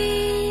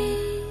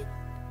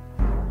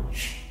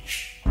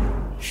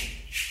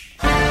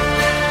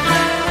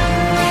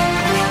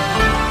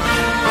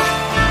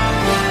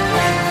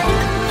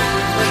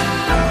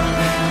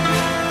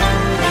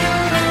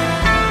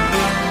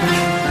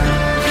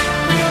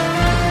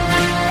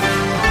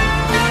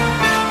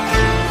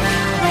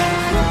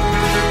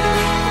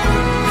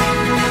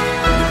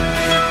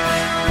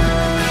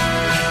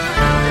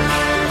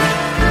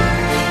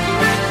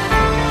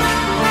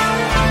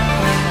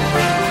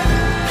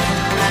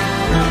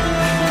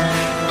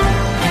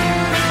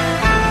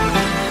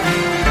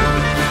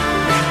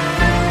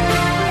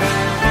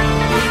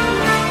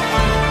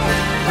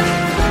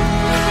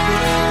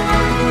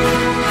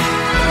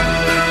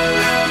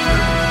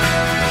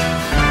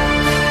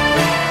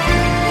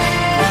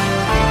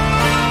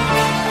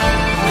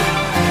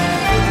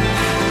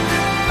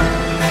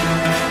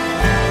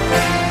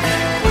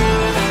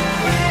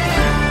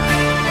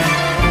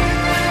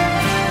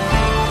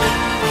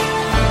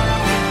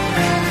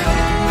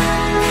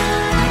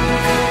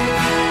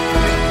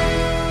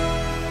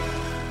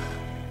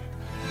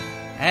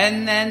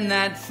 And then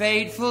that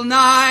fateful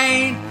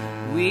night,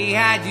 we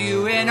had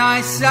you in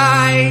our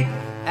sight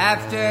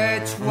after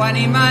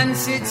 20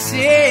 months at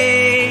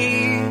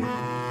sea.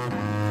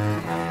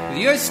 With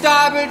your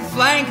starboard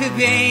flank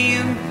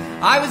abeam,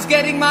 I was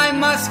getting my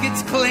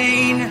muskets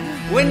clean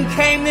when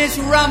came this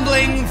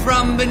rumbling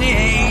from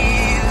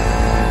beneath.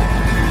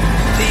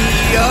 The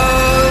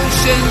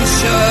ocean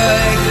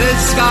shook, the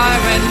sky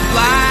went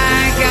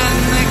black, and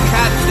the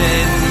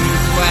captain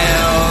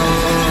quailed.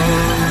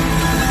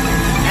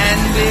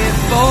 And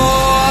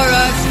before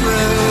us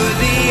grew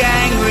the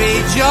angry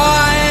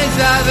joys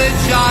of a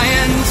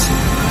giant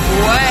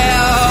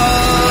whale.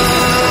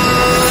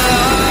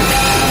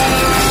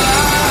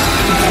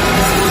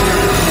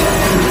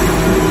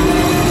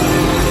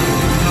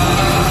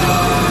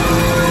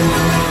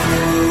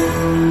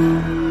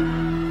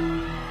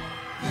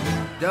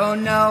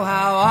 Don't know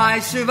how I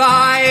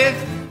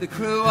survived. The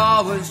crew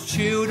all was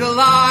chewed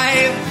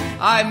alive.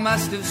 I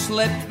must have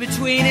slipped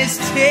between his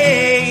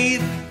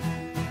teeth.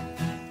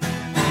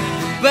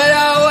 But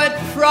oh, what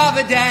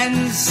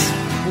providence,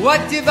 what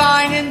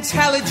divine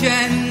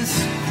intelligence,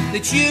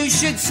 that you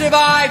should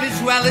survive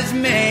as well as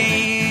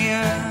me.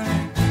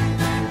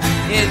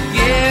 It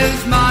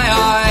gives my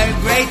heart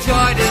great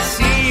joy to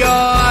see your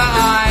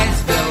eyes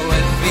fill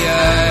with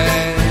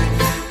fear.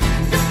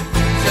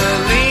 So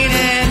lean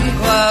in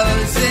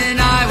close and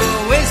I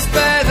will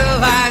whisper the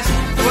last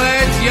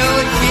words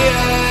you'll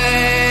hear.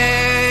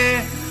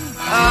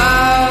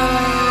 Oh.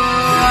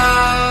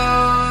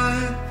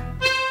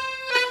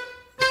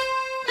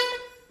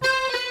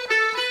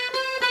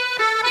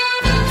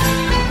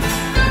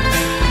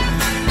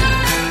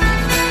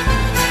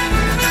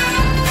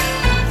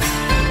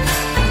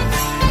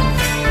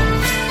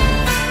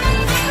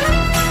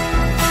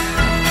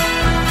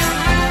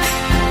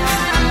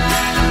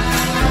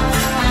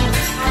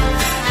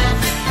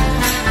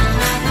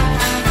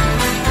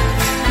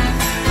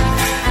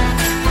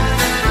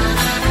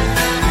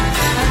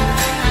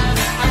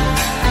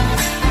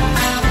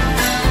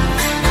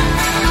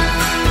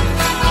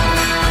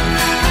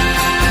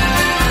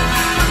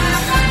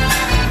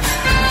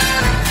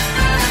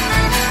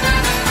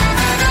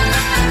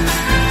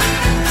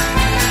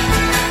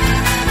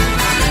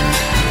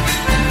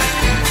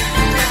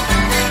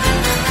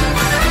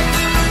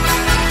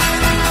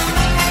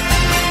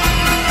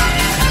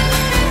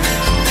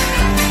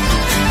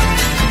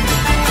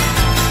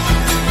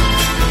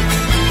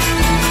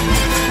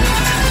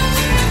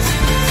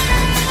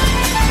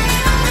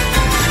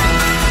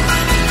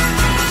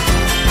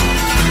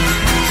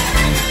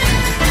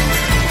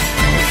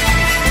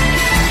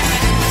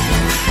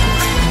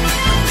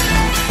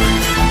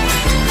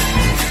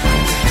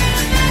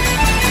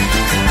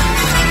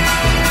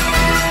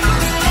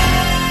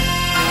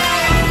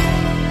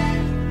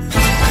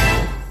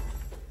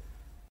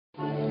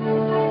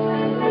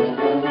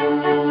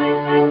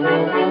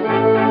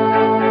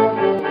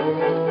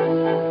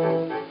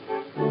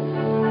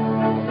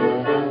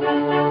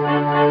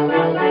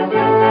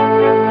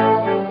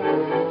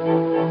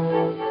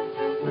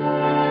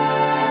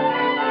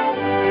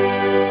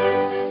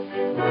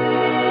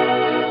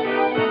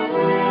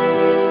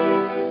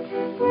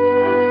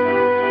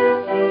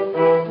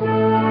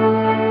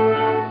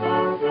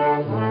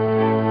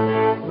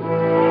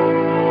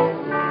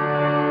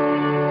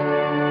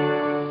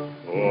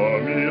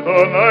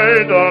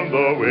 And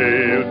the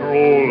waves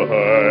roll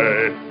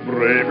high,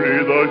 bravely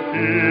the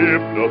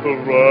ship doth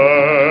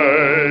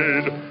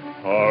ride.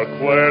 Hark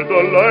where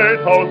the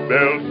lighthouse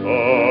bell's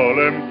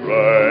solemn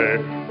cry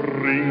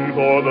rings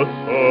o'er the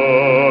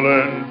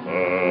sullen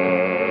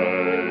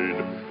tide.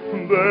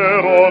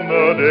 There on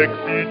the deck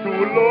see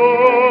two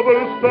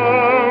lovers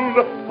stand,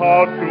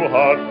 heart to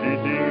heart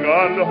beating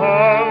and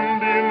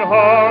hand in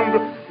hand.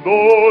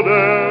 Though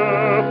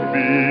death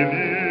be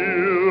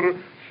near,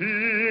 she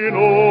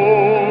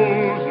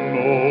knows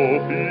no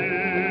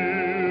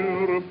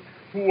fear,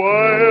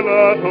 while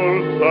at her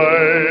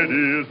side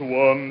is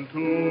one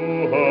to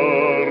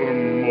her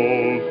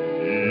most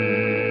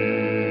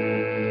dear.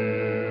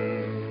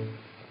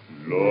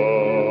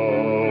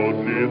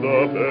 Loudly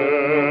the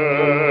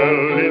bell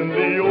in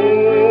the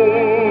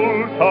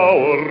old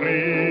tower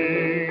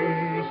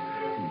rings,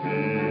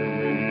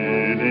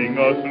 bidding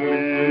us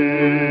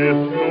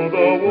list to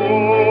the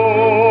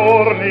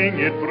warning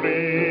it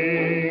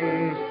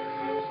brings.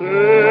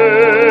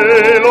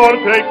 Sailor,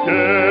 take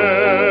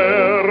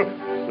care,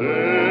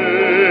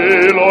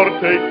 sailor,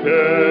 take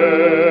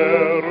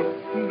care,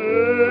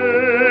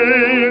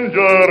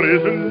 danger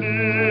is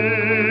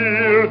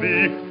near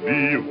thee,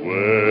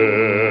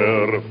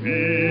 beware,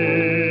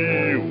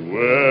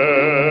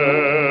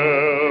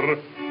 beware,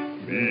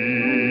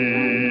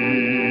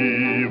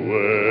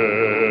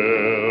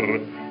 beware,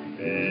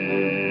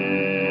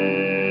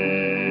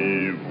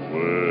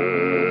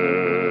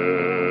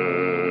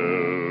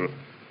 beware.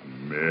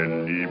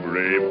 Many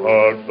brave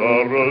hearts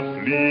are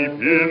asleep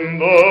in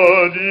the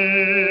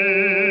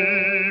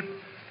deep,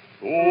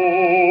 so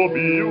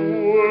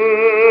beware,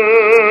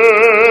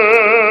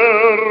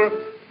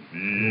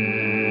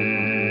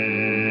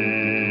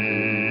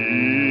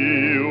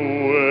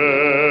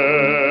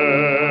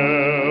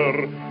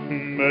 beware.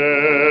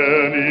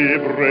 Many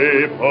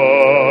brave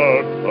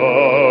hearts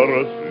are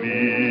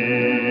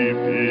asleep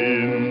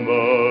in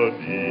the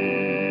deep,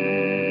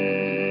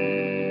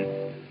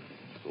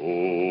 so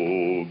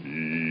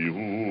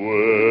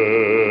beware,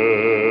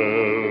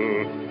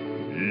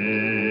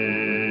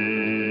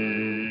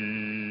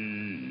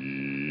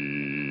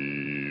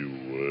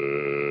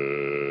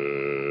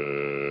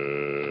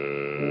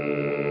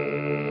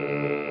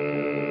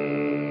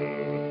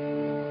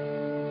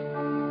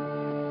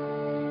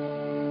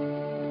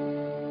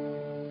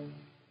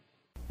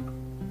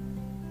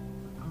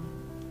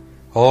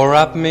 Oh,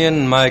 wrap me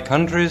in my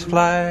country's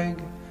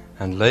flag,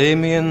 and lay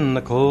me in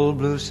the cold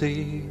blue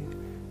sea,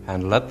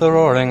 and let the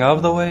roaring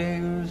of the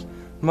waves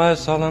my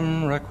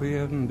solemn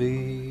requiem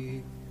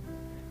be.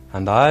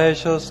 And I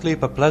shall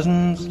sleep a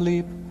pleasant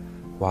sleep,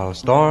 while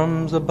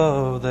storms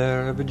above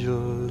their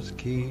vigils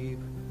keep.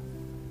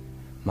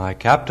 My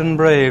captain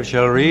brave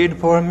shall read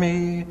for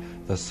me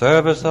the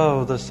service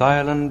of the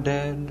silent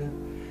dead,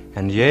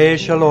 and yea,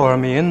 shall oar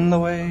me in the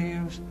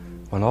waves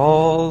when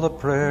all the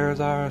prayers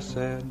are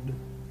said.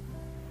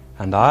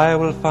 And I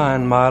will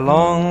find my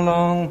long,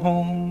 long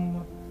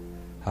home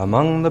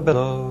among the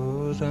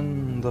billows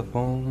and the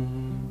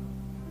foam.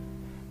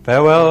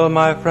 Farewell,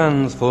 my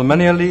friends, full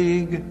many a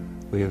league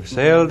we have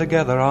sailed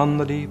together on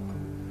the deep.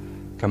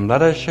 Come,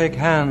 let us shake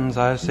hands,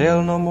 I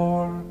sail no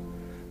more,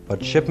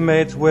 but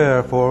shipmates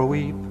wherefore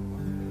weep?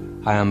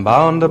 I am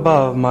bound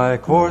above, my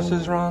course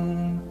is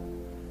run,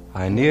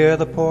 I near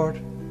the port,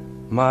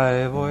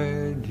 my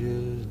voyage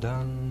is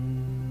done.